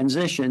for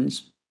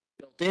transitions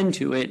built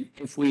into it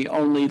if we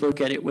only look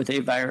at it with a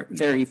very,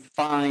 very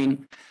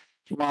fine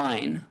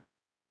line.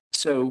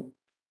 So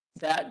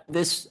that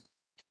this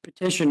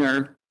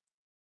petitioner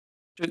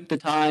took the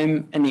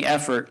time and the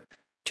effort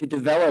to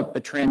develop a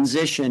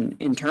transition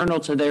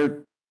internal to their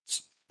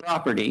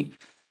property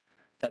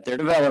that they're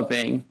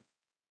developing,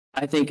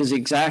 I think is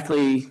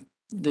exactly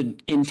the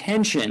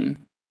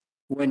intention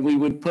when we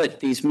would put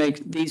these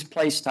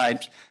place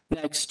types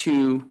next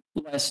to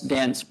less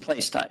dense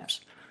place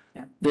types.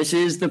 This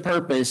is the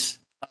purpose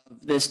of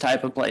this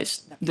type of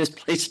place, this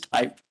place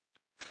type.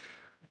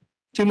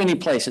 Too many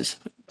places.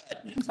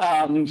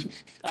 I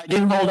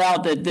do hold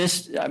out that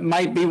this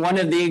might be one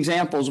of the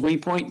examples we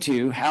point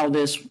to how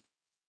this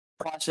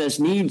process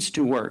needs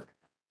to work.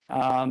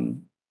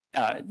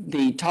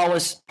 The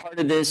tallest part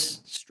of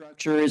this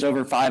structure is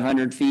over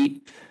 500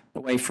 feet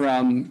away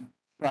from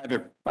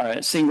private,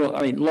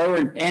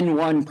 lower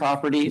N1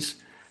 properties.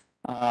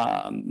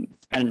 And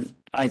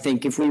I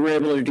think if we were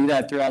able to do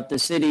that throughout the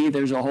city,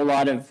 there's a whole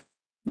lot of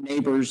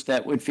neighbors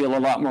that would feel a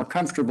lot more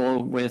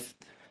comfortable with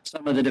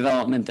some of the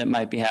development that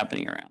might be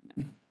happening around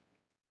them.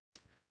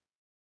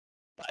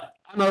 But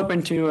I'm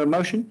open to a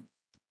motion.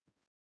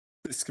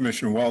 This is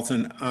Commissioner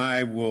Walton.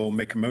 I will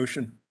make a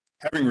motion.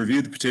 Having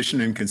reviewed the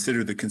petition and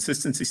considered the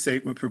consistency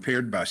statement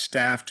prepared by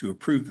staff to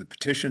approve the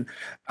petition,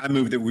 I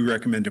move that we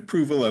recommend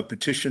approval of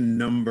petition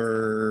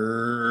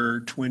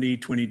number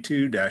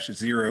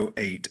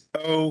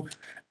 2022-080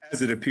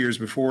 as it appears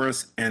before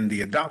us and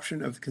the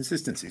adoption of the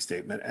consistency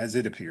statement as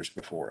it appears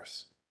before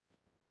us.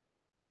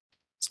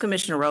 It's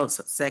Commissioner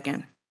Rhodes,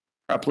 second.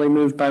 Properly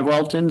moved by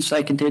Walton,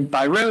 seconded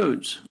by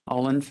Rhodes.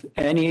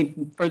 Any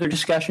further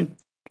discussion?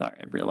 Sorry,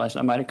 I realized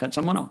I might have cut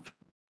someone off.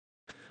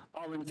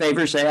 All in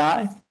favor, say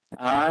aye.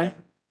 Aye.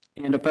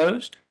 And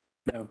opposed?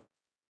 No.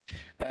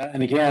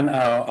 And again,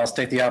 I'll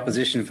state the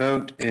opposition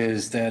vote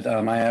is that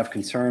I have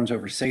concerns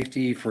over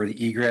safety for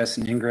the egress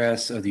and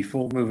ingress of the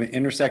full movement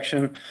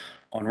intersection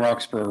on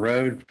Roxborough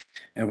Road,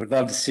 and would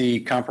love to see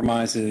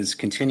compromises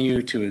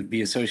continue to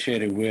be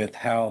associated with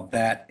how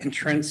that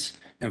entrance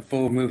and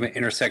full movement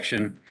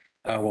intersection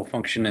will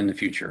function in the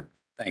future.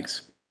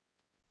 Thanks.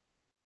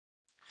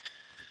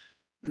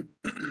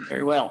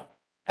 Very well.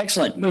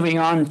 Excellent. Moving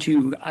on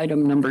to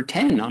item number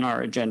 10 on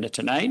our agenda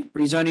tonight,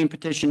 rezoning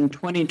petition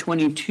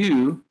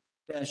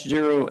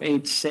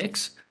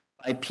 2022-086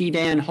 by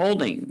PDAN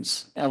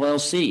Holdings,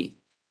 LLC.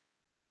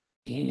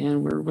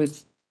 And we're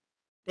with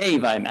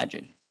Dave, I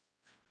imagine.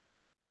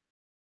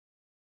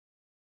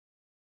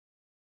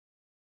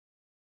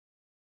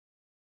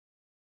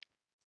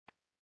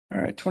 All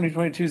right,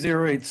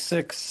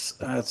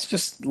 2022-086, it's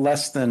just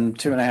less than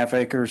 2.5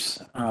 acres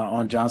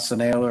on Johnston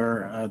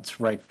Naylor. It's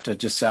right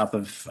just south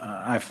of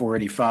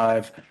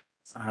I-485.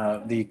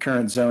 The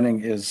current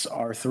zoning is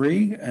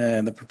R3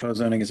 and the proposed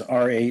zoning is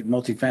R8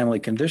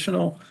 multifamily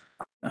conditional.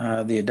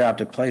 The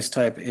adopted place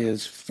type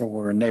is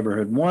for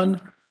neighborhood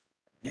 1.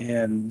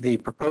 And the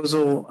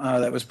proposal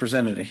that was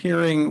presented at a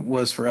hearing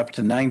was for up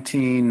to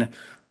 19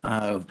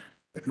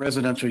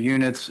 residential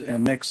units, a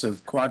mix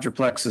of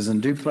quadruplexes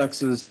and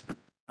duplexes.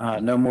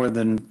 No more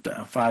than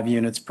 5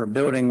 units per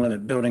building,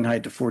 limit building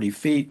height to 40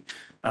 feet.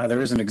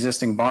 There is an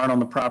existing barn on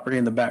the property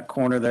in the back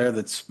corner there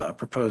that's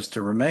proposed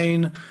to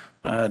remain.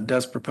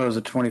 Does propose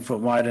a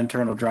 20-foot wide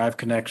internal drive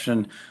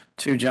connection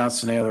to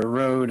Johnston Naylor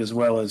Road, as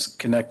well as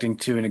connecting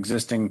to an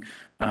existing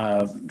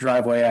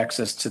driveway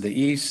access to the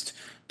east.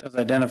 Does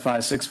identify a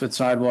 6-foot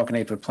sidewalk and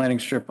 8-foot planting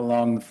strip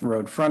along the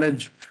road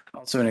frontage.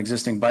 Also an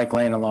existing bike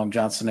lane along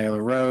Johnston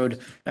Naylor Road,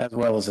 as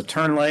well as a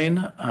turn lane.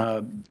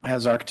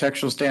 Has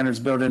architectural standards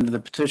built into the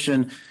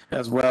petition,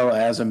 as well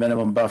as a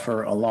minimum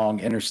buffer along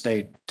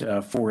Interstate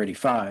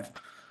 485.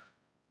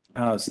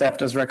 Staff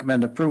does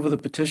recommend approval of the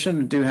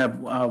petition. Do have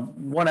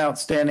one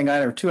outstanding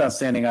item or 2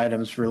 outstanding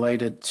items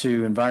related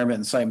to environment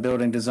and site and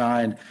building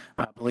design.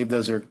 I believe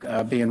those are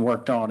being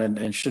worked on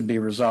and should be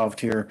resolved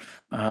here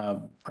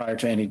prior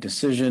to any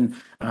decision.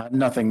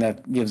 Nothing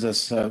that gives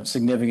us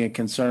significant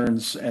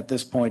concerns at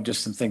this point,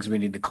 just some things we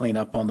need to clean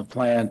up on the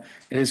plan.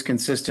 It is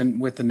consistent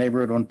with the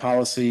neighborhood one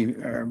policy,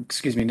 or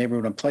excuse me,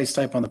 neighborhood one place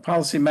type on the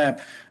policy map.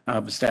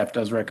 But staff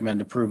does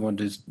recommend approval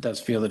and does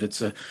feel that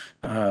it's a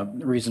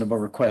reasonable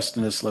request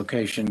in this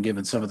location,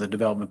 given some of the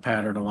development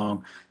pattern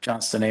along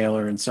Johnston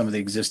Naylor and some of the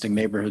existing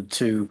neighborhood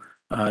 2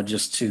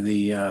 just to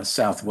the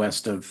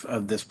southwest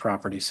of this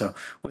property. So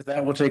with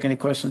that, we'll take any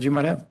questions you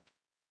might have.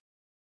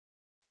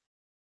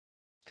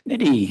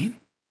 Committee,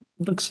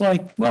 looks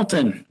like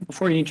Welton,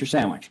 before you eat your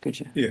sandwich, could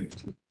you? Yeah.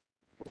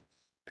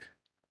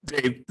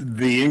 Dave,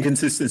 the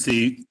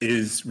inconsistency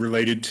is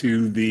related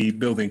to the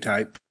building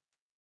type.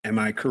 Am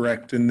I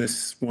correct in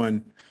this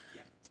one?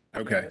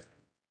 Okay.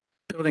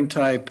 Building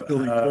type.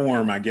 Building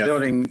form, I guess.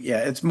 Building, yeah,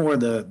 it's more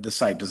the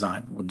site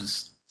design. We'll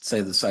just say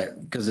the site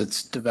because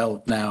it's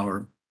developed now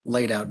or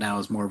laid out now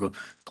as more of a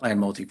planned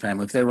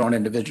multifamily. If they were on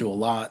individual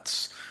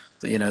lots,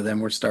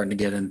 then we're starting to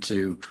get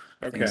into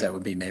Okay. things that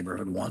would be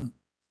neighborhood one.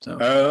 So.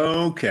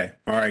 Okay.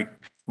 All right.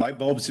 Light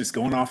bulbs just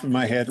going off in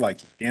my head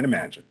like you can't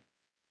imagine.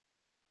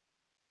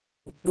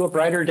 To a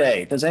brighter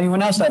day. Does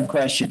anyone else have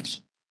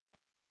questions?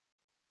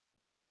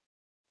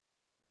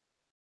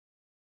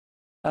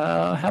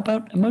 How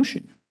about a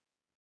motion?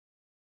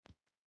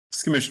 This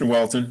is Commissioner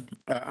Walton.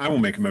 I will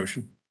make a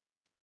motion.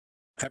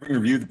 Having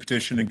reviewed the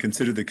petition and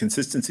considered the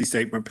consistency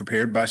statement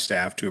prepared by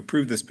staff to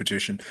approve this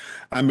petition,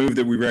 I move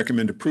that we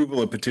recommend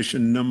approval of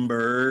petition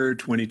number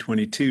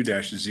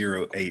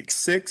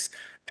 2022-086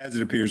 as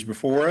it appears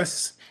before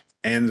us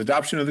and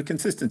adoption of the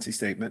consistency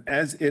statement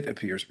as it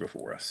appears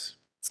before us.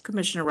 It's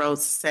Commissioner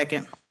Rhodes,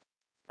 second.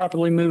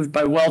 Properly moved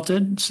by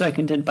Welted,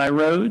 seconded by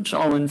Rhodes.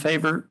 All in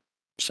favor,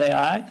 say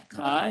aye.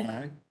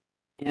 Aye.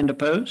 And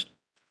opposed?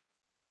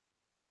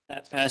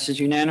 That passes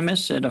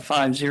unanimous at a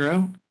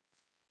 5-0.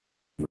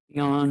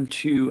 Moving on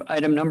to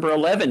item number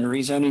 11,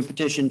 rezoning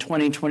petition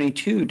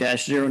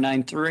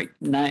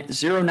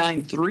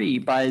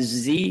 2022-093 by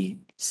ZCMB1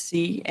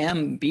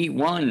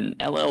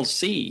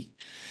 LLC.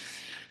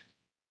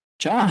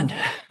 John.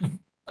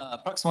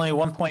 Approximately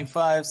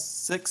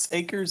 1.56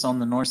 acres on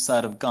the north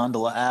side of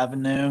Gondola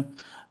Avenue,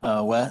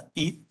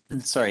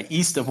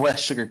 east of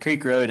West Sugar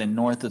Creek Road and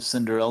north of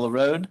Cinderella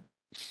Road.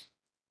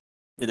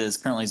 It is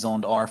currently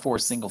zoned R4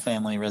 single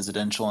family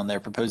residential, and they're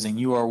proposing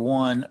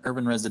UR1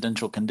 urban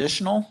residential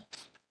conditional.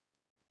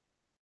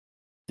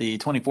 The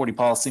 2040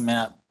 policy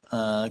map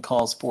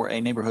calls for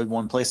a neighborhood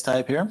one place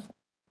type here.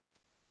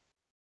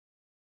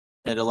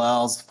 It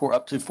allows for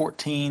up to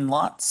 14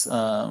 lots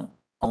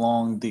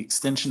along the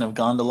extension of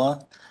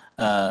Gondola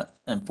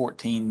and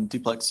 14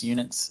 duplex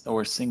units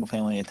or single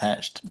family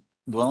attached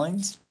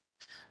dwellings.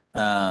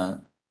 We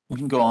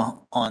can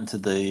go on to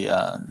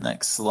the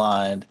next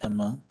slide,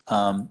 Emma.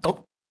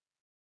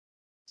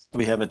 Do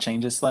we have a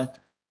changes slide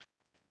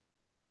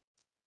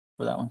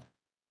for that one?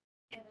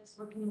 Yeah, it's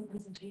looking at the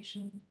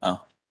presentation.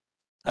 Oh,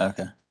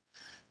 okay.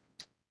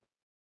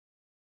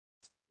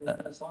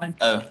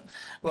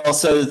 Well,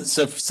 so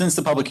since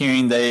the public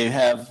hearing, they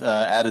have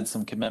added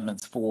some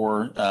commitments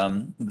for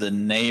the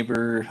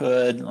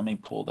neighborhood. Let me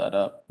pull that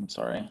up. I'm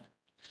sorry.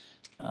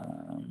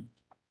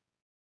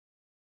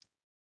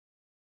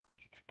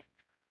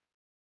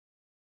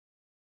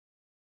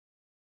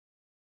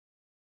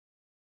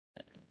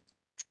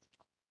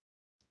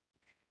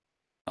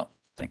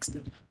 Thanks.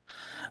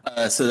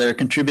 So they're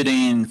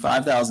contributing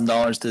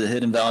 $5,000 to the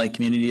Hidden Valley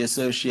Community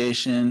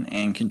Association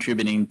and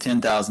contributing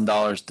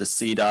 $10,000 to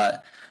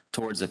CDOT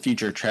towards a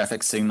future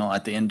traffic signal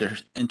at the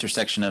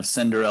intersection of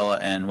Cinderella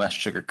and West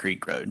Sugar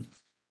Creek Road.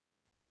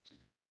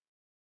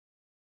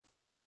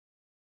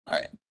 All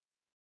right.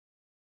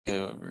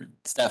 Go over.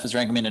 Staff has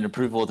recommended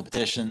approval of the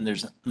petition.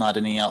 There's not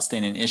any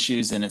outstanding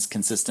issues, and it's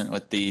consistent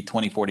with the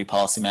 2040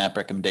 policy map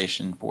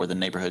recommendation for the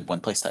neighborhood one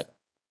place type.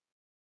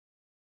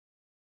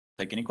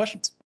 Take any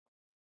questions?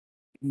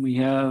 We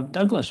have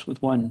Douglas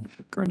with one.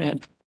 Go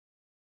ahead.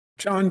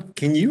 John,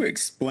 can you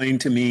explain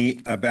to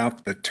me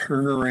about the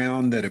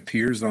turnaround that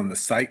appears on the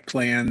site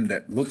plan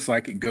that looks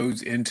like it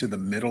goes into the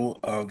middle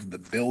of the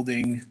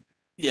building?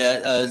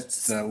 Yeah,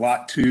 it's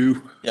lot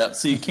 2. Yeah,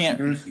 so you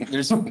can't.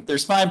 There's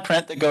fine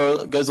print that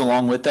goes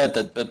along with that.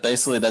 But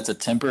basically that's a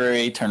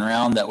temporary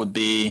turnaround that would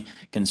be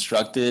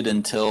constructed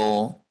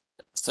until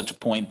such a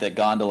point that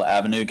Gondola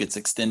Avenue gets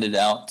extended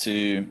out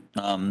to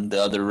the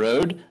other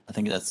road. I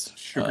think that's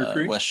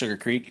West Sugar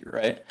Creek,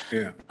 right?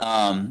 Yeah.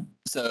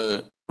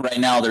 So right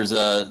now there's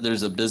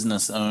a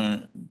business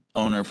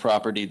owner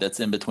property that's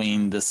in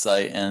between this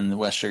site and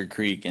West Sugar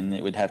Creek, and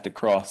it would have to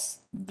cross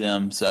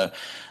them. So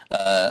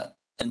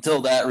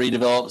until that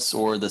redevelops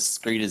or the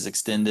street is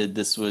extended,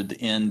 this would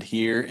end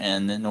here.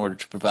 And in order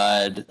to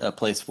provide a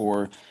place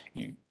for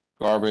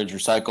garbage,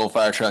 recycle,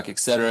 fire truck, et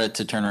cetera,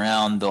 to turn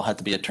around, there'll have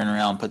to be a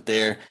turnaround put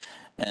there.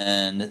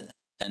 And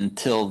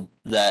until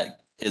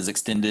that is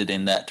extended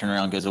and that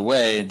turnaround goes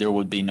away, there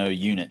would be no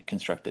unit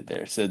constructed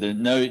there. So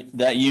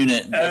that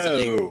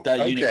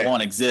unit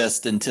won't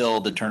exist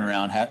until the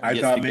turnaround I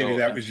thought maybe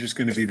that was just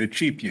going to be the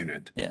cheap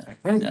unit. Yeah.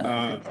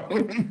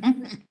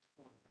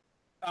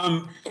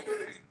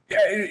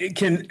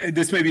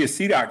 This may be a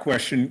CDOT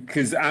question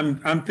because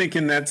I'm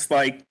thinking that's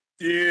like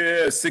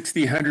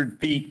 60, 100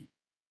 feet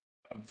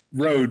of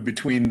road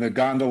between the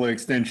gondola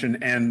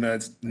extension and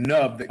the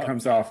nub that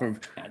comes off of.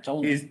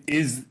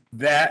 Is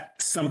that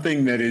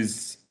something that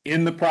is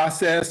in the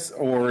process,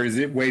 or is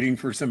it waiting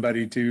for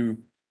somebody to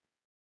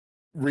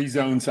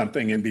rezone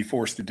something and be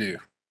forced to do?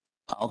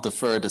 I'll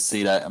defer to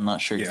CDOT. I'm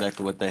not sure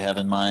exactly what they have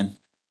in mind.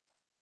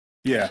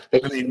 Yeah,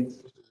 I mean,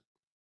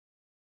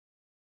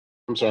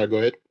 I'm sorry, go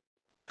ahead.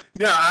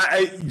 No,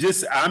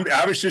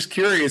 I was just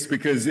curious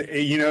because,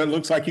 it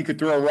looks like you could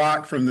throw a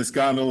rock from this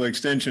gondola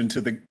extension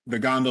to the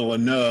gondola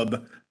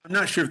nub. I'm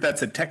not sure if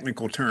that's a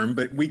technical term,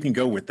 but we can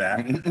go with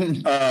that.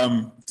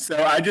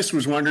 So I just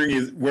was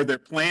wondering, were there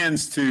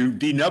plans to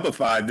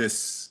denubify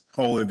this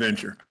whole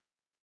adventure?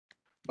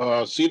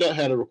 CDOT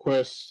had a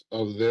request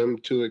of them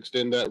to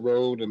extend that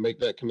road and make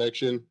that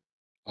connection.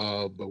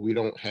 But we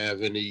don't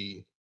have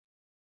any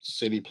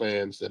city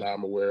plans that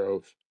I'm aware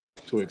of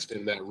to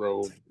extend that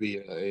road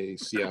via a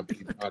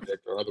CIP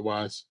project or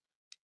otherwise.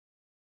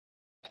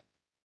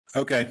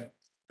 Okay,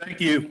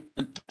 thank you.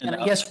 And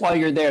I guess while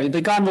you're there,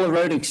 the gondola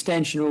road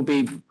extension will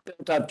be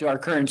built up to our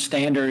current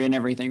standard and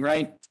everything,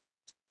 right?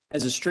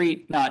 As a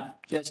street,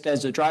 not just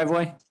as a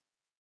driveway?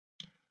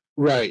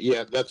 Right,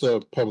 yeah, that's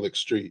a public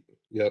street.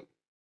 Yep.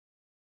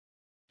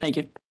 Thank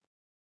you.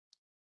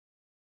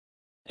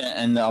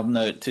 And I'll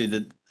note too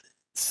that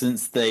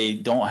since they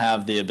don't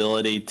have the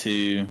ability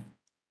to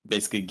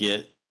basically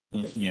get,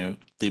 the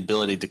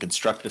ability to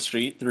construct the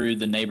street through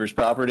the neighbor's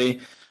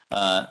property,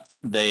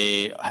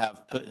 they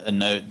have put a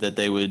note that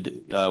they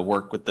would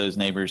work with those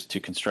neighbors to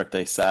construct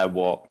a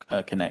sidewalk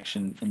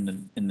connection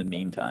in the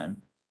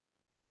meantime.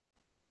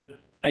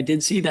 I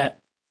did see that.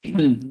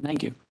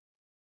 Thank you.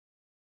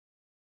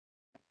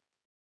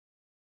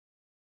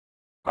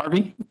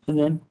 Harvey, and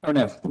then, oh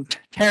no,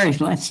 Terry,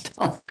 let's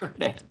talk.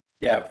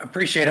 Yeah,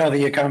 appreciate all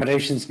the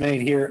accommodations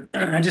made here.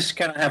 I just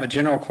kind of have a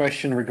general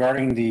question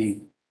regarding the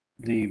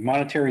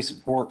monetary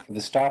support for the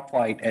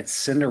stoplight at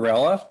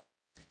Cinderella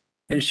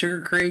in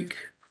Sugar Creek.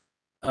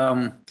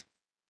 Can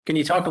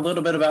you talk a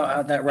little bit about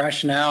how that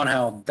rationale and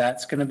how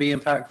that's going to be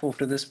impactful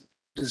to this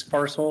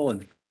parcel,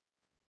 and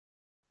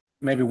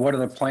maybe what are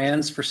the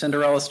plans for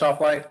Cinderella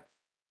stoplight?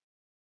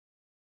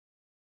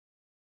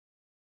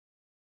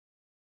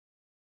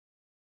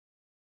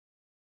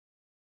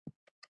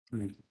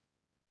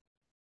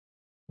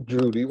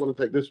 Drew, do you want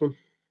to take this one?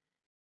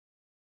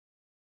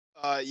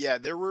 Yeah,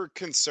 there were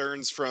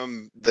concerns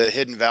from the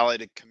Hidden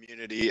Valley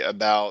community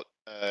about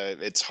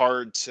it's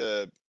hard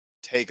to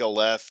take a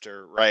left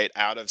or right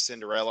out of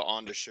Cinderella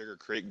onto Sugar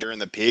Creek during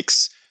the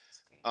peaks.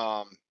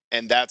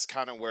 And that's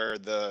kind of where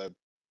the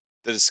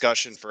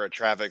discussion for a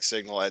traffic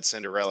signal at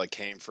Cinderella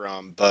came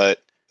from.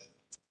 But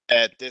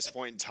at this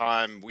point in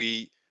time,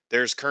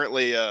 there's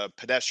currently a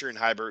pedestrian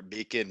hybrid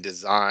beacon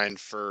designed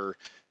for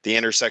the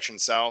intersection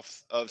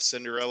south of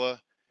Cinderella.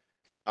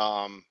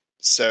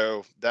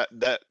 So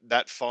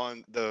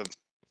the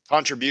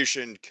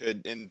contribution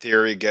could, in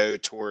theory, go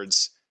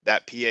towards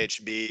that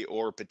PHB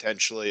or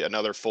potentially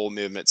another full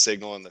movement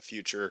signal in the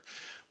future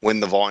when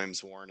the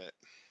volumes warrant it.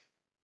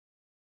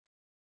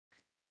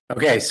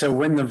 Okay, so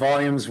when the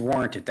volumes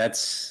warranted,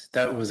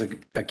 that was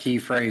a key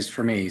phrase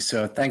for me.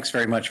 So thanks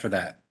very much for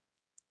that.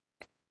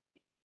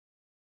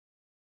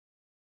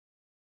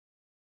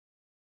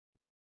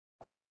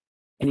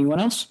 Anyone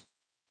else?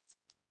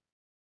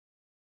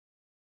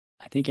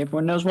 I think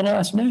everyone knows what I'll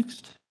ask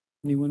next.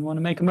 Anyone want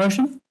to make a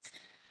motion?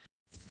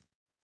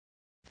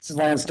 This is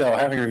Lansdale.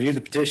 Having reviewed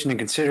the petition and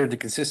considered the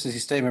consistency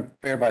statement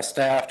prepared by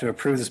staff to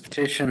approve this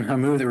petition, I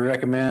move that we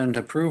recommend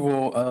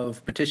approval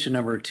of petition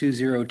number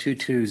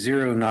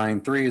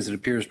 2022093 as it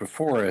appears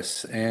before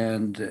us,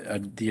 and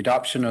the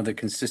adoption of the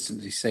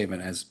consistency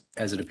statement as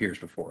it appears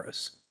before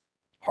us.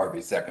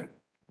 Harvey, second.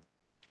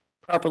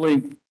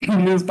 Properly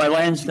moved by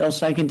Lansdale,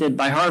 seconded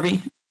by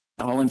Harvey.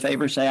 All in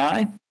favor, say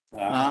aye.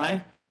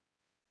 Aye.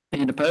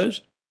 And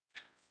opposed?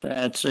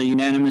 That's a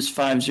unanimous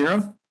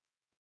 5-0.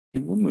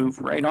 And we'll move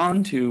right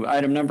on to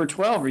item number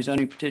 12,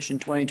 rezoning petition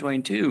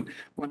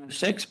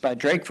 2022-106 by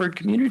Drakeford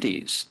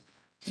Communities.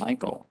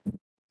 Michael.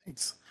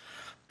 Thanks.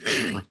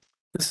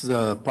 This is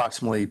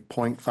approximately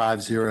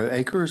 0.50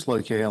 acres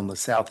located on the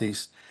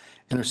southeast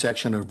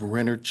intersection of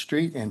Renard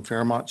Street and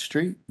Fairmont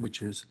Street,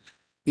 which is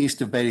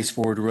east of Beatties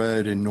Ford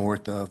Road and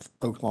north of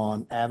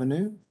Oaklawn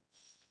Avenue.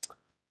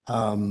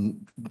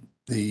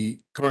 The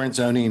current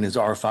zoning is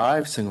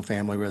R5, single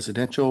family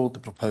residential. The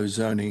proposed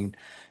zoning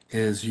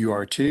is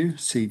UR2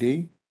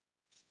 CD.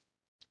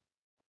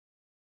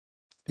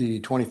 The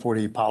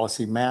 2040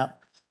 policy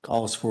map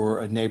calls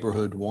for a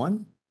neighborhood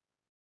 1.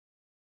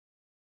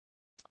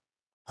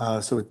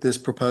 So with this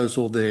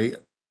proposal, they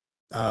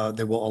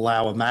will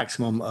allow a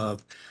maximum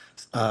of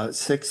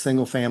 6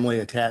 single family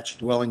attached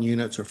dwelling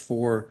units or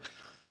 4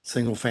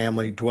 single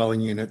family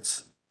dwelling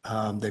units.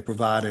 They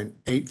provide an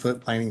 8-foot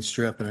planting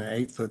strip and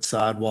an 8-foot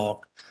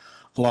sidewalk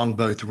along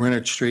both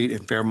Renard Street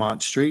and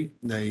Fairmont Street.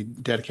 They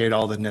dedicate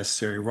all the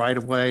necessary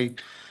right-of-way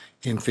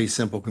in fee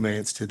simple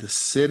conveyance to the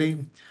city,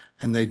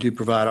 and they do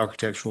provide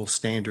architectural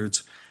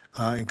standards,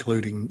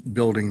 including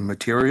building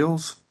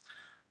materials.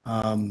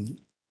 The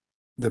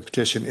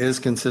petition is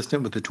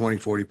consistent with the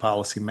 2040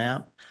 policy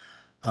map.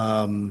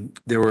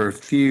 There were a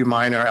few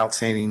minor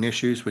outstanding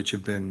issues which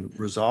have been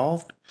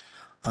resolved,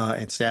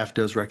 and staff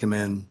does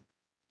recommend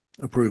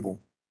approval.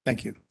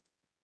 Thank you.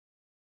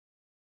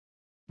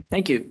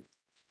 Thank you.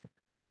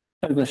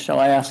 Douglas, shall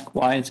I ask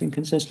why it's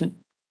inconsistent?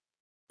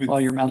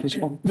 while your mouth is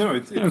full? No,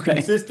 it's Okay.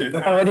 consistent.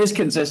 Oh, it is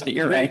consistent.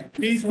 You're right.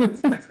 This one,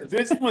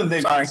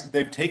 Sorry.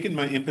 they've taken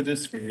my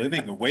impetus for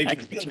living away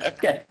from me.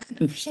 Okay,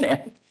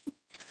 understand.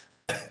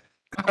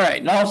 All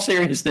right, in all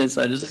seriousness,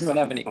 I just don't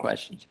have any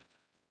questions.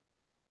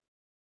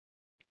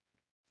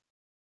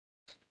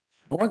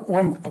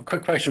 One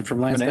quick question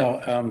from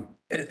Lansdale.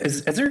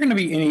 Is there going to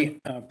be any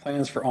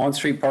plans for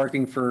on-street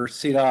parking for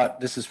CDOT?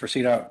 This is for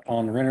CDOT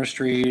on Renner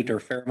Street or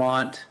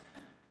Fairmont.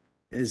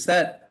 Is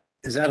that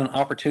an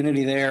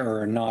opportunity there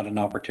or not an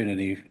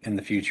opportunity in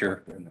the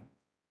future?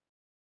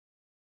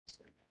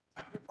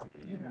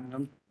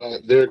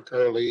 There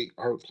currently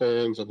aren't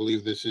plans. I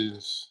believe this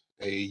is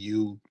a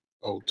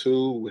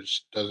U02,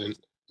 which doesn't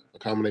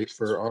accommodate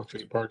for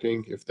off-street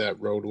parking. If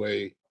that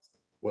roadway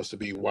was to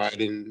be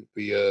widened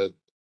via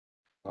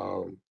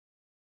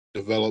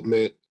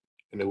development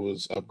and it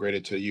was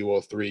upgraded to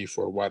U03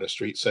 for a wider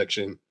street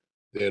section,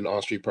 then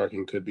off-street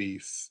parking could be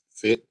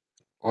fit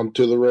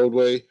onto the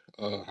roadway.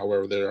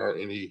 However, there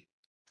aren't any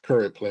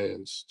current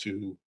plans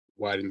to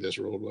widen this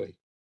roadway.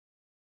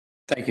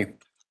 Thank you.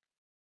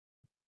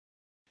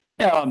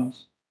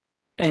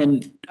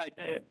 And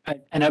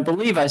I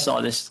believe I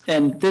saw this,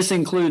 and this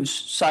includes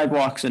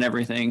sidewalks and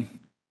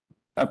everything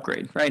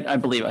upgrade, right? I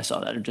believe I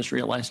saw that. I just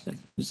realized it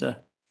was a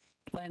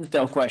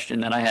Lansdale question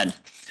that I had.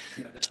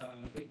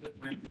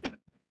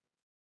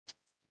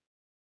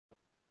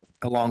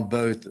 Along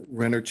both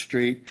Renard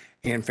Street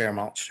and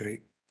Fairmont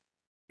Street.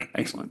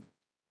 Excellent.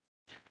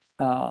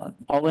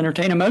 I'll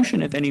entertain a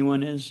motion if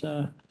anyone is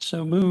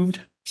so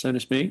moved, so to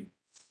speak.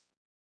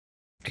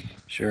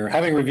 Sure.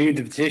 Having reviewed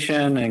the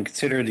petition and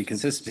considered the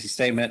consistency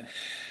statement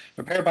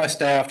prepared by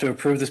staff to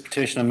approve this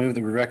petition, I move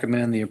that we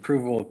recommend the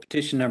approval of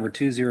petition number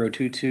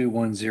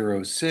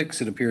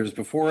 2022106. It appears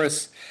before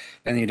us,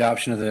 and the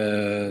adoption of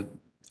the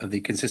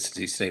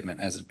consistency statement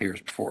as it appears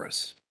before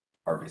us.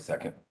 Harvey,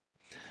 second.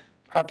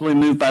 Properly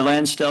moved by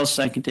Lansdale,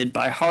 seconded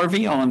by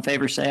Harvey. All in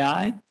favor, say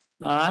aye.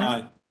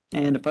 Aye.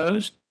 And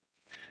opposed?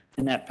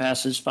 And that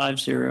passes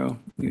 5-0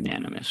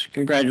 unanimous.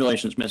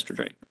 Congratulations, Mr.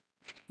 Drake.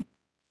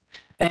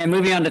 And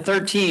moving on to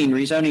 13,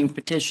 rezoning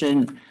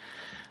petition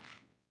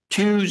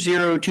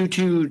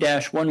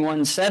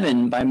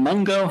 2022-117 by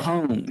Mungo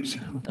Homes,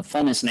 the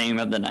funnest name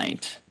of the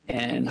night.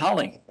 And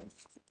Holly.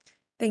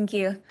 Thank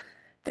you.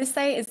 This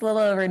site is a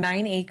little over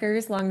 9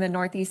 acres along the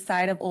northeast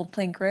side of Old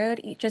Plank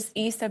Road, just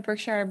east of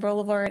Berkshire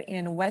Boulevard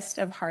and west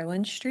of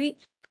Harlan Street.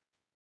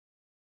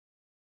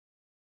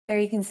 There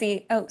you can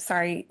see, oh,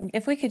 sorry,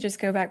 if we could just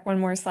go back one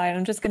more slide,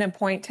 I'm just going to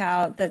point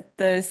out that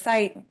the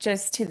site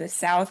just to the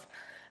south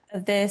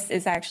of this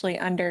is actually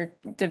under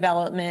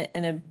development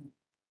in a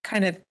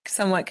kind of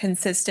somewhat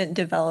consistent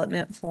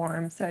development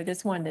form. So I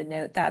just wanted to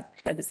note that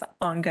is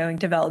ongoing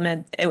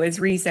development. It was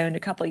rezoned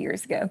a couple of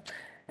years ago.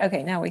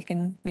 Okay, now we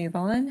can move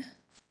on.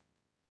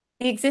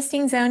 The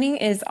existing zoning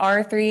is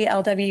R3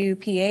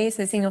 LWPA,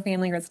 so single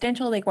family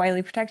residential, Lake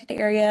Wiley protected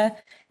area,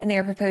 and they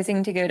are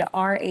proposing to go to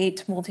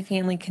R8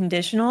 multifamily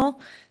conditional,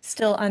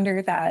 still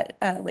under that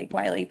Lake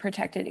Wiley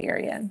protected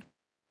area.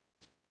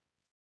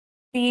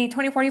 The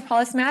 2040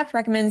 policy map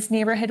recommends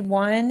neighborhood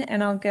 1,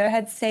 and I'll go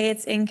ahead and say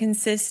it's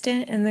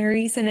inconsistent. And the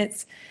reason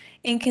it's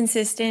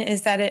inconsistent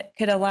is that it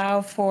could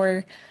allow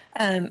for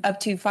up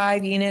to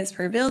 5 units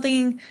per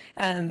building.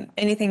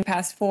 Anything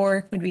past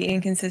 4 would be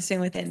inconsistent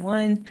within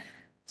 1.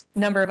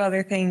 Number of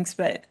other things,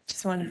 but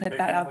just wanted to put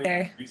that out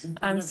there.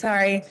 I'm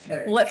sorry.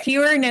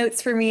 Fewer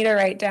notes for me to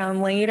write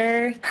down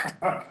later.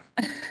 All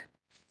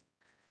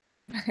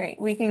right,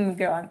 we can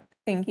go on.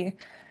 Thank you.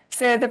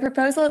 So the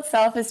proposal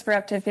itself is for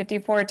up to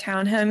 54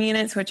 townhome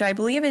units, which I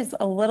believe is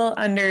a little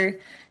under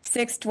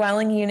 6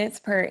 dwelling units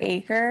per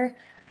acre,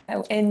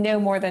 and no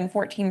more than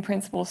 14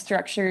 principal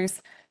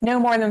structures. No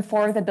more than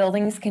 4 of the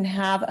buildings can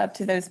have up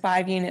to those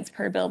 5 units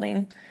per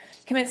building.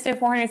 Commits to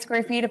 400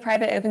 square feet of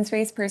private open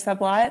space per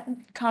sublot.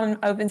 Common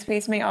open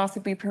space may also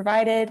be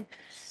provided.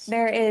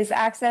 There is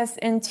access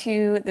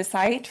into the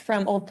site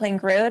from Old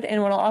Plank Road, and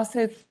it will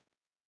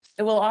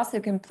also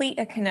complete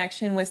a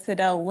connection with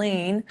Siddell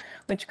Lane,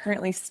 which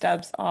currently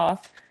stubs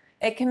off.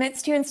 It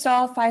commits to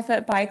install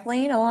 5-foot bike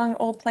lane along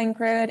Old Plank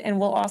Road, and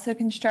will also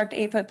construct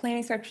 8-foot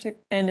planting strips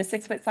and a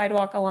 6-foot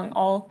sidewalk along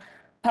all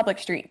public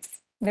streets.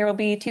 There will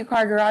be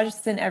 2-car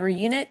garages in every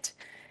unit,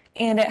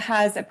 and it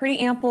has a pretty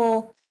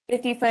ample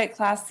 50-foot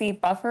Class C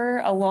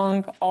buffer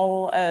along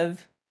all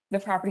of the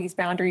property's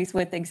boundaries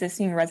with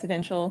existing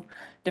residential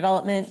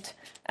development.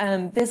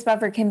 This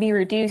buffer can be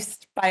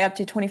reduced by up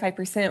to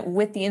 25%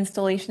 with the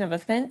installation of a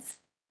fence.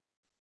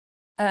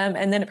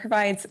 And then it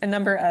provides a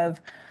number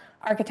of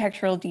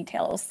architectural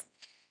details.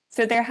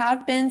 So there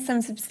have been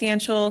some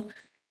substantial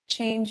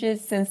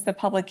changes since the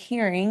public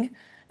hearing.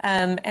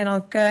 And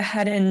I'll go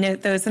ahead and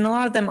note those. And a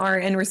lot of them are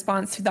in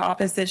response to the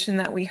opposition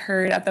that we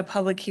heard at the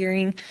public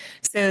hearing.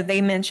 So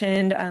they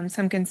mentioned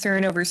some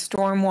concern over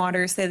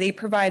stormwater. So they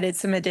provided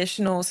some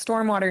additional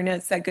stormwater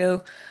notes that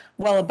go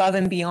well above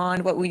and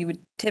beyond what we would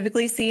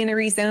typically see in a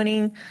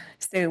rezoning.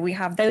 So we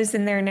have those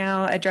in there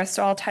now, addressed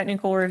all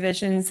technical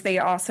revisions. They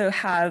also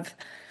have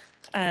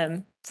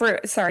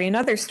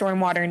another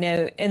stormwater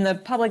note. In the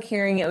public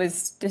hearing, it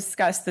was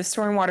discussed the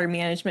stormwater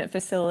management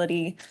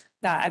facility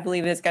that I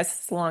believe is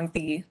along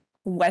the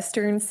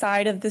western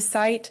side of the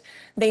site.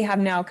 They have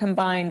now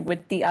combined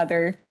with the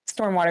other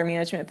stormwater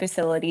management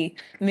facility,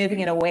 moving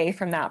it away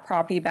from that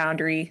property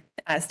boundary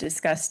as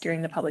discussed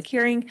during the public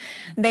hearing.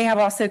 They have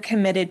also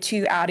committed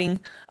to adding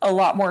a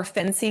lot more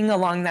fencing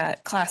along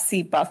that Class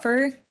C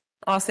buffer,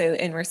 also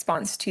in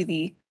response to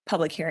the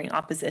public hearing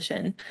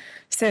opposition.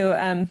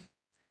 So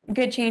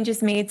good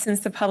changes made since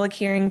the public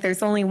hearing.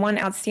 There's only one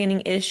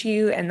outstanding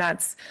issue, and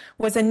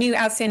was a new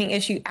outstanding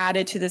issue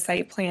added to the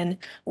site plan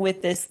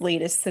with this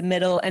latest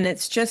submittal. And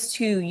it's just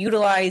to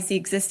utilize the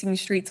existing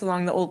streets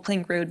along the Old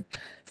Plank Road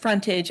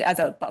frontage as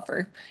a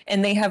buffer.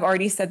 And they have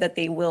already said that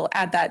they will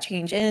add that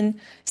change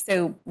in.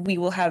 So we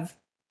will have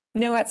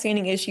no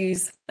outstanding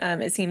issues,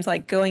 it seems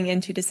like, going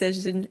into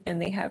decision,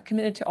 and they have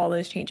committed to all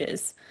those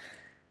changes.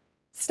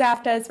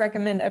 Staff does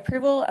recommend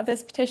approval of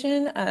this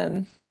petition.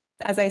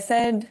 As I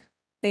said,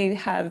 they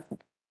have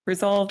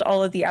resolved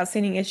all of the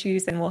outstanding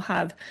issues, and we'll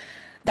have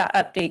that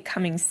update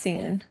coming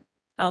soon.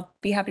 I'll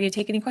be happy to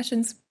take any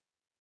questions.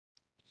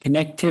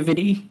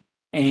 Connectivity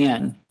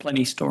and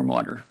plenty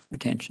stormwater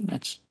retention.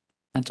 That's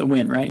a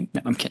win, right?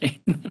 No, I'm kidding.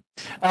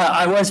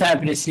 I was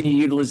happy to see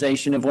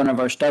utilization of one of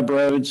our stub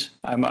roads.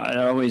 It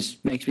always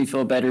makes me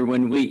feel better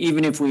when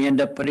even if we end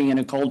up putting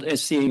in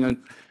seeing a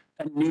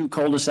new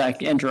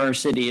cul-de-sac enter our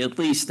city, at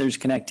least there's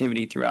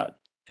connectivity throughout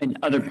in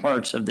other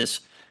parts of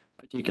this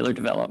particular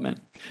development.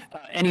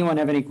 Anyone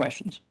have any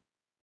questions?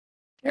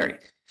 Gary.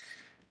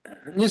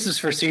 This is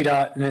for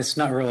CDOT, and it's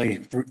not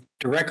really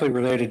directly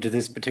related to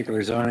this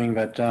particular zoning,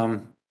 but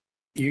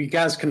you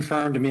guys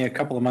confirmed to me a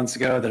couple of months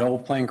ago that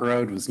Old Plank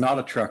Road was not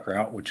a truck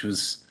route, which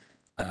was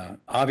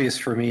obvious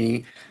for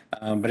me.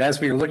 But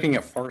as we were looking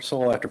at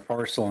parcel after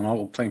parcel on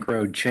Old Plank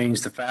Road,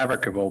 changed the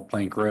fabric of Old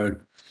Plank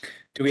Road.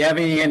 Do we have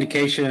any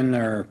indication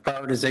or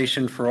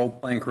prioritization for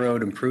Old Plank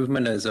Road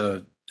improvement as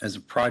a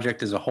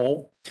project as a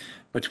whole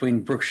between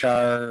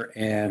Brookshire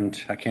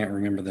and I can't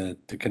remember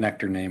the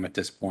connector name at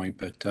this point,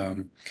 but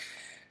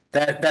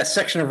that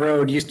section of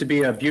road used to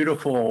be a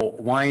beautiful,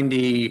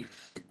 windy,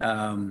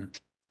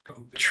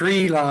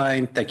 tree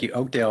line, thank you,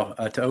 Oakdale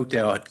to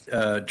Oakdale,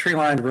 tree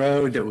lined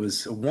road that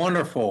was a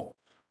wonderful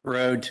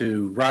road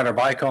to ride our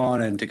bike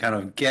on and to kind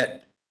of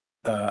get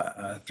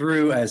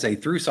through as a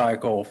through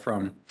cycle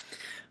from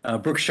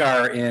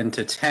Brookshire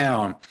into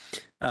town.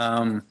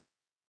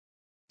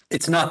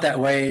 It's not that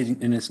way,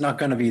 and it's not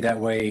going to be that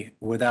way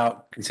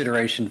without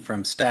consideration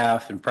from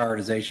staff and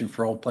prioritization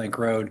for Old Plank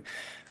Road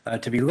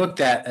to be looked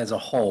at as a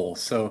whole.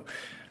 So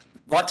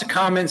lots of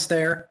comments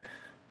there.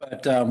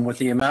 But with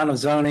the amount of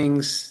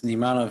zonings, the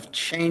amount of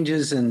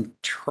changes in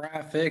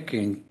traffic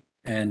and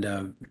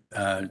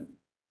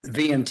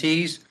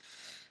VMTs,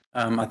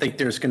 I think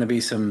there's going to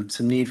be some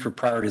need for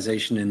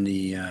prioritization in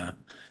the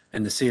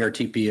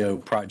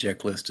CRTPO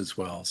project list as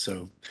well.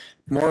 So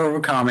more of a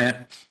comment,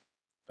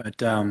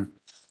 but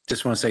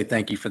just want to say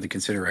thank you for the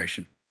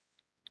consideration.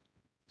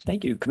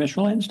 Thank you,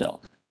 Commissioner Lansdell.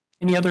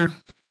 Any other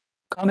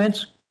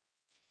comments?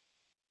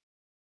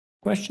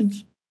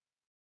 Questions?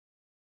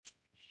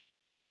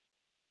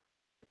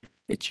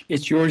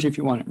 It's yours if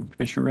you want it,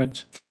 Commissioner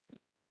Rhodes.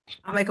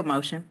 I'll make a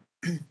motion.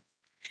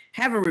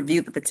 Have a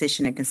review the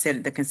petition and consider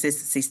the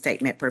consistency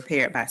statement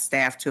prepared by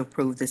staff to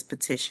approve this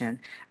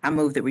petition. I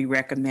move that we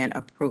recommend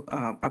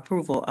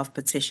approval of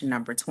petition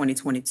number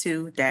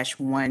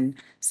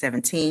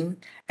 2022-117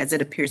 as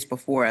it appears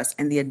before us,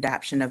 and the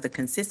adoption of the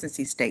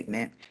consistency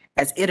statement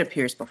as it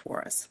appears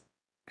before us.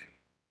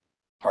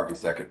 Harvey,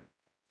 second.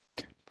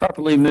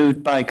 Properly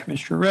moved by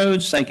Commissioner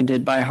Rhodes,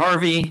 seconded by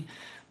Harvey.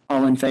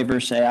 All in favor,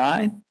 say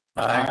aye.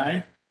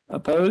 Aye.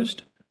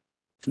 Opposed?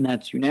 And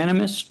that's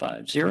unanimous,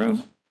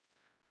 5-0.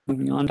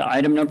 Moving on to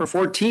item number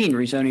 14,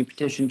 rezoning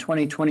petition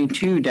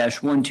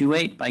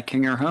 2022-128 by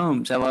Kinger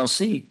Homes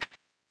LLC.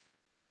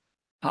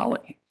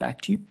 Holly,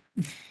 back to you.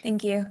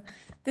 Thank you.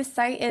 This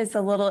site is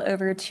a little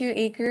over 2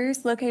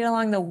 acres located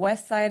along the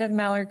west side of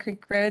Mallard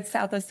Creek Road,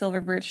 south of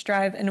Silver Birch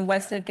Drive, and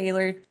west of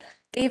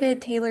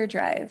David Taylor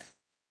Drive.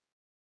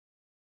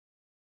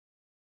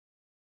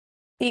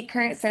 The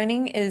current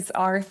zoning is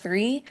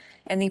R3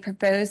 and the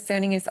proposed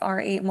zoning is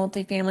R8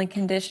 multifamily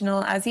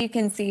conditional. As you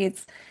can see,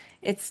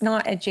 it's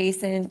not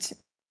adjacent,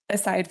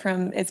 aside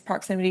from its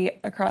proximity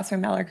across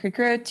from Mallard Creek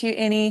Road, to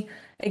any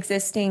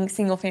existing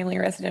single-family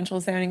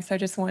residential zoning. So I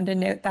just wanted to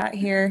note that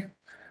here.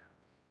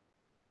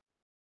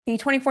 The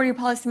 2040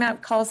 policy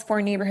map calls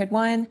for neighborhood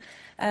 1.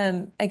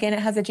 Again, it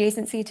has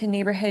adjacency to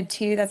neighborhood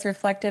 2. That's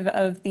reflective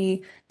of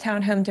the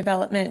townhome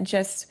development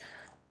just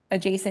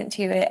adjacent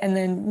to it. And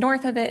then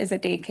north of it is a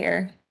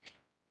daycare.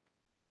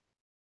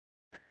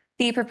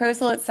 The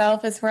proposal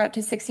itself is for up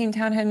to 16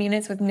 townhome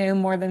units with no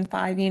more than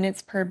 5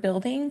 units per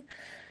building.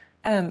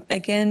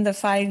 Again, the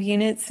 5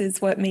 units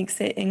is what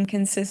makes it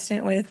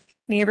inconsistent with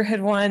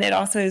neighborhood 1. It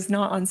also is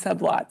not on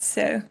sublots,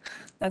 so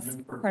that's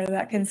part of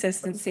that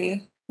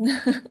consistency.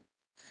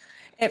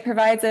 It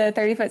provides a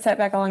 30-foot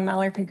setback along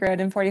Mallard Creek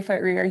Road and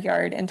 40-foot rear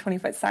yard and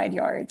 20-foot side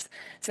yards.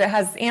 So it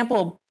has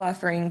ample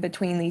buffering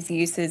between these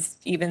uses,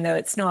 even though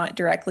it's not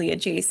directly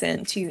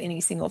adjacent to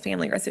any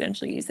single-family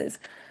residential uses.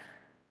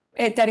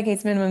 It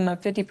dedicates minimum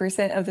of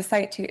 50% of the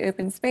site to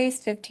open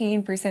space,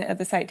 15% of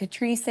the site to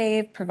tree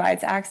save,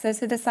 provides access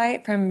to the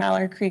site from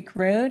Mallard Creek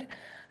Road.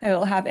 It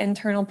will have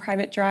internal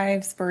private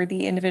drives for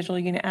the individual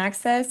unit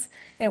access.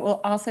 It will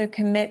also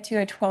commit to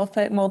a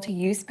 12-foot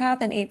multi-use path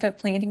and 8-foot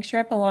planting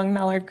strip along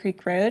Mallard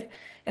Creek Road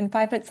and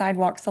 5-foot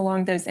sidewalks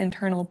along those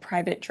internal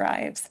private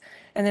drives.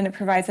 And then it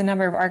provides a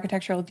number of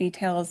architectural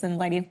details and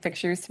lighting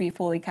fixtures to be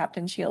fully capped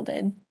and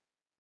shielded.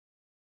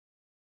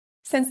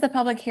 Since the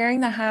public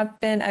hearing, there have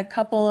been a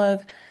couple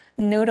of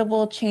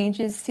notable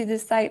changes to the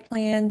site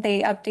plan.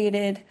 They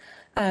updated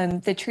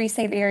the tree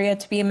save area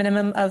to be a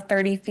minimum of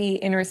 30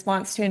 feet in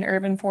response to an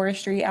urban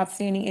forestry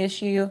outstanding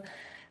issue.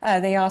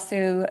 They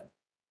also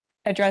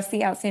addressed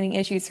the outstanding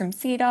issues from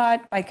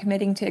CDOT by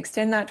committing to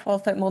extend that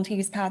 12-foot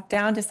multi-use path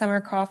down to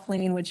Summercroft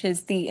Lane, which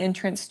is the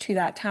entrance to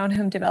that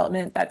townhome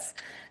development that's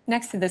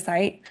next to the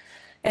site.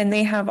 And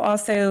they have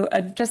also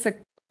just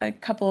a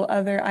couple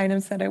other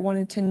items that I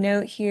wanted to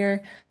note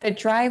here. The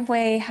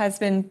driveway has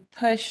been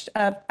pushed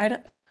up. I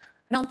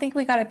don't think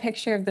we got a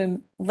picture of the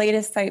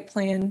latest site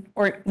plan,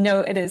 or no,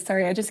 it is,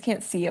 sorry, I just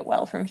can't see it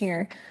well from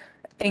here.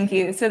 Thank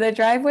you. So the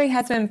driveway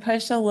has been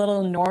pushed a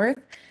little north,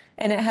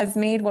 and it has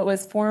made what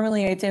was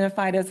formerly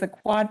identified as a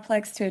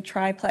quadplex to a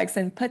triplex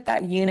and put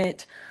that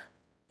unit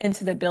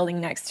into the building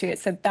next to it.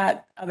 So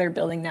that other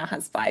building now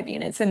has 5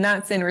 units, and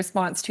that's in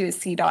response to a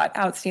CDOT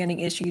outstanding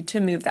issue to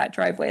move that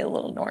driveway a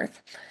little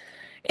north.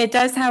 It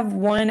does have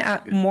one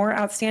more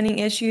outstanding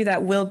issue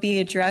that will be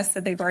addressed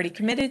that they've already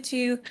committed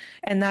to,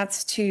 and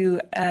that's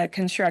to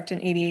construct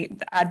an ADA,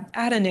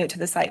 add a note to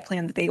the site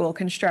plan that they will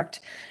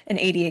construct an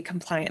ADA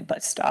compliant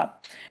bus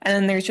stop. And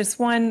then there's just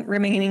one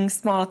remaining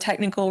small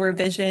technical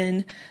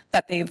revision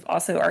that they've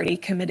also already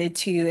committed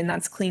to, and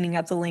that's cleaning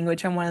up the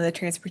language on one of the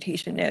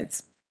transportation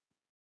notes.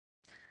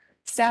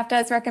 Staff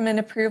does recommend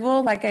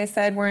approval. Like I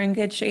said, we're in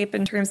good shape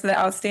in terms of the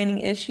outstanding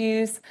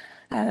issues.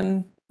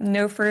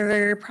 No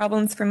further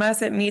problems from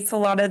us. It meets a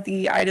lot of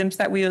the items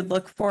that we would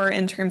look for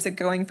in terms of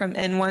going from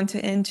N1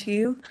 to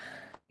N2.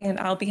 And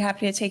I'll be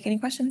happy to take any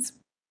questions.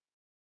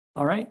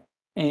 All right.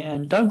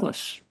 And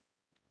Douglas.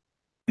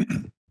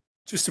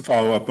 Just to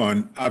follow up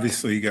on,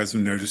 obviously you guys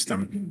have noticed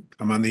I'm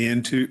on the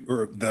N2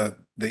 or the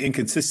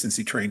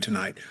inconsistency train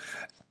tonight.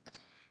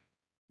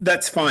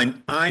 That's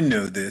fine. I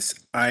know this.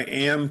 I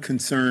am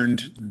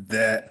concerned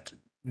that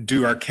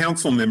do our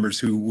council members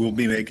who will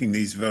be making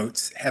these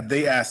votes, have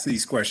they asked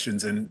these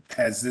questions, and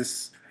has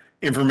this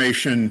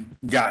information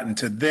gotten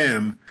to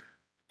them,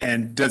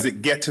 and does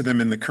it get to them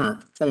in the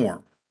current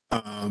form?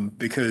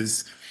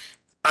 Because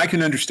I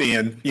can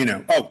understand,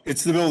 oh,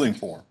 it's the building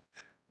form,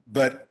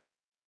 but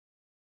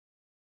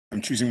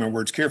I'm choosing my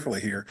words carefully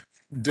here.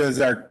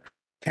 Does our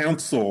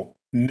council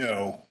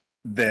know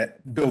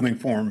that building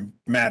form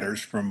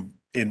matters from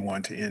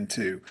N1 to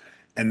N2?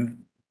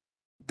 And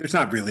there's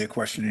not really a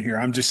question in here.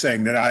 I'm just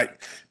saying that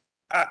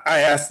I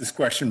asked this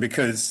question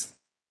because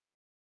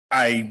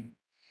I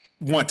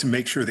want to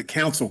make sure that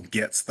council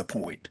gets the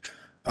point,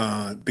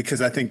 because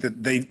I think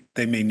that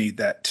they may need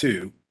that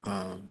too.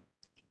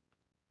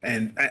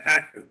 And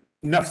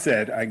enough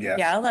said, I guess.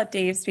 Yeah, I'll let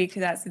Dave speak to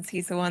that since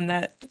he's the one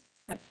that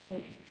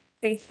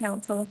faith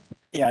council.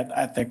 Yeah,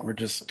 I think we're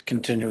just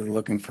continually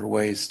looking for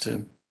ways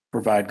to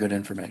provide good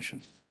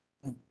information.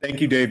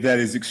 Thank you, Dave. That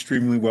is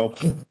extremely well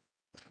put.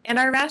 And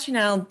our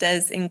rationale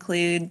does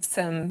include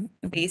some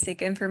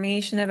basic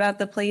information about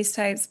the place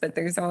types, but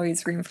there's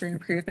always room for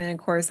improvement.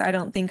 Of course, I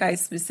don't think I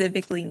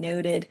specifically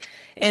noted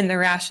in the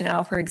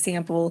rationale, for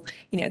example,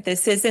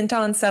 this isn't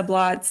on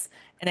sublots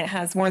and it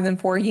has more than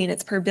 4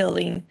 units per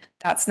building.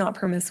 That's not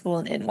permissible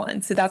in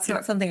N1. So that's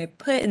not something I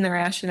put in the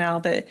rationale,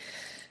 but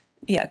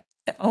yeah,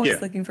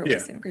 always looking for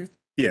ways to improve.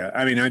 Yeah,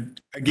 I mean,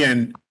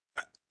 again,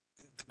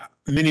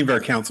 many of our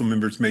council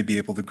members may be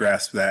able to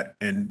grasp that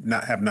and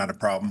not a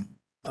problem.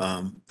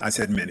 I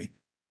said many.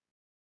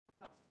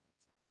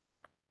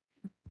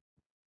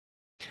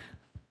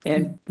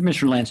 And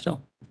Commissioner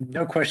Lansdale.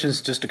 No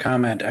questions, just a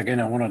comment. Again,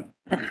 I want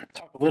to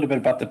talk a little bit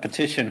about the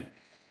petition.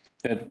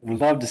 That we'd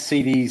love to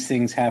see these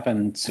things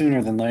happen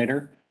sooner than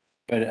later,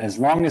 but as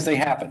long as they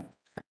happen,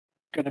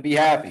 going to be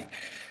happy.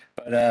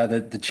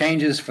 But the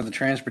changes for the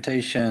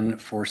transportation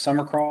for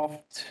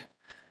Summercroft,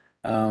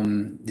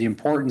 the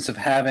importance of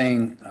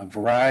having a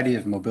variety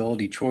of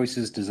mobility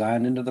choices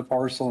designed into the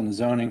parcel and the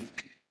zoning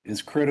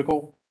is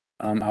critical.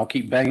 I'll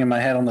keep banging my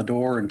head on the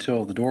door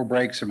until the door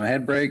breaks or my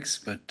head breaks,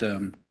 but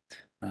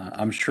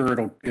I'm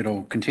sure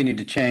it'll continue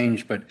to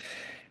change. But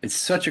it's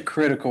such a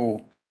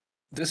critical.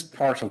 This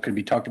parcel could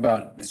be talked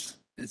about.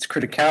 Its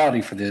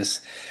criticality for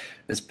this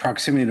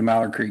proximity to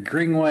Mallard Creek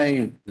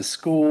Greenway, the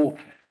school.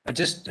 I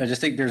just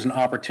think there's an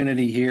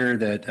opportunity here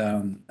that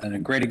and a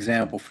great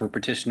example for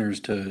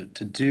petitioners to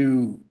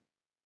do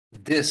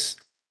this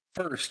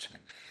first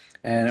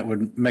And it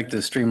would make the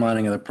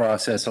streamlining of the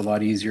process a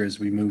lot easier as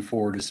we move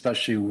forward,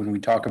 especially when we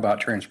talk about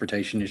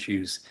transportation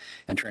issues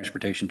and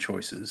transportation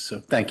choices. So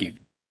thank you.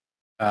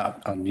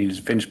 I'll need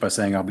to finish by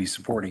saying I'll be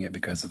supporting it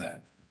because of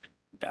that.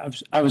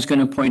 I was going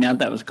to point out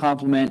that was a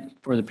compliment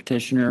for the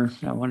petitioner.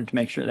 I wanted to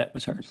make sure that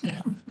was heard.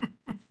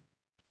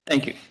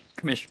 Thank you,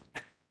 Commissioner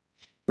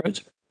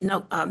Rhodes.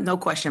 No, no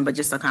question, but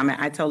just a comment.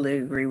 I totally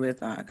agree with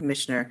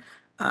Commissioner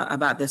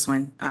about this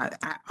one. I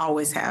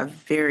always have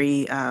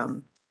very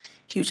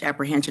huge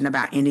apprehension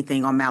about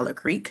anything on Mallard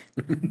Creek.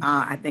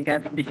 I think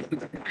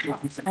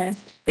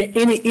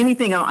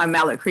anything on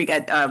Mallard Creek,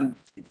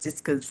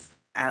 just because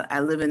I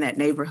live in that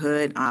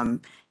neighborhood,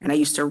 and I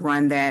used to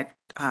run that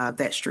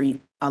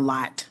street a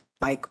lot,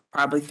 like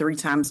probably 3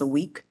 times a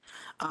week,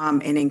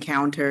 and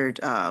encountered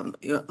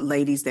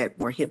ladies that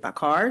were hit by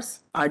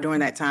cars during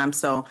that time.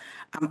 So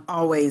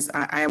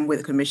I am with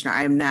the commissioner.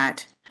 I am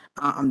not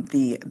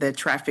the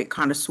traffic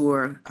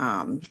connoisseur,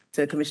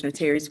 to Commissioner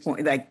Terry's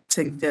point,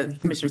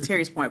 Commissioner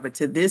Terry's point, but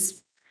to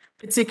this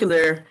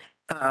particular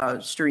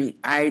street,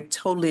 I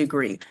totally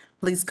agree.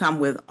 Please come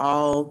with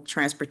all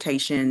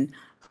transportation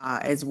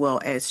as well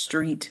as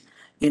street,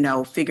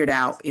 figured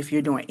out if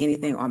you're doing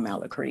anything on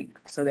Mallard Creek,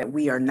 so that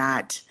we're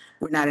not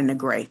in the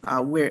gray.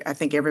 I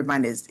think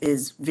everybody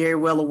is very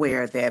well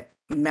aware that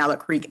Mallard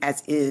Creek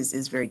as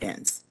is very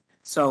dense.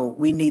 So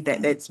we need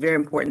that. That's very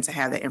important to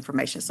have that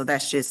information. So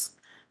that's just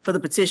for the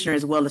petitioner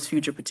as well as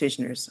future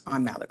petitioners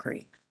on Mallard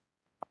Creek.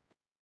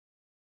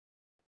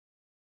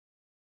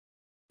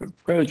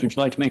 Rhodes, would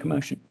you like to make a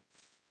motion?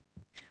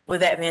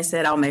 With that being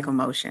said, I'll make a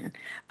motion.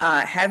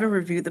 Having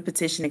reviewed the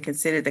petition and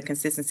considered the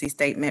consistency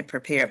statement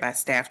prepared by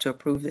staff to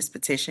approve this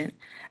petition,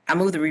 I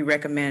move that we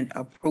recommend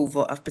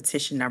approval of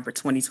petition number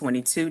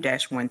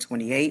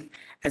 2022-128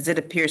 as it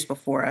appears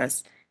before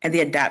us, and the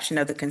adoption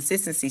of the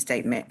consistency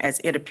statement as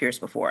it appears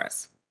before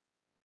us.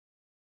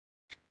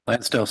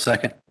 Lansdale,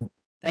 second.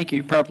 Thank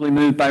you. Properly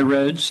moved by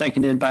Rhodes,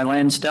 seconded by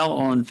Lansdell.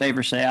 All in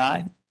favor, say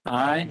aye.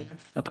 Aye.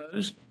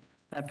 Opposed?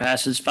 That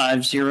passes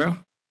 5-0.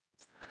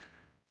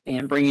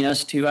 And bringing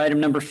us to item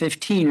number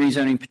 15,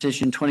 rezoning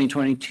petition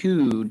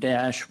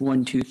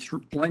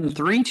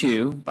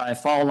 2022-132 by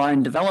Fall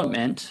Line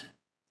Development.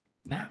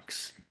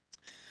 Max.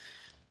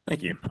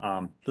 Thank you.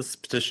 This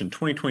petition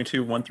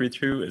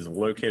 2022-132 is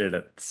located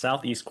at the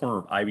southeast corner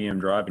of IBM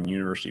Drive and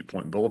University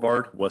Point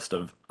Boulevard, west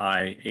of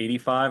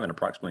I-85, and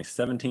approximately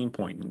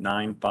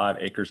 17.95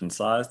 acres in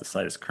size. The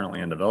site is currently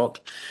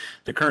undeveloped.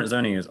 The current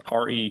zoning is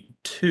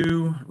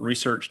RE2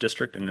 Research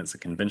District, and it's a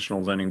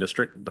conventional zoning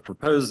district. The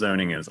proposed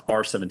zoning is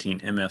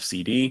R17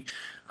 MFCD,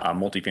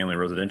 multifamily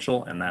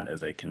residential, and that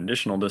is a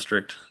conditional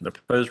district. The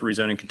proposed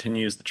rezoning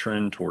continues the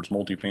trend towards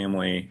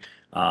multifamily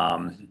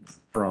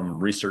from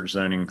research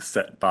zoning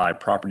set by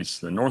properties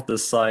to the north of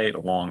this site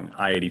along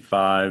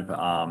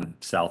I-85,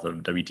 south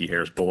of W.T.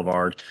 Harris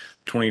Boulevard.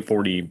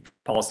 2040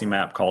 policy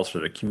map calls for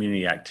the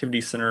community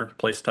activity center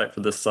place type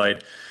for this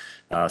site.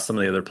 Some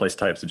of the other place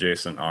types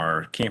adjacent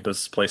are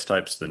campus place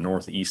types to the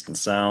north, east, and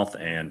south,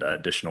 and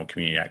additional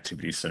community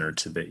activity center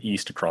to the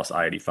east across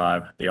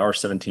I-85. The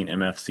R17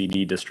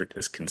 MFCD district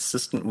is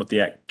consistent with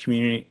the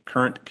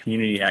current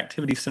community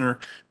activity center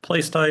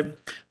place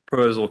type.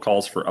 Proposal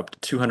calls for up to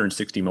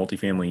 260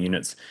 multifamily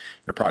units,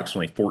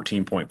 approximately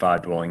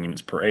 14.5 dwelling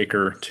units per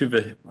acre.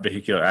 2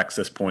 vehicular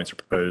access points are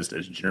proposed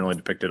as generally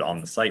depicted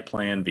on the site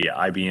plan via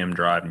IBM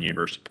Drive and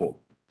University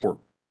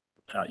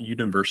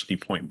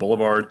Point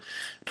Boulevard.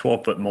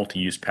 12-foot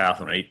multi-use path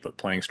on an 8-foot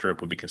playing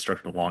strip would be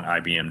constructed along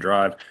IBM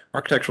Drive.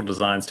 Architectural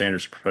design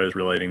standards are proposed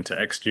relating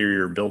to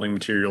exterior building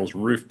materials,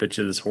 roof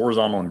pitches,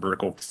 horizontal and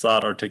vertical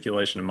facade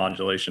articulation and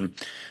modulation,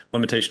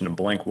 limitation of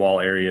blank wall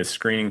areas,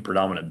 screening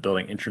predominant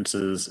building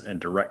entrances, and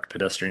direct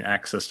pedestrian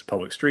access to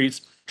public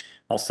streets.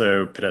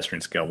 Also, pedestrian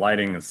scale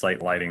lighting and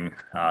site lighting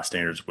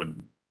standards would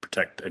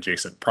protect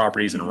adjacent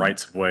properties and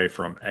rights of way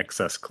from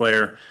excess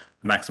glare.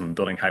 The maximum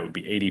building height would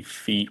be 80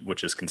 feet,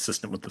 which is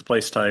consistent with the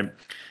place type.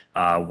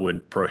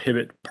 Would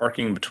prohibit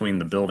parking between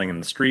the building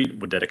and the street.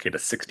 Would dedicate a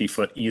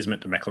 60-foot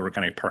easement to Mecklenburg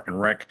County Park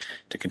and Rec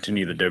to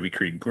continue the Dobie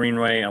Creek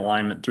Greenway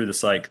alignment through the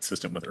site,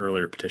 consistent with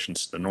earlier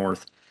petitions to the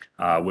north.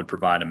 Would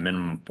provide a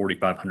minimum of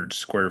 4,500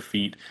 square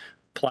feet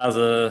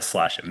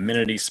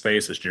plaza/amenity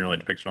space as generally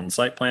depicted on the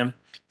site plan.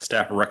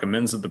 Staff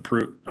recommends that the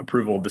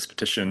approval of this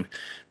petition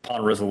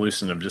upon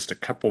resolution of just a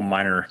couple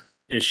minor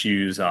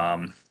issues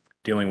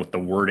dealing with the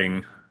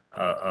wording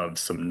of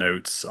some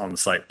notes on the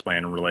site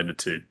plan related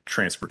to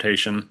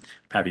transportation.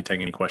 Happy to take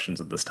any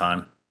questions at this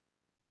time.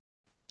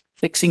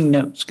 Fixing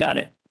notes. Got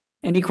it.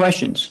 Any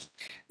questions?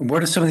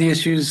 What are some of the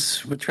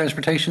issues with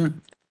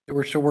transportation that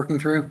we're still working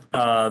through?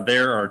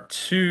 There are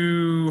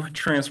 2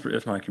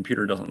 if my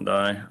computer doesn't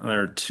die,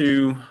 there are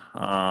 2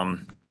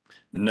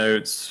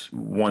 notes.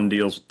 One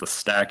deals with the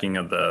stacking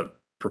of the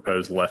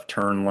proposed left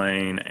turn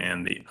lane,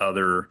 and the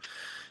other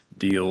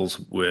deals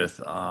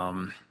with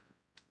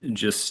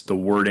just the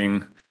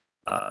wording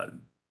of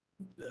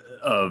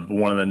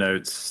one of the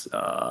notes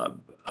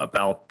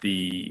about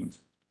the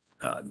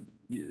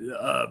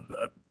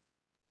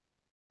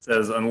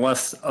Says,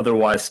 unless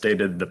otherwise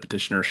stated, the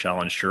petitioner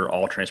shall ensure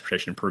all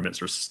transportation improvements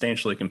are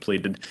substantially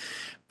completed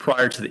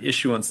prior to the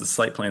issuance of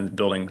site plan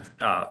building,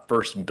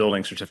 first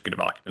building certificate of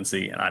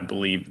occupancy. And I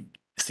believe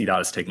CDOT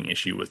is taking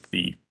issue with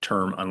the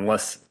term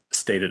unless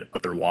stated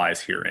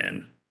otherwise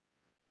herein.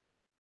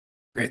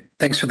 Great.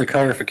 Thanks for the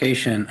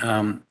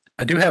clarification.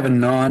 I do have a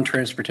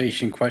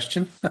non-transportation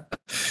question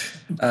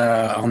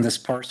on this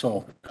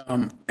parcel.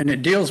 And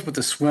it deals with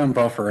the swim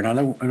buffer. And I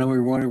know we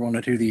really want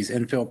to do these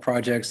infill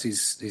projects,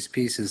 these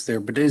pieces there,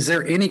 but is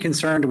there any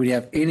concern? Do we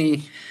have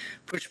any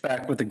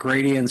pushback with the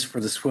gradients for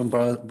the swim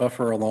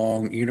buffer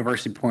along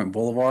University Point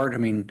Boulevard? I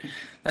mean,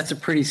 that's a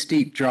pretty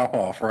steep drop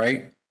off,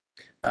 right?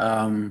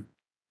 I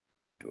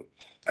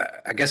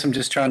guess I'm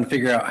just trying to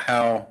figure out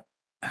how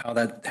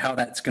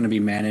that's going to be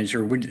managed,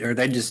 or are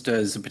they just,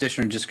 is the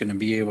petitioner just going to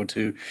be able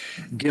to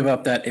give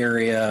up that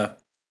area,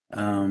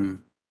 to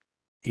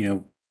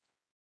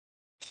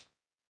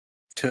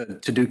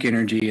Duke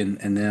Energy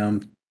and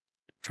them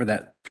for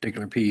that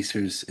particular piece?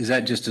 Or is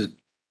that just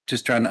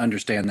trying to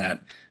understand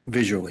that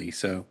visually?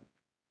 So.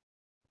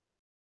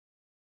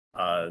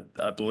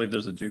 I believe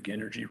there's a Duke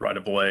Energy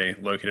right-of-way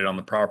located on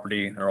the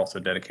property. They're also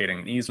dedicating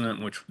an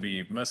easement, which would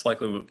be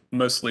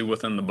mostly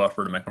within the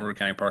buffer to Mecklenburg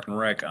County Park and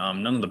Rec.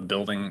 None of the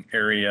building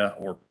area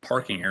or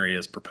parking area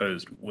is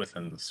proposed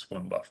within the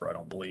swim buffer, I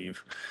don't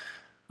believe.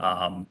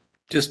 That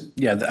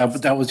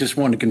was just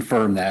wanting to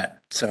confirm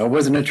that. So it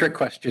wasn't a trick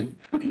question.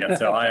 Yeah,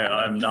 so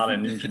I'm not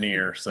an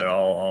engineer, so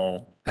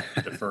I'll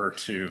defer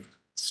to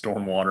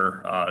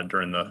stormwater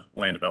during the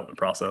land development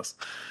process.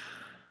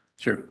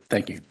 Sure,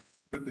 thank you.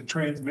 But the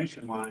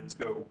transmission lines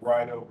go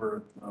right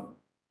over the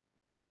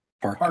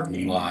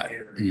parking lot.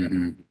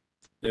 Mm-hmm.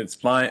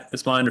 It's my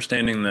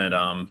understanding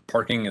that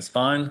parking is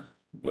fine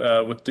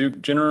with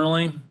Duke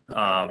generally.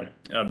 That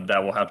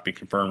will have to be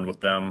confirmed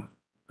with them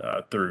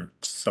through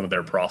some of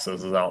their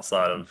processes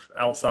outside of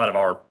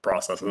our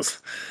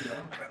processes.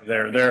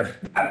 They're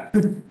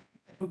It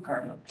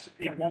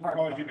won't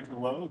cause you to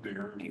glow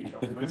there.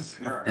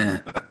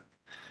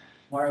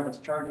 Wireless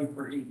charging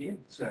for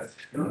EVs.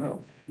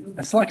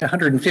 That's like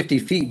 150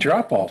 feet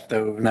drop off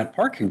though in that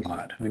parking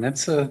lot. I mean,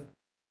 there'll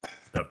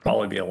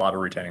probably be a lot of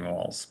retaining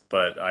walls,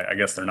 but I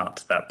guess they're not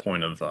to that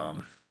point of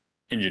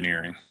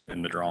engineering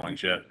in the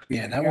drawings yet.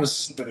 Yeah, that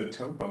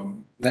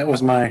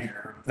was my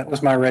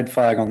red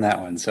flag on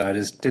that one. So I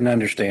just didn't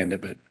understand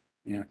it, but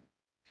yeah.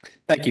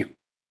 Thank you.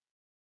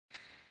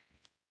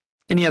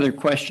 Any other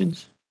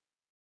questions?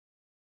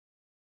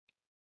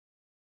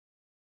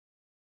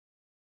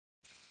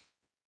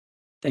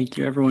 Thank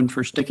you, everyone,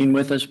 for sticking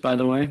with us, by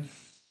the way.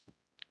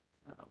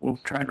 We'll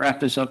try and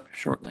wrap this up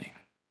shortly.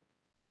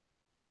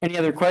 Any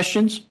other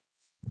questions?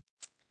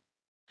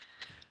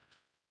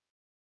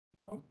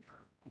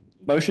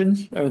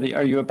 Motions?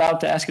 Are you about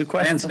to ask a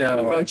question?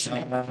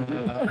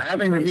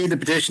 Having reviewed the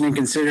petition and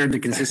considered the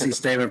consistency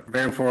statement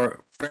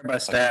prepared by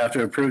staff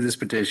to approve this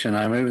petition,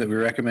 I move that we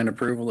recommend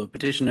approval of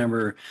petition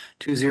number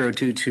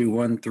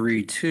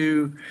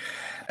 2022132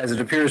 as it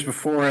appears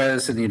before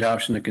us, and the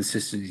adoption of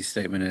consistency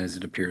statement as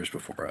it appears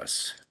before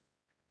us.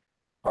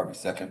 Harvey,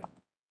 second.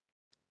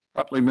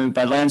 Properly moved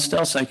by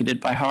Lansdale,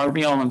 seconded by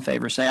Harvey. All in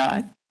favor, say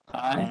aye.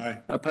 Aye.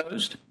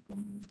 Opposed?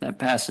 That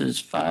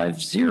passes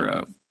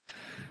 5-0.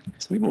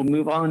 So we will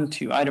move on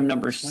to item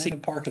number 6.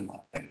 Parking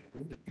lot.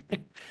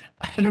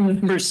 Item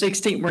number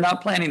 16. We're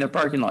not planning the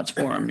parking lots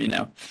for them,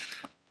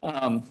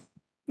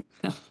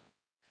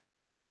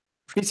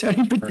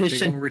 Rezoning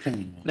petition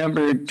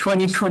number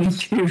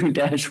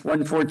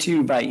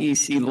 2022-142 by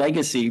EC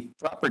Legacy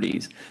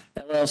Properties,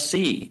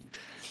 LLC.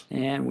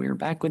 And we're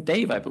back with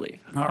Dave, I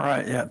believe. All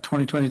right, yeah,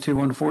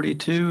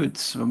 2022-142.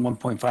 It's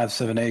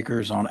 1.57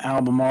 acres on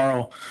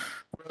Albemarle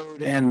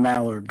Road and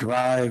Mallard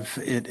Drive.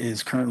 It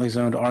is currently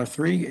zoned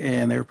R3,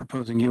 and they're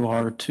proposing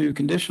UR2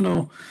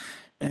 conditional.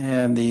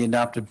 And the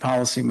adopted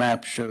policy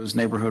map shows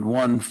neighborhood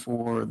 1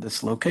 for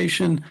this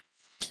location.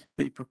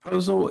 The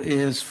proposal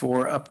is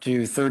for up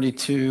to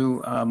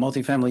 32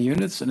 multifamily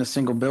units in a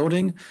single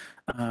building.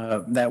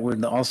 That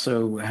would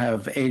also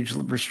have age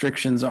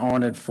restrictions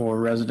on it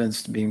for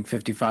residents being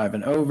 55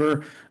 and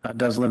over.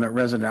 Does limit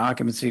resident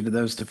occupancy to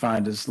those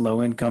defined as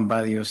low income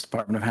by the U.S.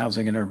 Department of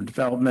Housing and Urban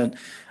Development.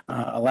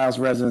 Allows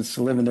residents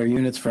to live in their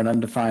units for an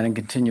undefined and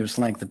continuous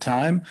length of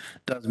time.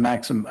 Does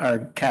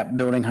cap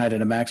building height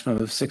at a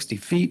maximum of 60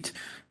 feet.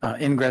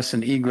 Ingress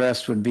and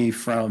egress would be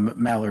from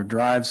Mallard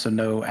Drive, so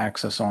no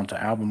access onto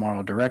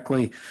Albemarle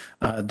directly.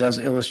 Does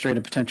illustrate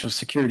a potential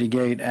security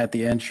gate at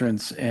the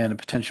entrance and a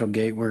potential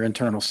gate where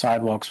internal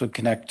sidewalks would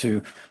connect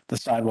to the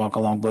sidewalk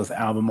along both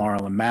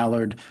Albemarle and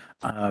Mallard.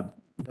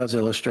 Does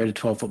illustrate a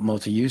 12-foot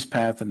multi-use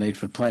path, an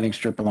 8-foot planting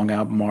strip along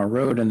Albemarle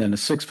Road, and then a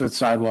 6-foot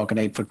sidewalk and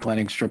 8-foot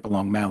planting strip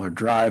along Mallard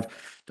Drive.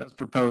 Does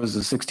propose a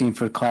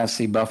 16-foot Class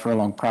C buffer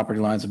along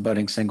property lines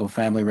abutting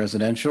single-family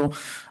residential.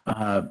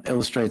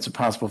 Illustrates a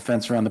possible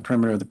fence around the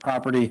perimeter of the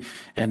property,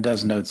 and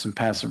does note some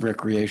passive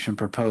recreation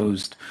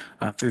proposed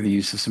through the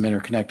use of some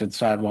interconnected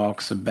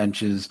sidewalks, some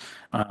benches,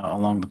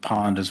 along the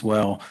pond as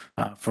well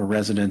for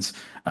residents.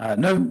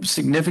 No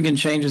significant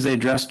changes. They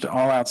addressed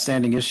all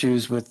outstanding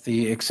issues with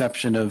the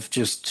exception of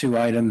just two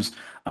items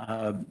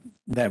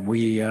that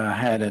we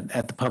had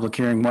at the public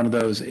hearing. One of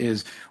those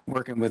is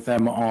working with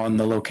them on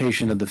the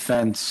location of the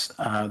fence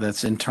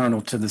that's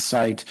internal to the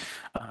site.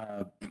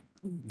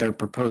 They're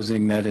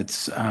proposing that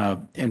it's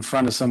in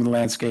front of some of the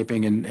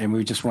landscaping, and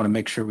we just want to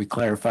make sure we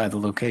clarify the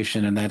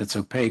location and that it's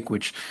opaque,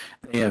 which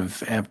they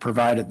have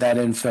provided that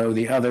info.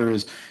 The other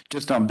is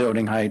just on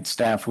building height.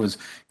 Staff was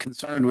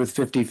concerned with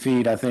 50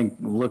 feet. I think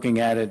looking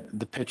at it,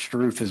 the pitched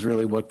roof is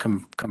really what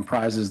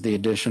comprises the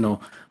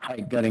additional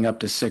height getting up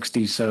to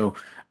 60. So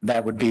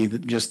that would be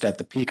just at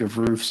the peak of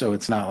roof. So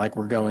it's not like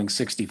we're going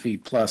 60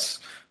 feet plus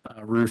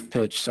roof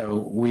pitch.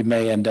 So we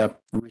may end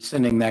up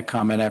rescinding that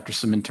comment after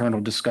some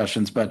internal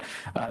discussions, but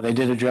they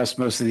did address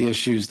most of the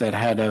issues that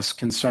had us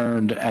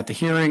concerned at the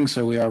hearing.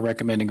 So we are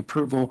recommending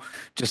approval.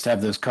 Just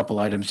have those couple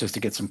items just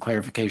to get some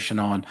clarification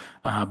on.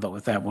 But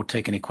with that, we'll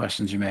take any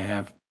questions you may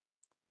have.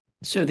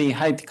 So the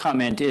height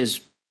comment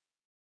is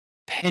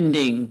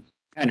pending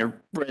kind of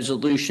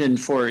resolution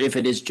for if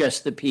it is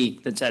just the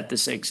peak that's at the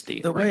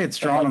 60. The way it's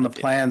drawn on the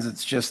plans,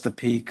 it's just the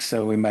peak,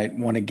 so we might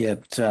want to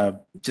get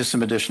just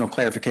some additional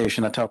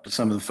clarification. I talked to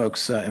some of the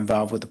folks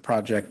involved with the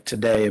project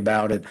today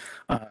about it.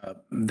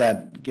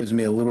 That gives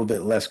me a little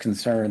bit less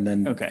concern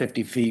than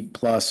 50 feet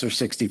plus or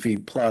 60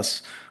 feet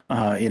plus,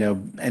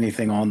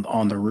 anything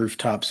on the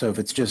rooftop. So if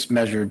it's just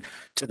measured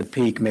to the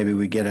peak, maybe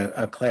we get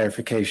a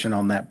clarification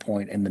on that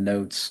point in the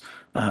notes,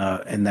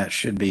 and that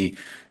should be,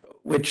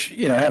 which,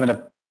 having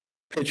a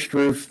pitched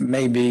roof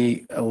may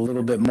be a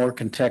little bit more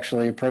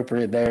contextually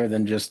appropriate there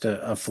than just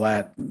a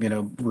flat,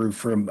 roof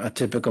from a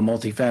typical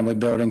multifamily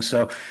building.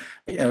 So,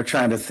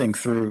 trying to think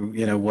through,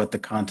 what the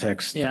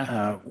context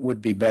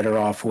would be better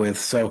off with.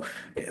 So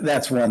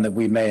that's one that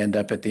we may end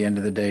up at the end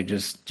of the day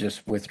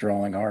just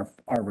withdrawing our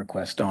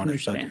request on it.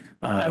 Understand.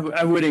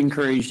 I would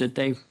encourage that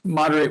they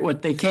moderate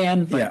what they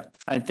can, but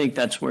I think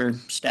that's where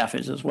staff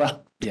is as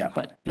well. Yeah.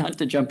 But not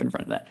to jump in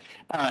front of that.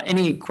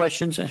 Any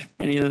questions?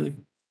 Any other?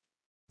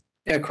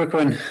 Yeah, quick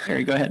one.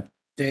 Harry, go ahead.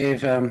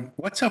 Dave,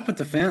 what's up with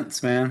the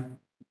fence, man?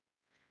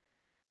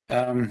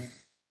 I'm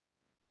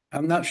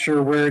not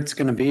sure where it's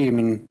going to be. I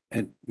mean,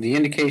 the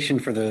indication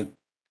for the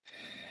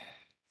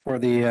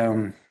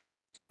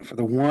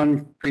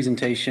one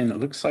presentation, it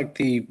looks like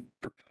the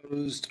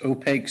proposed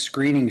opaque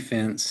screening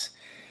fence.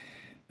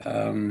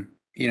 Do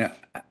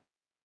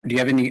you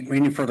have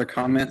any further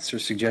comments or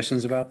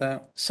suggestions about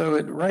that? So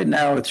right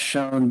now it's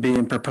shown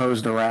being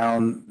proposed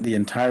around the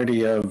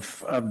entirety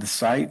of the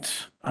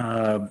site.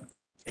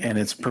 And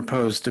it's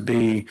proposed to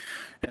be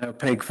an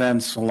opaque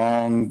fence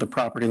along the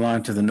property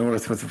line to the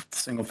north with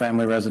single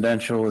family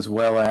residential, as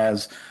well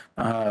as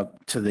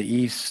to the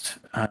east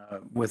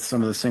with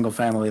some of the single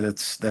family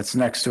that's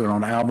next to it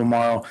on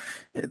Albemarle.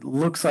 It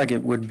looks like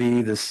it would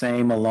be the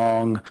same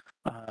along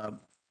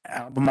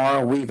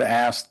Albemarle. We've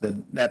asked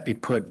that be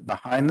put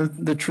behind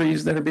the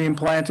trees that are being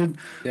planted.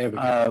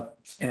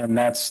 And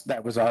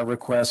that was our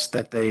request,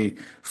 that they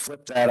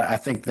flip that. I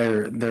think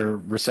they're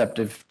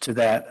receptive to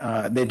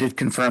that. They did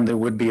confirm there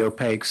would be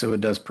opaque, so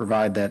it does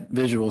provide that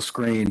visual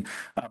screen.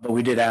 But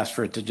we did ask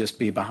for it to just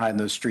be behind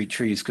those street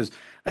trees, because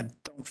I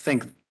don't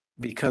think,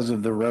 because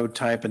of the road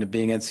type and it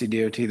being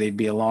NCDOT, they'd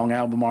be along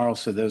Albemarle.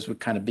 So those would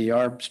kind of be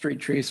our street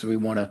trees. So we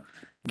want to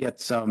get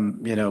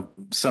some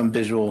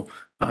visual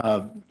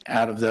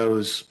out of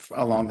those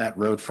along that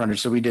road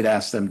frontage. So we did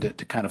ask them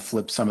to kind of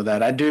flip some of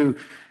that. I do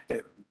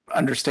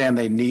understand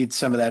they need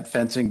some of that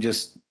fencing,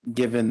 just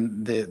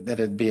given that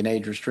it'd be an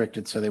age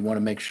restricted. So they want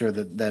to make sure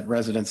that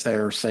residents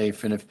there are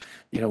safe. And if,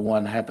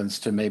 one happens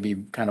to maybe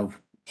kind of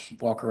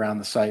walk around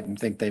the site and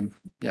think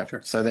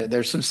so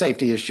there's some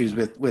safety issues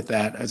with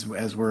that,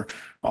 as we're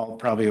all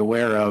probably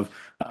aware of.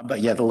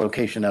 But the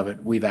location of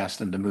it, we've asked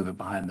them to move it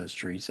behind those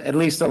trees, at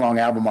least along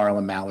Albemarle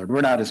and Mallard.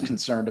 We're not as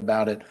concerned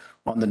about it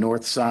on the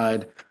north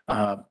side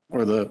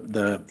or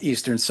the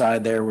eastern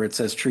side there where it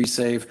says tree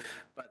safe,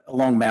 but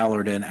along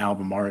Mallard and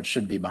Albemarle, it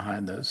should be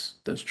behind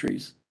those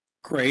trees.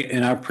 Great,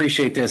 and I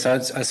appreciate this.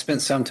 I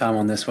spent some time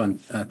on this one,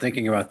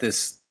 thinking about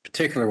this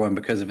particular one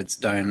because of its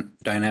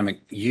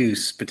dynamic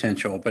use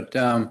potential. But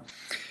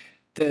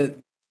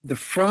the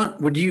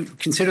front, would you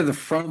consider the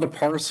front of the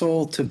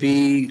parcel to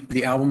be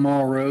the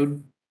Albemarle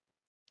Road?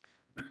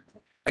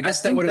 I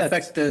guess that would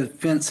affect the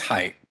fence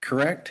height,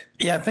 correct?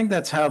 Yeah, I think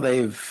that's how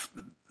we've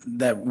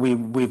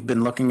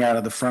been looking at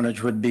it. The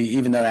frontage would be,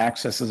 even though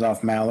access is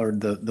off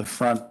Mallard, the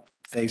front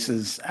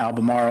faces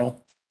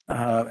Albemarle.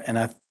 And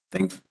I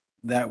think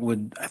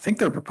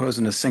they're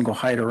proposing a single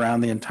height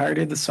around the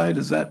entirety of the site.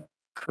 Is that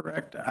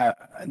correct? That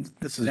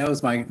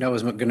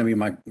was going to be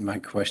my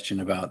question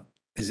about,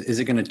 is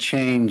it going to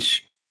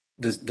change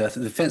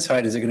the fence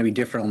height? Is it going to be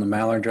different on the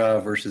Mallard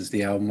Drive versus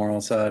the Albemarle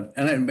side?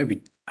 And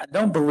maybe I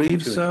don't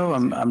believe so.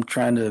 I'm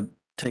trying to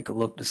take a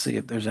look to see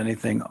if there's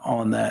anything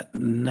on that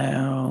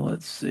now.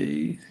 Let's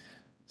see.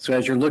 So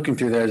as you're looking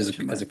through that,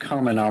 as a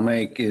comment I'll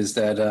make is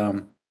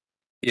that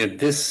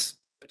this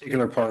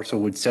particular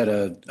parcel would set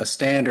a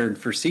standard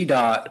for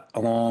CDOT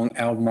along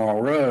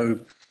Albemarle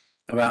Road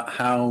about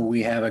how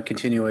we have a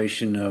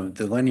continuation of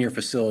the linear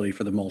facility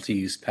for the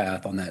multi-use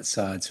path on that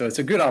side. So it's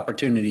a good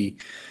opportunity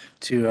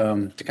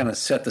to kind of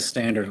set the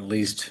standard, at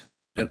least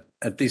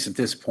at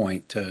this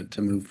point,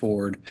 to move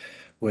forward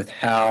with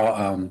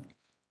how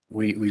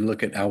we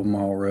look at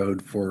Albemarle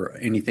Road for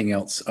anything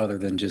else other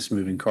than just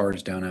moving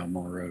cars down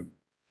Albemarle Road.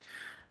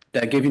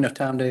 Did I give you enough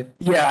time, Dave?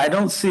 Yeah, I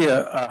don't see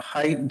a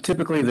height.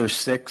 Typically, there's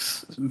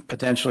 6,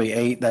 potentially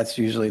 8. That's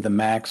usually the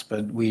max,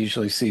 but we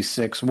usually see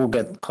 6. We'll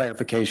get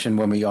clarification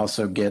when we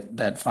also get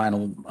that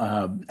final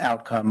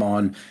outcome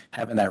on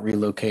having that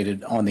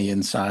relocated on the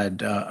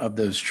inside of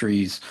those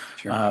trees.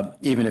 Sure.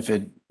 Even if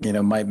it,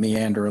 might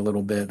meander a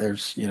little bit,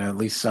 there's, at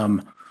least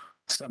some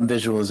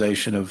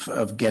visualization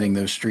of getting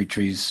those street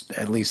trees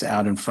at least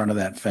out in front of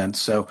that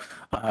fence. So,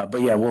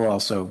 but yeah, we'll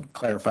also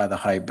clarify the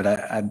height, but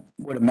I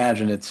would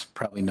imagine it's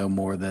probably no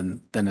more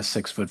than a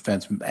 6-foot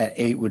fence. At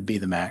 8 would be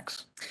the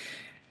max.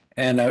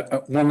 And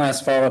one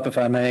last follow-up, if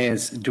I may,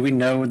 is do we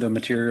know the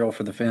material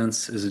for the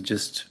fence? Is it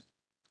just,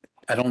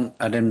 I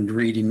didn't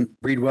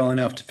read well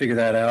enough to figure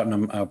that out,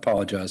 and I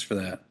apologize for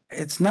that.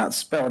 It's not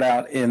spelled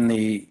out in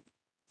the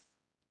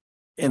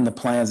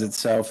plans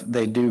itself.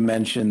 They do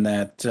mention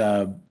that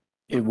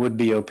it would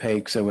be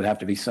opaque, so it would have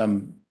to be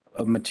some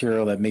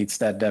material that meets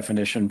that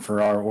definition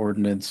for our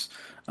ordinance.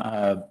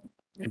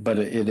 But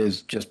it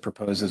is just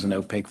proposed as an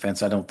opaque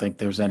fence. I don't think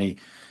there's any,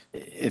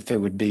 if it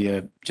would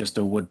be just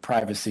a wood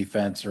privacy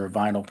fence or a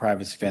vinyl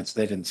privacy fence,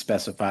 they didn't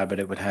specify, but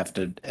it would have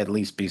to at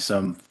least be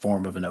some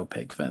form of an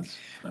opaque fence.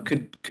 So.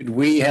 Could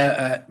we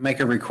make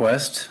a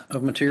request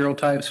of material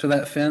types for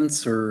that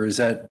fence, or is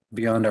that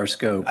beyond our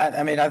scope?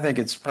 I mean, I think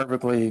it's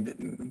perfectly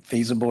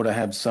feasible to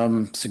have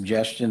some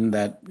suggestion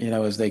that,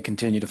 as they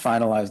continue to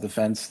finalize the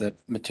fence, that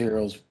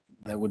materials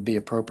that would be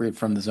appropriate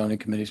from the zoning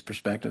committee's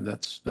perspective.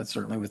 That's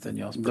certainly within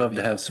y'all's. Love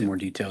to have some more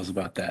details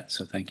about that.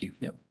 So thank you.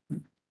 Yep.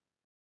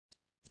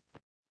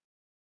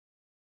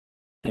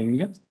 There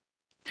you go.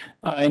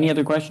 Any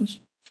other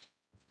questions?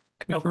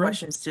 No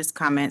questions, just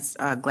comments.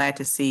 Glad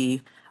to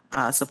see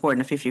supporting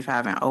the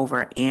 55 and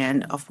over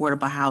and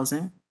affordable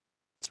housing.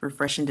 It's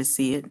refreshing to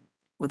see it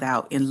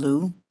without in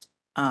lieu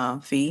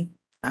fee.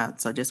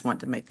 So just want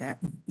to make that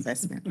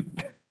investment.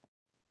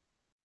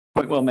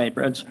 Quite well made,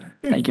 Rhodes.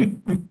 Thank you.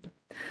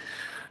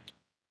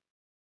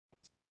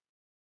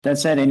 That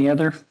said, any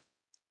other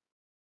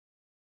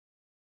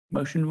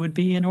motion would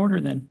be in order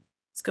then?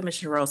 It's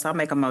Commissioner Rose. I'll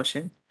make a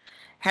motion.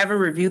 Having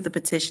reviewed the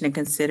petition and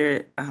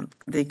considered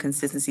the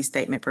consistency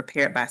statement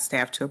prepared by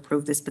staff to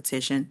approve this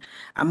petition,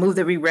 I move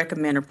that we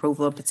recommend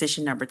approval of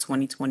petition number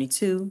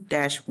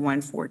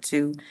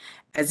 2022-142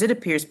 as it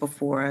appears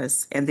before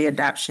us and the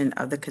adoption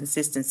of the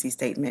consistency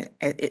statement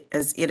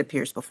as it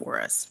appears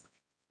before us.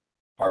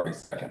 Harvey,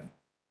 second.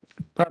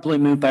 Properly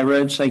moved by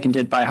Rhodes,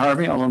 seconded by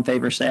Harvey. All in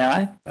favor, say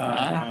aye.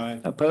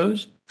 Aye.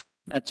 Opposed?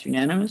 That's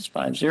unanimous,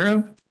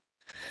 5-0.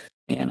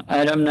 And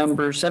item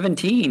number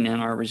 17 in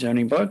our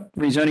rezoning book,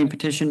 rezoning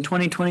petition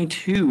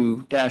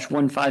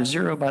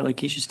 2022-150 by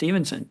Lakeisha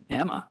Stevenson.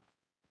 Emma,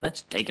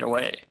 let's take it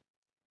away.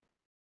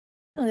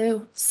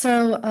 Hello.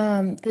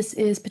 So this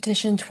is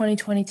petition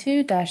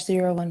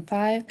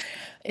 2022-015.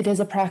 It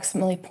is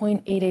approximately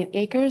 0.88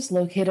 acres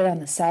located on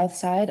the south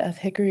side of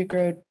Hickory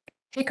Grove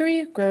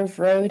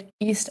Road,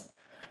 east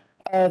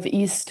of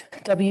East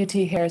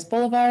W.T. Harris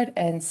Boulevard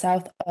and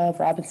south of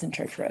Robinson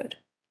Church Road.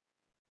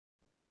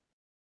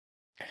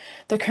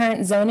 The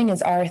current zoning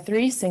is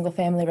R3, single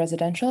family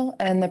residential,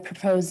 and the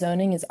proposed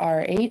zoning is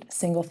R8,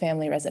 single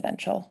family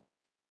residential.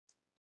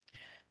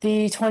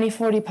 The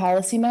 2040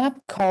 policy map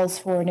calls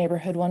for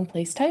neighborhood 1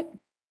 place type.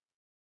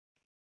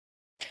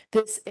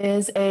 This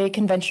is a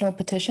conventional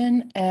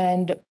petition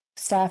and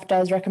staff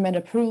does recommend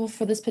approval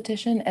for this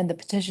petition, and the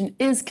petition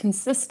is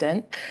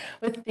consistent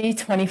with the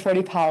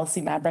 2040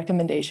 policy map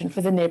recommendation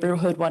for the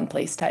neighborhood 1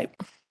 place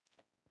type.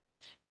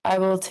 I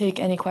will take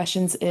any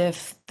questions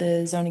if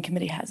the zoning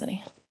committee has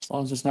any. As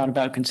long as it's not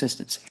about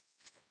consistency.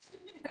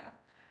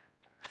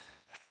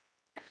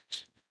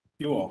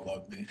 You all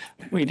love me.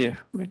 We do.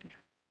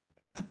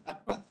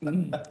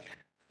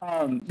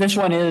 This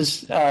one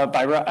is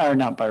by right, or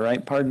not by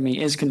right, pardon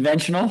me, is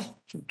conventional.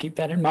 So keep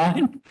that in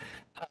mind.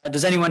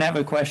 Does anyone have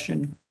a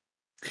question,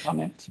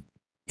 comment?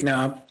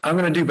 I'm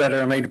going to do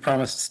better. I made a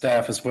promise to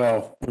staff as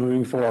well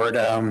moving forward,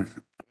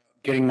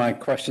 getting my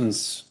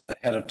questions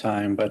ahead of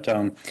time. But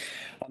on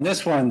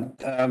this one,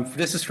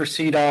 this is for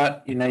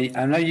CDOT.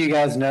 I know you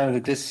guys know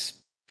that this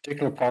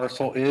particular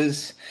parcel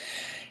is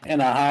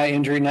in a high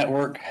injury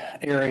network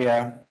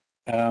area,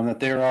 that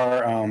there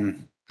are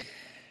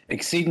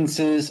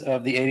exceedances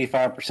of the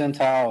 85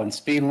 percentile and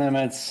speed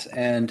limits.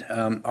 And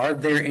are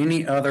there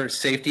any other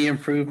safety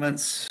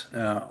improvements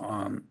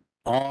on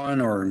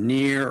or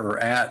near or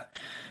at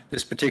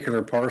this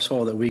particular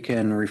parcel that we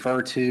can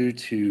refer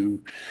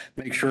to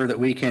make sure that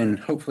we can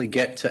hopefully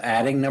get to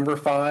adding number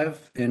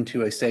 5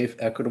 into a safe,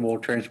 equitable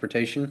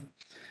transportation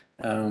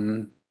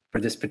for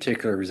this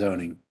particular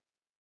zoning?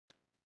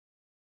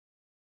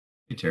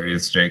 Hey, Terry,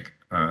 it's Jake.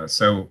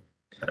 So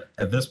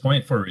At this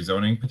point, for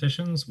rezoning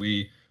petitions,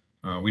 we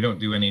don't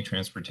do any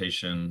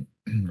transportation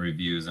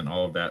reviews, and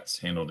all of that's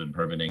handled in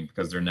permitting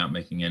because they're not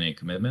making any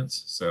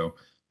commitments. So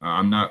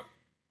I'm not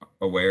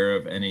aware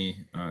of any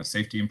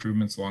safety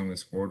improvements along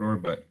this corridor,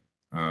 but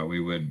we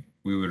would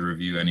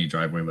review any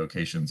driveway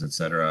locations, et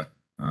cetera,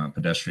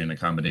 pedestrian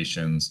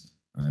accommodations,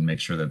 and make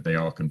sure that they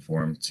all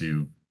conform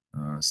to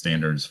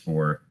standards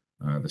for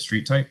the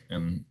street type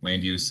and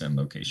land use and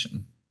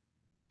location.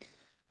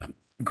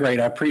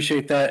 Great, I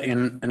appreciate that.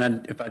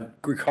 And if I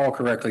recall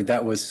correctly,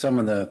 that was some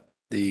of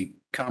the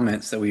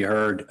comments that we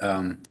heard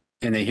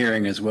in the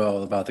hearing as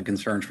well about the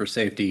concerns for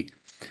safety.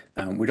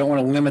 We don't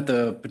want to limit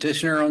the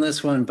petitioner on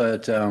this one,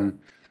 but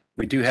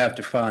we do have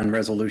to find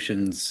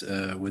resolutions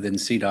within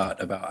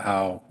CDOT about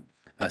how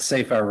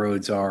safe our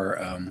roads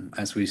are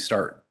as we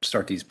start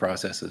these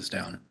processes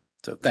down.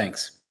 So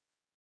thanks.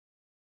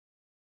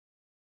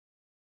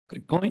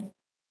 Good point.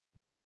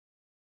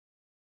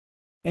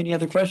 Any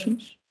other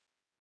questions?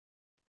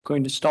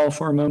 Going to stall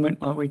for a moment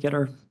while we get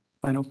our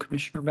final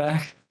commissioner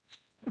back.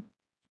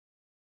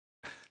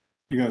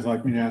 You guys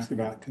like me to ask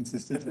about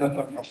consistency?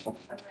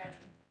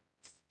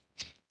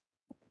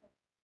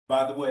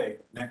 By the way,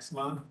 next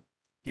month,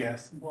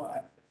 guess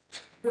what?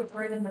 We're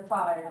bringing the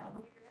fire.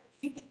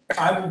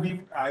 I will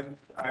be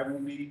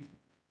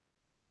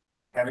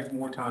having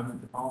more time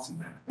with the policy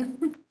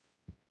man.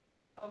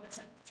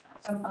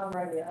 I'm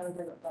ready. I was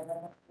gonna play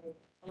that.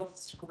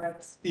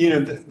 You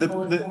know,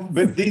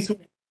 but these,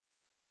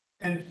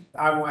 and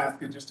I will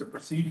ask you just a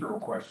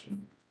procedural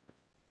question.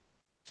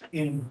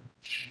 In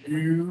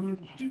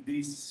June, do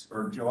these,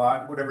 or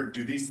July, whatever,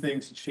 do these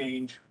things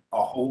change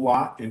a whole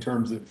lot in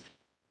terms of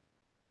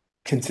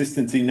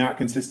consistency, not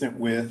consistent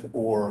with,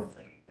 or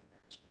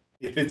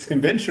if it's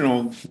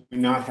conventional, we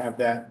not have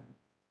that,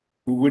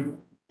 we would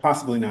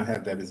possibly not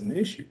have that as an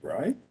issue,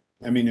 right?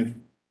 I mean, if.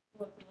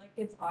 Look, like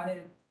it's auto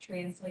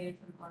translated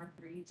from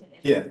R3 to.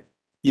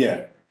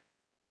 Yeah.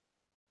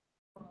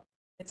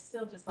 It's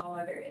still just all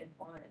other in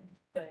one,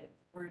 but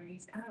we're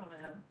using, I don't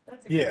know.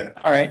 That's Yeah.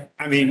 All right.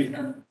 I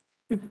mean.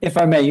 If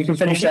I may, you can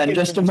finish that in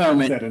just a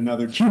moment. At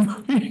another.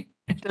 Would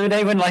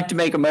anyone like to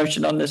make a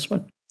motion on this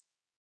one?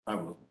 I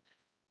will.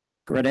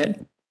 Go right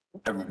ahead.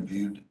 I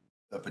reviewed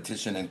the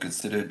petition and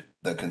considered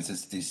the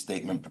consistency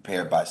statement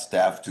prepared by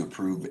staff to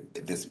approve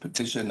this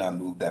petition. I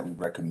move that we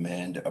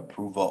recommend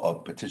approval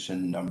of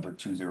petition number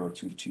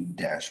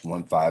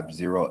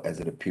 2022-150 as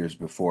it appears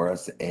before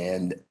us,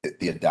 and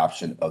the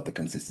adoption of the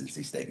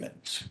consistency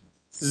statement.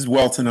 This is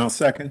Welton, I'll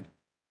second.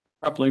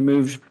 Properly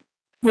moved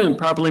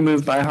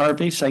by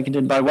Harvey,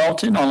 seconded by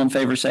Welton. All in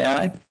favor, say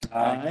aye.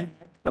 Aye.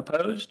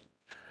 Opposed?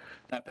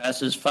 That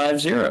passes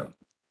 5-0.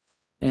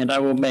 And I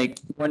will make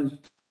one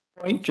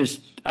point,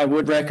 I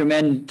would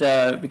recommend,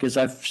 because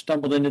I've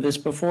stumbled into this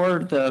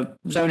before, the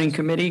zoning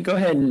committee, go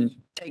ahead and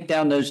take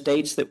down those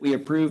dates that we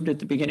approved at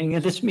the beginning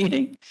of this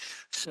meeting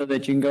so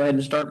that you can go ahead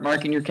and start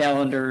marking your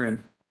calendar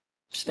and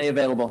stay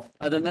available.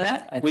 Other than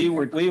that, We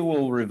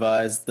will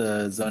revise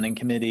the zoning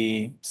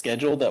committee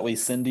schedule that we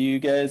send to you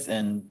guys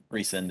and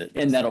resend it.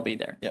 And that'll be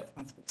there. Yep.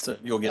 So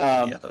you'll get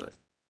a PDF of it.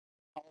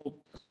 I'll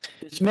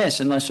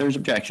dismiss unless there's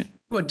objection.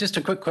 Well, just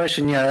a quick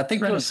question. Yeah, I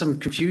think there was some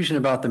confusion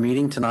about the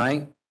meeting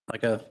tonight,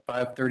 like a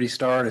 5:30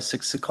 start, a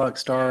 6 o'clock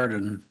start.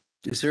 And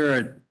is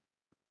there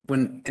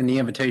when in the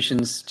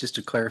invitations, just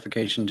a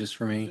clarification just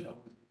for me?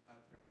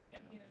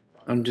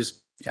 It'll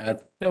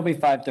be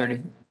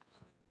 5:30.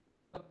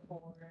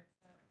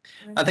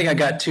 I think I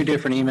got two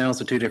different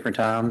emails at two different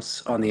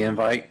times on the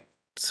invite.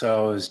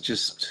 So it's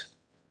just,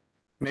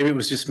 maybe it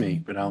was just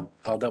me, but I'll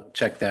double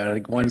check that. I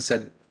think one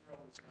said